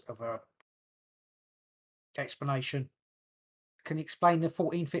else of a explanation. Can you explain the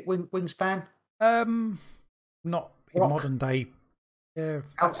 14-foot wingspan? Not in modern day. Yeah.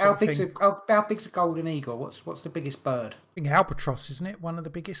 How big's a golden eagle? What's the biggest bird? I think albatross, isn't it? One of the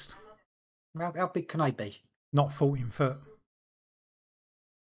biggest. How big can they be? Not 14 foot.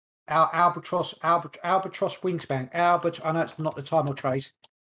 Albatross wingspan. I know it's not the time or trace.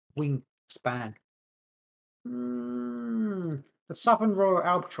 Wingspan. The Southern Royal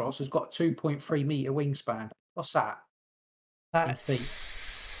Albatross has got a 2.3 metre wingspan. What's that?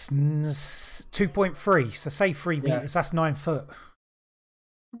 That's 2.3. So say 3 metres. That's 9 foot.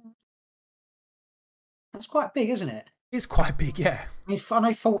 That's quite big, isn't it? It's quite big, yeah. I know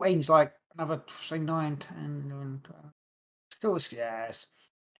 14's like another, say, 9, 10, 11, 12. Still, yes.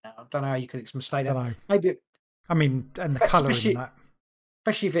 I don't know how you could mistake that. Maybe. And the colour in that.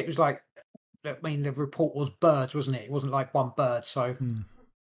 Especially if it was like, the report was birds, wasn't it? It wasn't like one bird, so.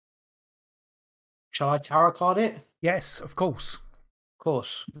 Shall I tarot card it? Yes, of course. Of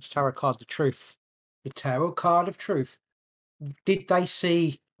course. Let's tarot card the truth. The tarot card of truth. Did they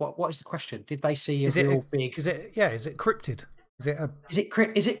see, what is the question? Did they see real big? Is it cryptid? Is it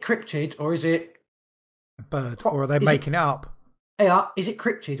cryptid or is it a bird? Or are they making it up? Yeah, is it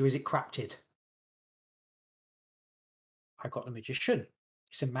cryptid or is it craptid? I got the magician.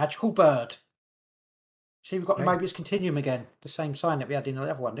 It's a magical bird. See, we've got the Mobius continuum again. The same sign that we had in the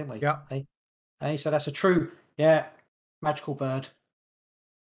other one, didn't we? Yeah. Hey, so that's a true, magical bird.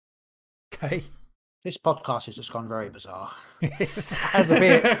 Okay. This podcast has just gone very bizarre. It has a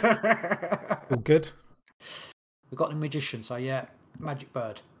bit. All good. We've got the magician, so magic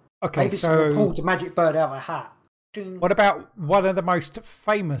bird. Okay, maybe so pulled the magic bird out of a hat. Ding. What about one of the most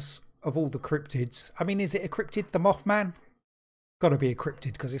famous of all the cryptids? Is it a cryptid? The Mothman? Got to be a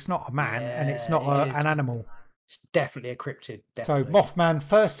cryptid because it's not a man and it's not an animal. It's definitely a cryptid. So Definitely. Mothman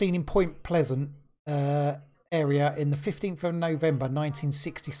first seen in Point Pleasant area in the 15th of November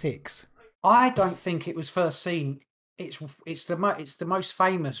 1966. I don't think it was first seen. It's the most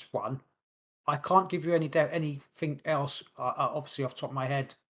famous one. I can't give you anything else, obviously off the top of my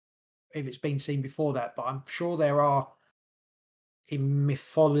head, if it's been seen before that. But I'm sure there are in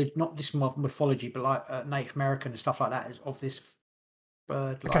mythology, not this mythology, but like Native American and stuff like that, of this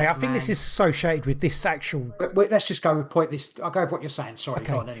bird. Okay, I think this is associated with this actual. Let's just go with this. I'll go with what you're saying. Sorry,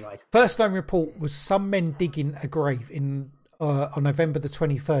 go on anyway. First known report was some men digging a grave in. On November the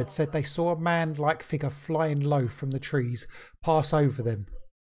 23rd, said they saw a man-like figure flying low from the trees pass over them.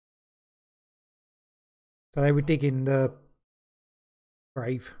 So they were digging the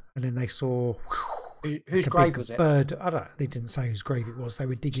grave, and then they saw whose grave was it? Bird. I don't know. They didn't say whose grave it was. They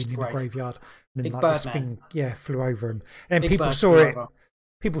were digging in the graveyard, and then this thing, flew over them. And then people saw it.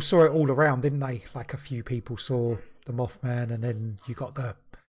 People saw it all around, didn't they? Like a few people saw the Mothman, and then you got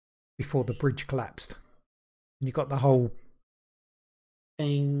before the bridge collapsed, and you got the whole.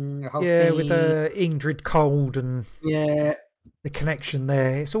 Thing. With the Ingrid Cold and the connection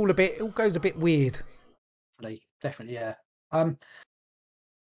there. It's all goes a bit weird. Definitely, yeah.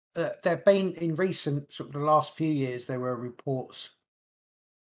 There have been in recent the last few years there were reports.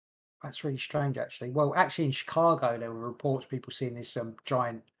 That's really strange, actually. Well, actually, in Chicago there were reports of people seeing this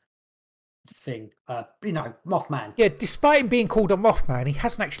giant thing. Mothman. Yeah, despite him being called a Mothman, he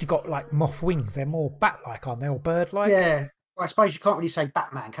hasn't actually got like moth wings. They're more bat-like, aren't they, or bird-like? Yeah. Well, I suppose you can't really say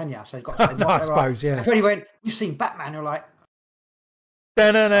Batman, can you? So you've got to say no, I suppose, yeah. When he went, you've seen Batman, you're like, no,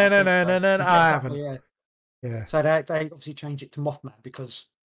 I haven't. Yeah. So they obviously changed it to Mothman because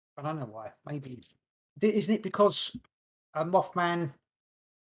I don't know why. Maybe isn't it because a Mothman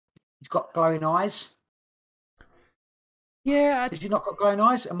he's got glowing eyes? Yeah. Has he not got glowing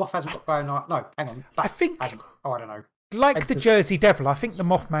eyes? A moth hasn't got glowing eyes. No, hang on. I think. I don't know. Like the Jersey Devil, I think the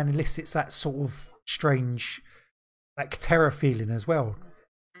Mothman elicits that sort of strange. Like terror feeling as well.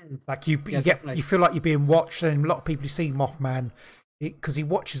 Like you feel like you're being watched, and a lot of people see Mothman because he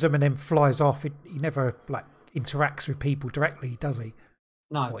watches them and then flies off. He never like interacts with people directly, does he?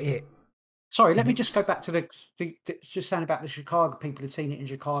 No. or it. Sorry, let And me just go it's back to the just saying about the Chicago. People had seen it in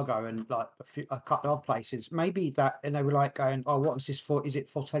Chicago and like a couple of places. Maybe that, and they were like going, "Oh, what is this for? Is it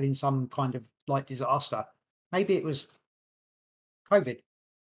foretelling some kind of like disaster?" Maybe it was COVID.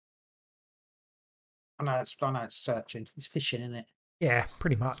 I know it's searching. It's fishing, isn't it? yeah,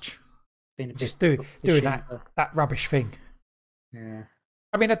 pretty much Being a just bit doing fishing. that rubbish thing. Yeah.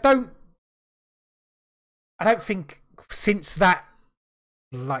 I mean, I don't think since that,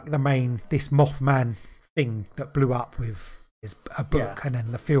 like this Mothman thing that blew up with is a book Yeah. and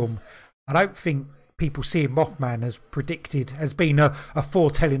then the film, I don't think people seeing Mothman as predicted has been a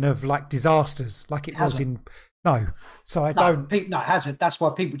foretelling of like disasters like it was Hasn't. in no. So I No, don't. no, it hasn't. That's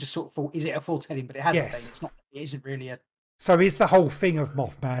why people just sort of thought, is it a foretelling? But it hasn't been. Yes. It's not. It isn't really a. So is the whole thing of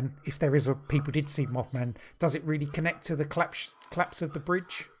Mothman, if there is a people did see Mothman, does it really connect to the collapse of the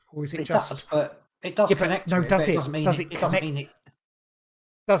bridge, or is it It does, just? but it does Yeah, but connect no, to it. But does it it? doesn't mean Does it. it It doesn't connect? mean it.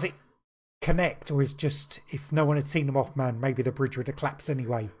 Does it connect, or is just if no one had seen the Mothman, maybe the bridge would have collapsed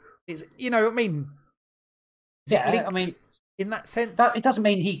anyway? Is you know what I mean? Is it Yeah, I linked mean, in that sense? that it doesn't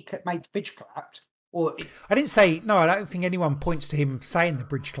mean he made the bridge collapse, or it, I didn't say no. I don't think anyone points to him saying the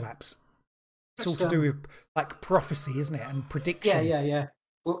bridge collapse. It's all just to do with like prophecy, isn't it, and yeah, prediction. yeah, yeah.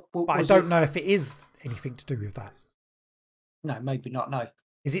 But I Was don't it? know if it is anything to do with that. No, maybe not. No.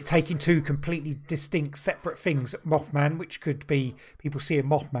 Is it taking two completely distinct, separate things? Mothman, which could be people seeing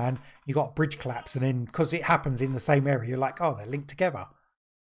Mothman, you got a bridge collapse, and then because it happens in the same area, you're like, oh, they're linked together.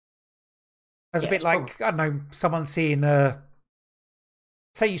 It's a Yeah, bit it's probably. like I don't know, someone seeing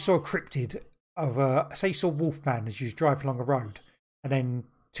say you saw a cryptid of say you saw Wolfman as you was driving along a road, and then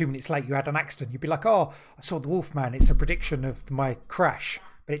 2 minutes later you had an accident. You'd be like, oh, I saw the Wolfman. It's a prediction of my crash,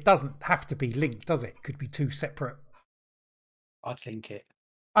 but it doesn't have to be linked, does it? It could be two separate. I think it.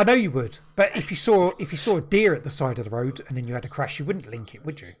 I know you would, but if you saw a deer at the side of the road and then you had a crash, you wouldn't link it,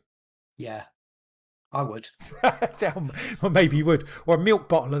 would you? Yeah, I would. Well, maybe you would, or a milk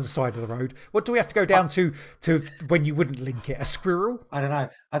bottle at the side of the road. What do we have to go down to when you wouldn't link it? A squirrel? I don't know.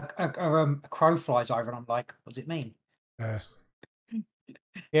 A crow flies over, and I'm like, what does it mean? Uh, Sheep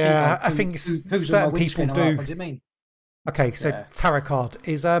yeah, I think who's on my certain people windscreen? I'm like, do. what does it mean? Okay, so Yeah. tarot card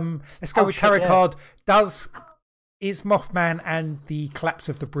is let's go Oh with shit! tarot Yeah. card. Is Mothman and the collapse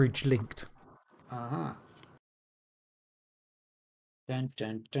of the bridge linked? Uh huh. Dun,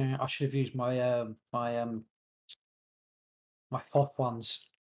 dun, dun. I should have used my hot ones.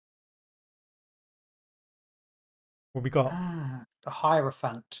 What we got? The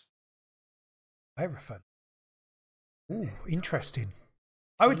Hierophant. Hierophant. Ooh, interesting.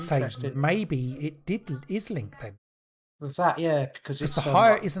 I would say Interesting. maybe is linked then. With that, yeah, because Because it's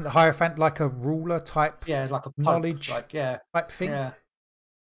like, isn't the Hierophant like a ruler type yeah, like a pope, knowledge like yeah, type thing? yeah.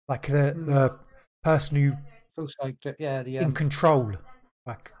 Like the person who Also, yeah, the in control,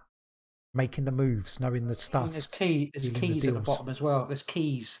 like making the moves, knowing the I mean, stuff, there's dealing the keys at the deals. bottom as well. There's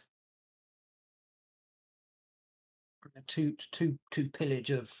keys. Two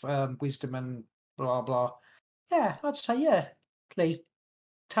pillage of wisdom and blah blah. Yeah, I'd say yeah. Please,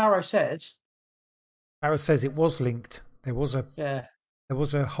 tarot says Arrow says it was linked. yeah, There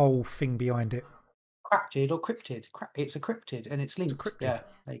was a whole thing behind it. cryptid or cryptid. It's a cryptid and it's linked. cryptid. Yeah,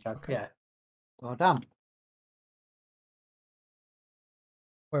 there you go. Okay. Yeah, well done.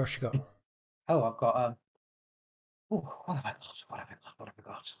 What else you got? Oh, I've got what have I got? What have I got? What have I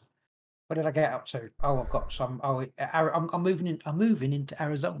got? What did I get up to? Oh, I've got some. Oh, I'm moving in. I'm moving into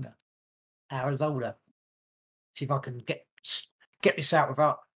Arizona. Arizona. See if I can get this out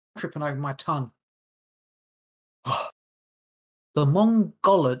without tripping over my tongue. The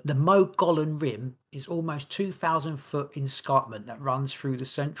Mogollon Rim is almost 2,000 foot escarpment that runs through the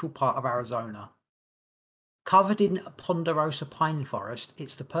central part of Arizona. Covered in a ponderosa pine forest,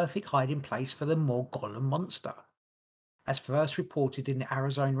 it's the perfect hiding place for the Mogollon monster. As first reported in the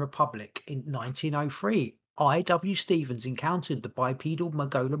Arizona Republic in 1903, I.W. Stevens encountered the bipedal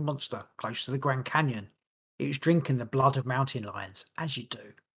Mogollon monster close to the Grand Canyon. It was drinking the blood of mountain lions, as you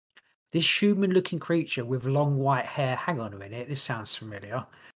do. This human-looking creature with long white hair, hang on a minute, this sounds familiar,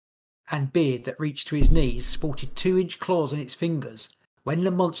 and beard that reached to his knees, sported 2-inch claws on its fingers. When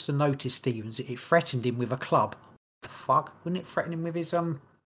the monster noticed Stevens, it threatened him with a club. The fuck? Wouldn't it threaten him with his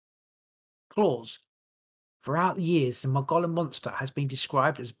claws? Throughout the years, the Mogollon monster has been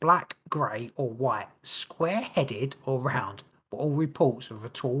described as black, grey, or white, square-headed or round, but all reports of a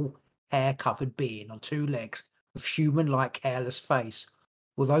tall, hair-covered being on 2 legs with human-like hairless face.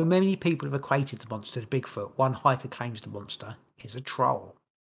 Although many people have equated the monster to Bigfoot, one hiker claims the monster is a troll.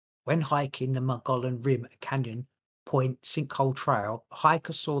 When hiking the Mogollon Rim Canyon, point, sinkhole trail.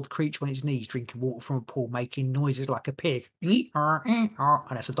 Hiker saw the creature on his knees drinking water from a pool, making noises like a pig. And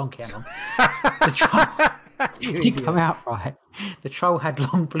that's a donkey, hang on. The troll did come out right. The troll had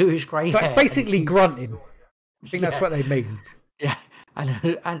long bluish grey hair. Basically grunting. I think that's what they mean. Yeah,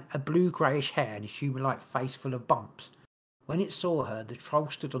 and a blue greyish hair and a human-like face full of bumps. When it saw her, the troll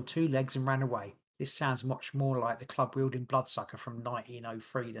stood on two legs and ran away. This sounds much more like the club-wielding bloodsucker from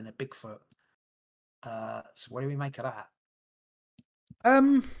 1903 than a Bigfoot. So what do we make of that?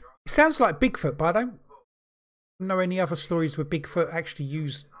 It sounds like Bigfoot, but I don't know any other stories where Bigfoot actually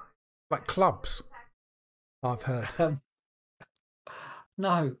used like clubs. I've heard.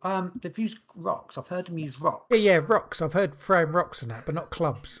 No, they've used rocks. I've heard them use rocks. Yeah, rocks. I've heard throwing rocks and that, but not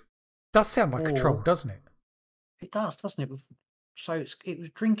clubs. Does sound like a troll, doesn't it? It does, doesn't it? So it was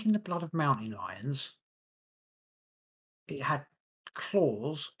drinking the blood of mountain lions. It had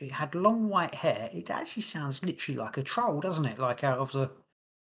claws. It had long white hair. It actually sounds literally like a troll, doesn't it? Like out of the.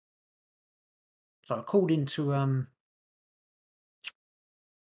 So according to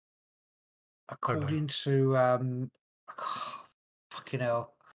fucking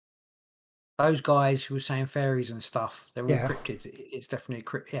hell, those guys who were saying fairies and stuff, they're all cryptids. It's definitely a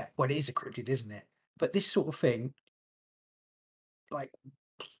cryptid. Yeah, well, it is a cryptid, isn't it? But this sort of thing, like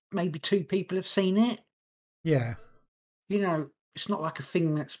maybe 2 people have seen it. Yeah. You know, it's not like a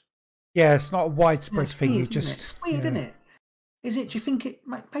thing that's. Yeah, it's not a widespread thing. Weird, It's weird, isn't it? Is it? Do you think it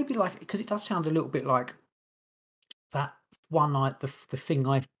maybe like, because it does sound a little bit like that one, like the thing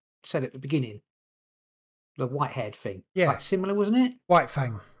I said at the beginning, the white-haired thing. Yeah, like similar, wasn't it? White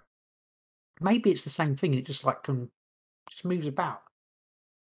Fang. Maybe it's the same thing. And it just like just moves about.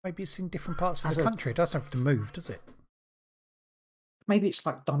 Maybe it's in different parts of the country. It doesn't have to move, does it? Maybe it's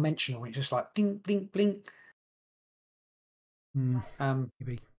like dimensional. It's just like blink, blink, blink.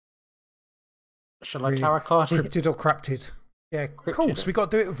 Maybe. Shall I tarot card? Cryptid or craptid? Yeah, of course. We've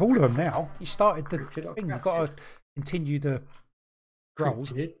got to do it with all of them now. You started the thing. You've got to continue the roll.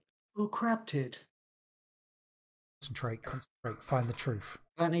 Cryptid or craptid? Concentrate. Find the truth.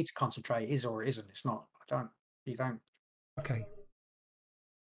 I don't need to concentrate. It is or it isn't. It's not. You don't. Okay.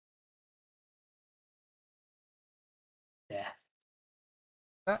 Death.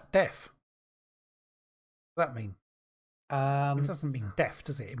 Death. What does that mean? It doesn't mean death,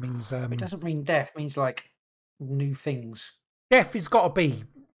 does it? It means. It doesn't mean death. It means like new things. Death has got to be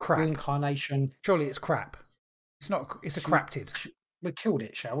crap. Reincarnation. Surely it's crap. It's not. It's a craptid. We killed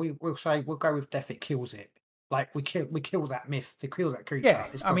it, shall we? We'll go with death. It kills it. Like we kill that myth. They kill that creature. Yeah,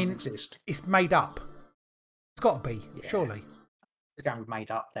 I mean, exist. It's made up. It's got to be. Yeah. Surely. We're going with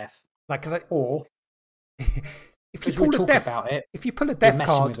made up death. Like or if you pull a death about it, if you pull a death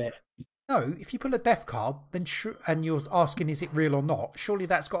card. No, if you pull a death card, then and you're asking is it real or not, surely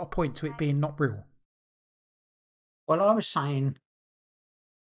that's got a point to it being not real. Well, I was saying,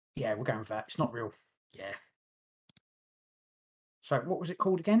 yeah, we're going with that. It's not real. Yeah. So what was it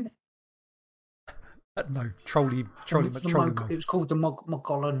called again? No, Trolly. It was called the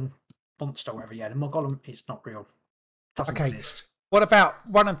Mogollon monster, whatever. Yeah, the Mogollon is not real. Doesn't exist. What about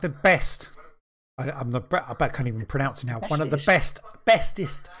one of the best? I can't even pronounce it now. One of the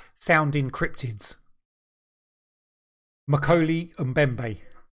bestest sounding cryptids. Macaulay Mbembe.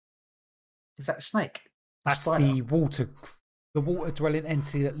 Is that a snake? That's the water dwelling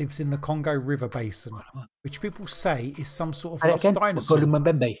entity that lives in the Congo River basin, which people say is some sort of lost dinosaur. Macaulay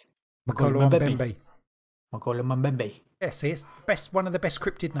Mbembe. Macaulay Mbembe. Yes, it's one of the best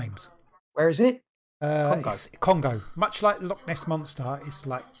cryptid names. Where is it? Congo. It's Congo. Much like Loch Ness Monster, it's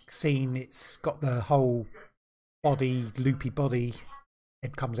like it's got the whole body, loopy body.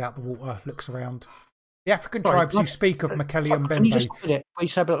 Head comes out the water, looks around. The African tribes who speak of Macaulay Mbembe. Can you just put it? What you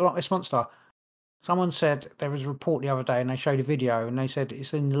said about Loch Ness Monster? Someone said there was a report the other day and they showed a video and they said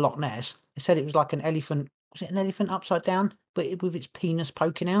it's in the Loch Ness. They said it was like an elephant. Was it an elephant upside down, but with its penis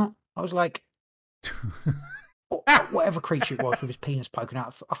poking out? I was like, whatever creature it was with his penis poking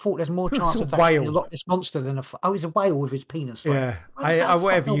out. I thought there's more chance of that being a Loch Ness Monster than it's a whale with his penis. Like, yeah,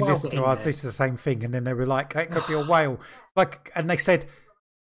 whatever you listen to us, this is the same thing. And then they were like, it could be a whale. And they said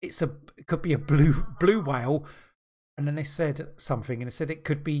it could be a blue whale. And then they said something, and they said it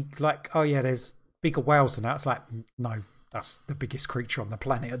could be like, oh yeah, there's bigger whales than that. It's like, no, that's the biggest creature on the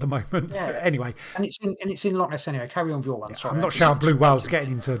planet at the moment. Yeah. Anyway, and it's in Loch Ness anyway. Carry on with your one. Sorry, I'm not sure how blue whales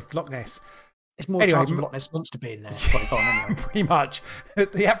getting into Loch Ness. It's more chance of Loch Ness Monster being there. Anyway. Pretty much.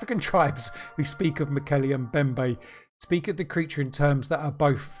 The African tribes who speak of Macaulay Mbembe speak of the creature in terms that are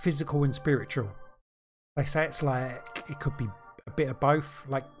both physical and spiritual. They say it's like it could be a bit of both,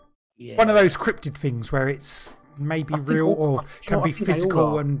 like one of those cryptid things where it's maybe real or can be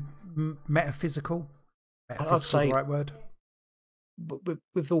physical and metaphysical. Metaphysical, the say- right word?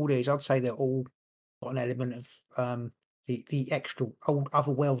 with all these, I'd say they're all got an element of the extra old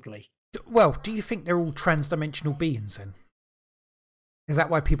otherworldly. Well, do you think they're all transdimensional beings then? Is that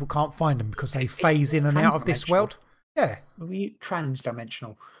why people can't find them? Because they phase in and out of this world? Yeah.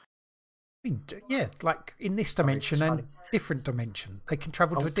 Transdimensional. I mean, yeah, like in this dimension and different dimension. They can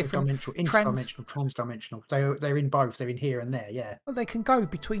travel to a different interdimensional, transdimensional. They're in both. They're in here and there, yeah. Well, they can go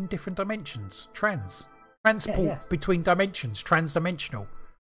between different dimensions. Transport between dimensions, transdimensional.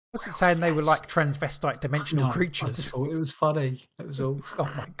 What's it saying they were like transvestite dimensional creatures? I just thought it was funny. That was all.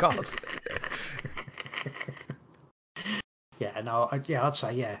 Oh my god. I'd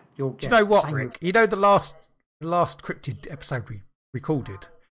say, yeah. Do you know what, Rick? You know the last cryptid episode we recorded?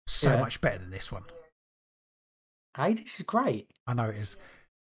 So much better than this one. Hey, this is great. I know it is.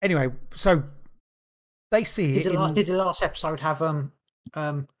 Anyway, so they see it. Did the last episode have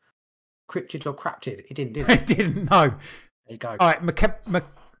cryptid or craptid? It didn't, did it? It didn't, no. There you go. All right,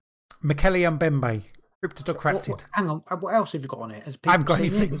 Makeli and Mbembe. Cryptid or craptid? Hang on, what else have you got on it? I haven't got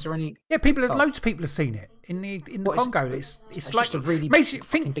anything. Is there any... Yeah, loads of people have seen it in the Congo. It's like just a really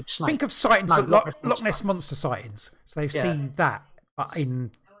think of sightings, Loch Ness monster sightings. So they've seen that,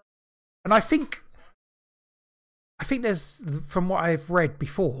 and I think there's, from what I've read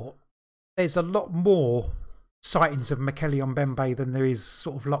before, there's a lot more sightings of Makeli and Mbembe than there is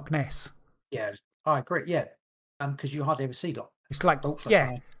sort of Loch Ness. Yeah, I agree. Yeah, because you hardly ever see Loch. It's like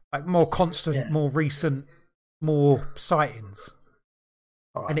like more constant, more recent, more sightings.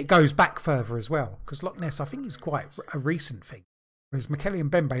 Right. And it goes back further as well, because Loch Ness, I think, is quite a recent thing. Whereas Makeli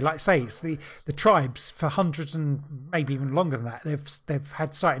and Mbembe, like I say, it's the tribes for hundreds and maybe even longer than that. They've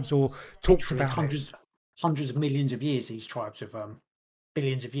had sightings or talked about hundreds of millions of years. These tribes have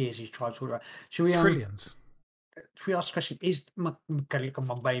billions of years. These tribes talk about. Should we trillions? Should we ask the question? Is Makeli and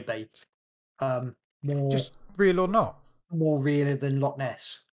Mbembe more just real or not? More real than Loch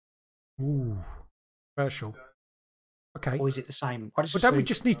Ness? Ooh, commercial. Okay. Or is it the same? Well, don't we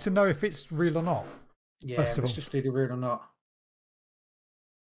just need to know if it's real or not? Yeah, let's just do the real or not.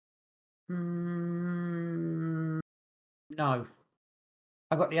 No.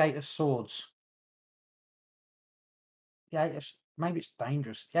 I got the Eight of Swords. Maybe it's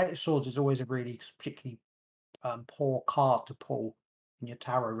dangerous. The Eight of Swords is always a really particularly poor card to pull in your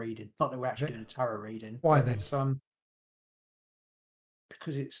tarot reading. Not that we're actually doing a tarot reading. Why then?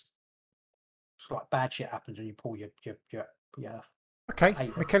 Because it's like bad shit happens when you pull your okay,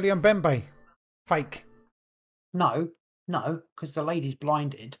 Makeli and Mbembe. Fake. No, because the lady's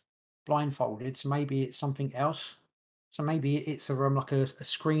blindfolded, so maybe it's something else. So maybe it's like a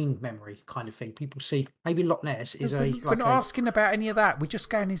screen memory kind of thing. People see, maybe Loch Ness is we're not asking about any of that. We're just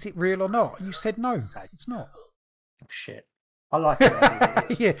going, is it real or not? You said no, it's not. Oh, shit. I like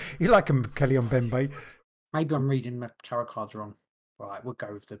it. Yeah, you like them, Makeli and Mbembe. Maybe I'm reading my tarot cards wrong. Right, we'll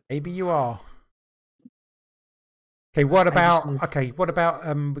go with the... Maybe you are. Okay, what about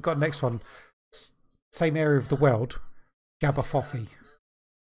we've got the next one. Same area of the world. Jabberwocky.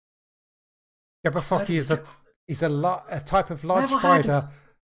 Jabberwocky is a type of large spider.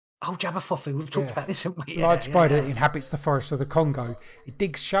 Oh, Jabberwocky, we've talked about this, haven't we? Large spider that inhabits the forests of the Congo. It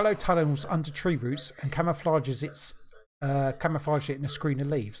digs shallow tunnels under tree roots and camouflages it in a screen of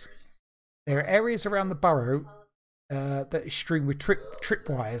leaves. There are areas around the burrow that is strewn with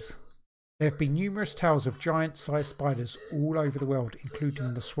tripwires. There have been numerous tales of giant-sized spiders all over the world,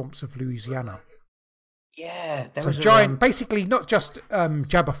 including the swamps of Louisiana. Yeah, so giant, basically not just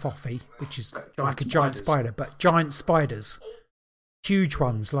Jabberwocky, which is like a giant spider, but giant spiders, huge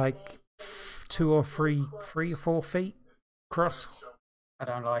ones, like 3 or 4 feet across. I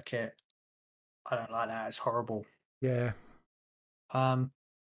don't like it. I don't like that. It's horrible. Yeah. I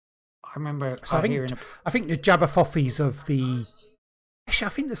remember. So I think the Jabberwockies of the. Actually, I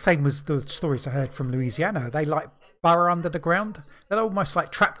think the same was the stories I heard from Louisiana. They like burrow under the ground. They're almost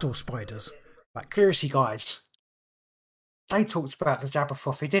like trapdoor spiders. Like conspiracy guys. They talked about the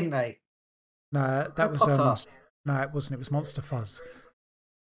Jabberwocky, didn't they? No, that was no, it wasn't. It was Monster Fuzz.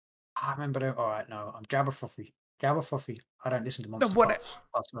 I remember that. All right, no, I'm Jabberwocky. I don't listen to Monster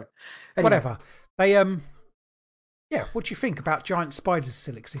Fuzz. Anyway. Whatever. They yeah. What do you think about giant spiders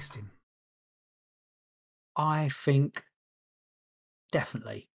still existing? I think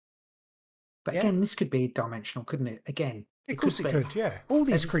definitely. But again, this could be dimensional, couldn't it? Again. Of course it could, yeah. All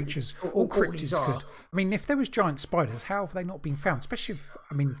these creatures, all cryptids could. I mean, if there was giant spiders, how have they not been found? Especially if,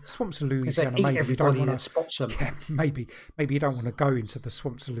 I mean, swamps of Louisiana, maybe you don't want to... Yeah, maybe you don't want to go into the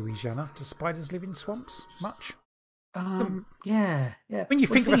swamps of Louisiana. Do spiders live in swamps much? Yeah. When you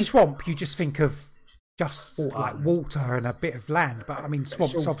think of a swamp, you just think of just like water and a bit of land. But I mean,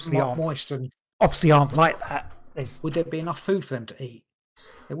 swamps obviously aren't... moist and obviously aren't like that. There's, Would there be enough food for them to eat?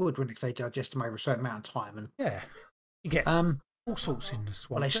 It would, wouldn't it? 'Cause they digest them over a certain amount of time. And yeah, you get all sorts in the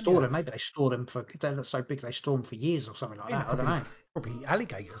swamp. well, they don't store you? them. Maybe they store them for. If they're so big, they store them for years or something like Yeah, that. I don't know. probably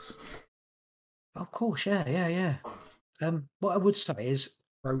alligators, Of course, yeah. What I would say is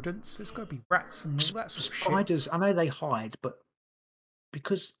rodents. There's got to be rats and all that sort of shit. spiders. I know they hide, but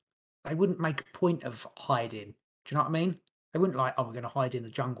because they wouldn't make a point of hiding. Do you know what I mean? They wouldn't like, oh, we're going to hide in the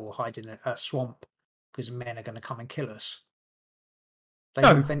jungle or hide in a swamp because men are going to come and kill us. They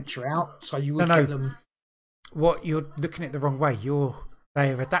No. would venture out, so you would No. get them. What you're looking at the wrong way. They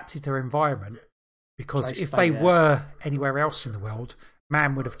have adapted their environment because They if stay they there. were anywhere else in the world,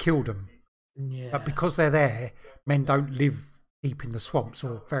 man would have killed them. Yeah. But because they're there, men don't live deep in the swamps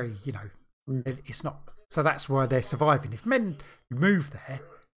or very, it's not. So that's why they're surviving. If men move there,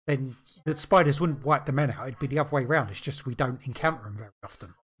 then the spiders wouldn't wipe the men out. It'd be the other way around. It's just we don't encounter them very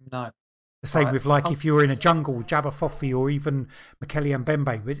often. No. The same Right. with like if you were in a jungle, Jabberwocky or even Makelly and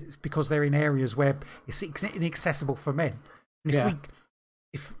Bembe, it's because they're in areas where it's inaccessible for men. And Yeah.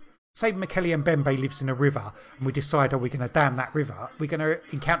 if say Makelly and Bembe lives in a river and we decide, we're going to dam that river, we're going to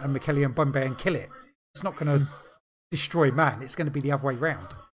encounter Makelly and Bembe and kill it. It's not going to destroy man. It's going to be the other way round.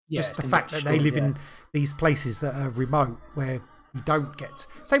 Yeah, Just it's the gonna fact get that they live destroyed, in these places that are remote where you don't get.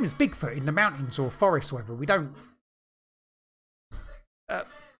 Same as Bigfoot in the mountains or forests or whatever. We don't.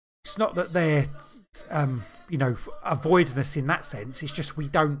 It's not that they're, avoiding us in that sense. It's just we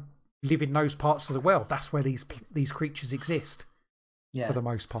don't live in those parts of the world. That's where these creatures exist Yeah. for the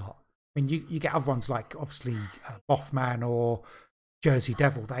most part. I mean, you get other ones like obviously Mothman or Jersey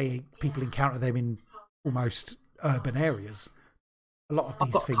Devil. People encounter them in almost urban areas. A lot of I've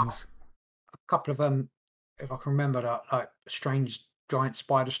these got things. a couple of if I can remember that, like strange giant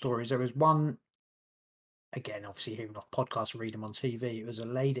spider stories. There was one. Again, obviously hearing off podcasts, read them on TV. It was a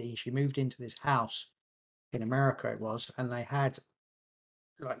lady. She moved into this house in America. It was, and they had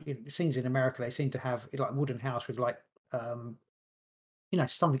like things in America. They seem to have like a wooden house with like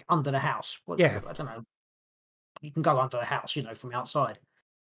something under the house. Yeah. I don't know. You can go under the house, from outside.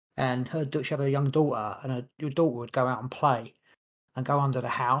 And she had a young daughter, and her daughter would go out and play, and go under the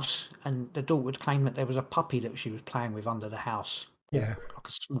house. And the daughter would claim that there was a puppy that she was playing with under the house. Yeah. Like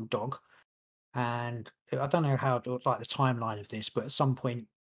a small dog. And I don't know how like the timeline of this, but at some point,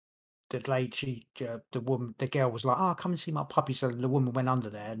 the lady, the girl was like, "Oh, come and see my puppy." So the woman went under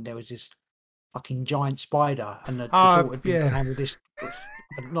there, and there was this fucking giant spider, and the daughter had been playing with this.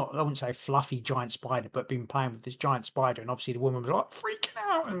 I wouldn't say fluffy giant spider, but been playing with this giant spider, and obviously the woman was like freaking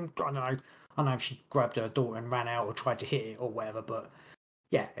out, and I don't know if she grabbed her daughter and ran out or tried to hit it or whatever, but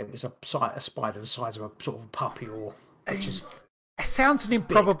yeah, it was a spider the size of a sort of a puppy, which is. It sounds an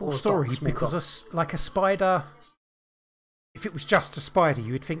improbable or story small because, like a spider, if it was just a spider,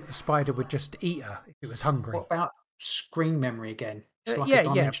 you would think the spider would just eat her if it was hungry. What about screen memory again? It's like yeah, a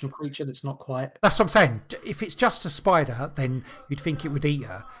dimensional creature that's not quite. That's what I'm saying. If it's just a spider, then you'd think it would eat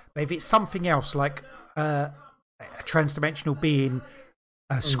her. But if it's something else, like a trans-dimensional being,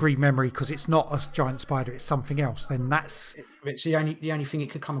 screen memory, because it's not a giant spider, it's something else, then that's. It's the only thing it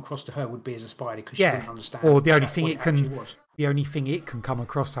could come across to her would be as a spider because she didn't understand. Or the only thing it can. Was. The only thing it can come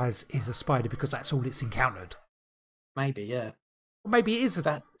across as is a spider because that's all it's encountered. Maybe, yeah. Or maybe it is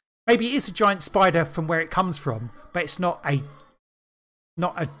a giant spider from where it comes from, but it's not a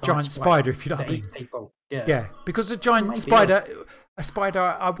giant spider, if you know what I mean. People. Yeah. Yeah, because a giant Maybe, spider, a spider,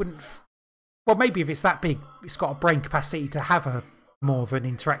 I wouldn't. Well, maybe if it's that big, it's got a brain capacity to have more of an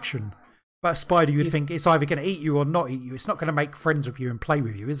interaction. But a spider, you'd think it's either going to eat you or not eat you. It's not going to make friends with you and play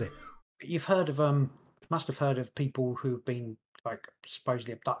with you, is it? You've heard of must have heard of people who've been like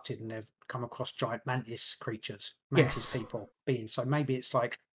supposedly abducted and they've come across giant mantis creatures, mantis beings. So maybe it's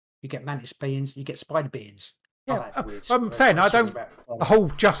like you get mantis beings, you get spider beings. Yeah, I'm saying the whole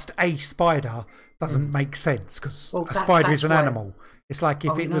just a spider doesn't make sense because a spider is an animal. It's like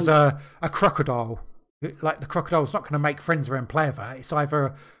if it was a crocodile, like the crocodile's not going to make friends with and play with her. It's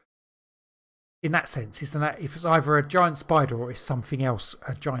either, in that sense, if it's either a giant spider or it's something else,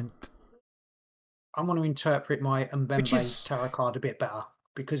 a giant. I want to interpret my Mbembe tarot card a bit better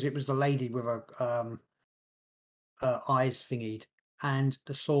because it was the lady with her eyes thingied, and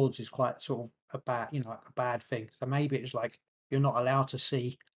the swords is quite sort of a bad thing. So maybe it's like you're not allowed to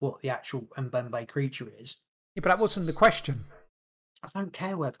see what the actual Mbembe creature is. Yeah, but that wasn't the question. I don't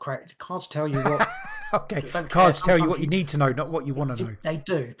care where the cards tell you what. Okay, cards tell you what you need to know, not what you want to know. They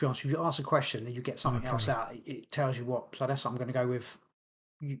do. To be honest, if you ask a question and you get something else out, it tells you what. So that's what I'm going to go with.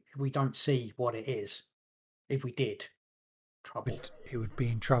 We don't see what it is. If we did, trouble. It would be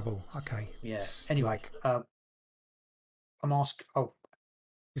in trouble. Okay. Yeah. Anyway, I'm asked. Oh,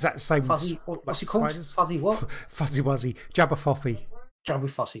 Is that the same Fuzzy, with what's it called? spiders? Fuzzy what? Fuzzy Wuzzy. Jabberwocky.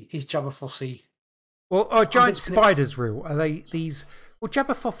 Jabberwocky. Is Jabberwocky... Well, are giant just spiders real? Are they these? Well,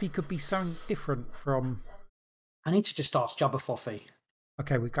 Jabberwocky could be something different from. I need to just ask Jabberwocky.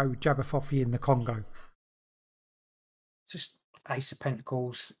 Okay, we go with Jabberwocky in the Congo. Just Ace of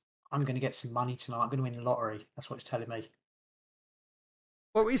Pentacles. I'm going to get some money tonight. I'm going to win the lottery. That's what it's telling me.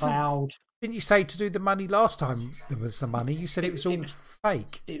 Well, Cloud. didn't you say to do the money last time there was the money? You said it was all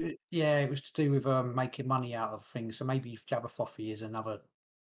fake. Yeah, it was to do with making money out of things. So maybe Jabberwocky is another.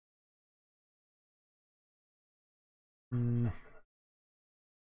 I'm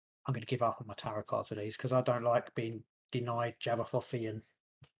going to give up on my tarot cards for these because I don't like being denied Jabberwocky and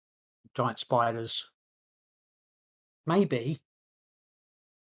giant spiders. Maybe.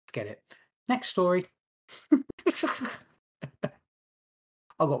 Forget it. Next story. I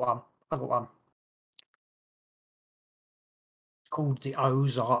got one. It's called the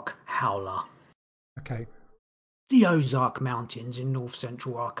Ozark Howler. Okay. The Ozark Mountains in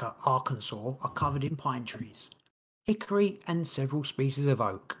north-central Arkansas are covered in pine trees, hickory, and several species of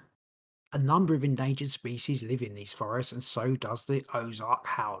oak. A number of endangered species live in these forests, and so does the Ozark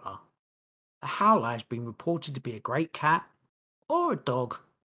Howler. The howler has been reported to be a great cat, or a dog,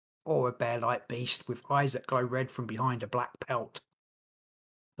 or a bear-like beast with eyes that glow red from behind a black pelt.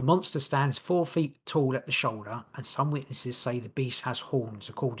 The monster stands 4 feet tall at the shoulder, and some witnesses say the beast has horns,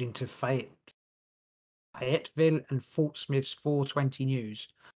 according to Fayetteville and Fort Smith's 420 News.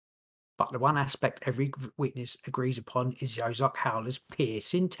 But the one aspect every witness agrees upon is the Ozark Howler's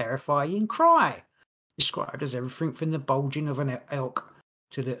piercing, terrifying cry, described as everything from the bulging of an elk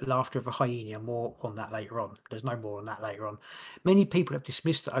to the laughter of a hyena. More on that later on. There's no more on that later on. Many people have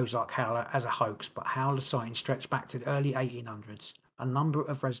dismissed the Ozark Howler as a hoax, but Howler sightings stretch back to the early 1800s. A number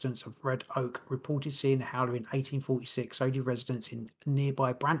of residents of Red Oak reported seeing the howler in 1846. So did residents in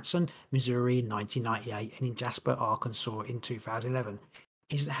nearby Branson, Missouri in 1998 and in Jasper, Arkansas in 2011.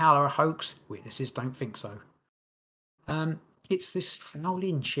 Is the howler a hoax? Witnesses don't think so. It's this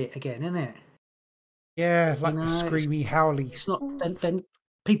howling shit again, isn't it? Yeah, like the screamy, howly. It's not. Then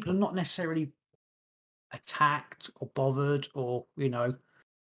people are not necessarily attacked or bothered or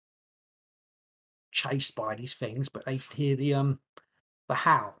chased by these things, but they hear the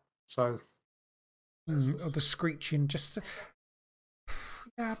howl. So Or the screeching, just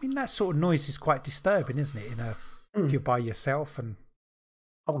yeah. I mean, that sort of noise is quite disturbing, isn't it? If you're by yourself, and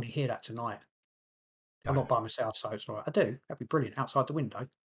I want to hear that tonight. I'm not by myself, so it's all right. I do. That'd be brilliant outside the window.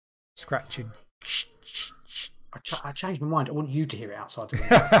 Scratching. I changed my mind. I want you to hear it outside the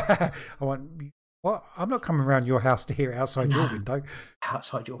window. I want. What? I'm not coming around your house to hear it outside your window.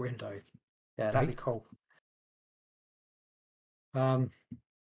 Outside your window. Yeah, that'd be cool.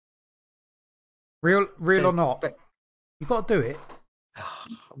 Real or not? You've got to do it.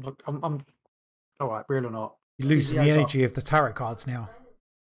 I'm all right. Real or not? You're losing the energy of the tarot cards now.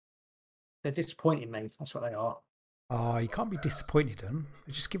 They're disappointing me. That's what they are. Oh, you can't be disappointed in them.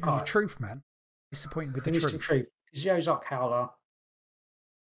 They're just giving you the truth, man. Disappointed with the truth. Is the Ozark Howler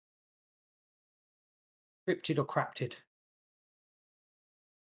cryptid or craptid?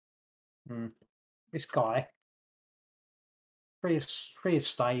 This guy, free of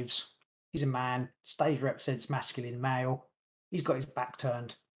staves. He's a man. Staves represents masculine male. He's got his back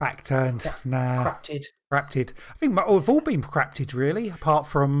turned. Back turned. Nah. Craptid. Craptid. I think we've all been craptid, really, apart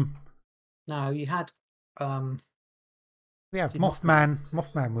from. No, you had. We have Mothman.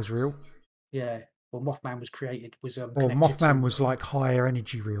 Mothman was real. Yeah. Well, Mothman was created. Or Mothman was like higher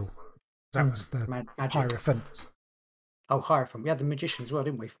energy real. That was the Hierophant. Oh, Hierophant. We had the magician as well,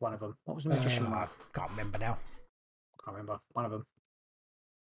 didn't we, for one of them? What was the magician one? Can't remember now. Can't remember. One of them.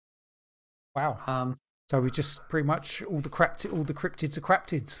 Wow. So we just pretty much all the cryptids are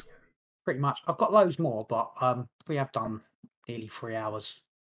craptids. Pretty much. I've got loads more, but we have done nearly 3 hours.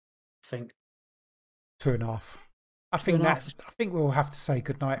 I think 2.5. I think we'll have to say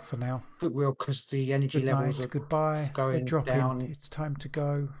goodnight for now. I think we'll, because the energy levels are goodbye. Going dropping. down. It's time to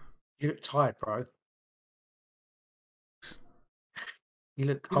go. You look tired, bro. You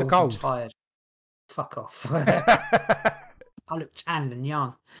look old and tired. Fuck off. I look tanned and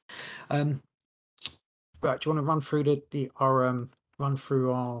young. Right, do you want to run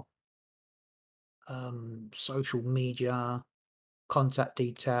through our social media, contact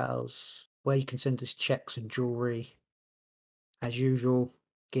details, where you can send us checks and jewelry, as usual,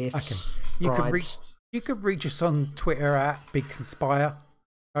 gifts. Okay. You could reach us on Twitter at Big Conspire.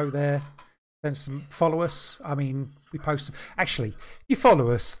 Go there. Then follow us. I mean, we post. Actually, if you follow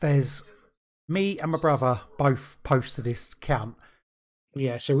us, there's me and my brother both post to this account.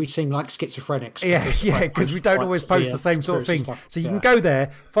 Yeah, so we seem like schizophrenics. Yeah, because we don't always post the same sort of thing. Stuff. So you can go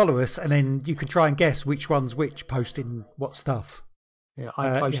there, follow us, and then you can try and guess which one's which, posting what stuff. Yeah,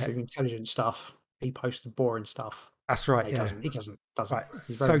 I post the intelligent stuff. He posts the boring stuff. That's right. He doesn't. Right.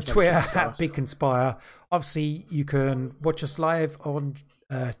 So Twitter at Big Conspire. Obviously, you can watch us live on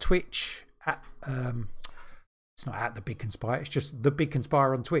Twitch at. It's not at the Big Conspire. It's just the Big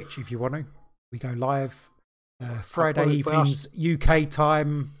Conspire on Twitch. If you want to, we go live Friday evenings UK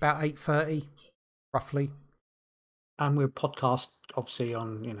time about 8:30, roughly. And we're podcast obviously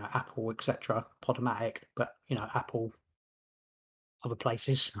on Apple etc. Podomatic, but Apple. Other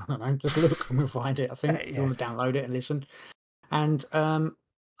places, I don't know. Just look and we'll find it. I think if you want to download it and listen, and on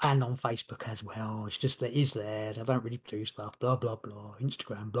Facebook as well. It's just that it is there. I don't really do stuff. Blah blah blah.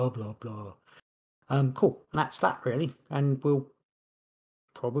 Instagram. Blah blah blah. Cool. And that's that really. And we'll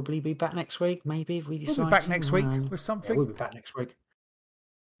probably be back next week. Maybe if we decide. We'll be back next week with something. Yeah, we'll be back next week.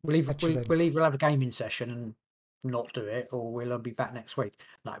 We'll either have a gaming session and not do it, or we'll be back next week.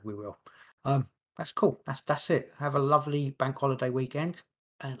 No, we will. That's cool. That's it. Have a lovely bank holiday weekend,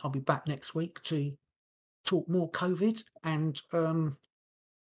 and I'll be back next week to talk more COVID. And I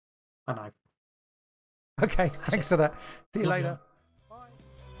know. Okay, thanks for that. See you later.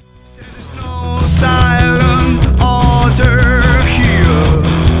 Bye.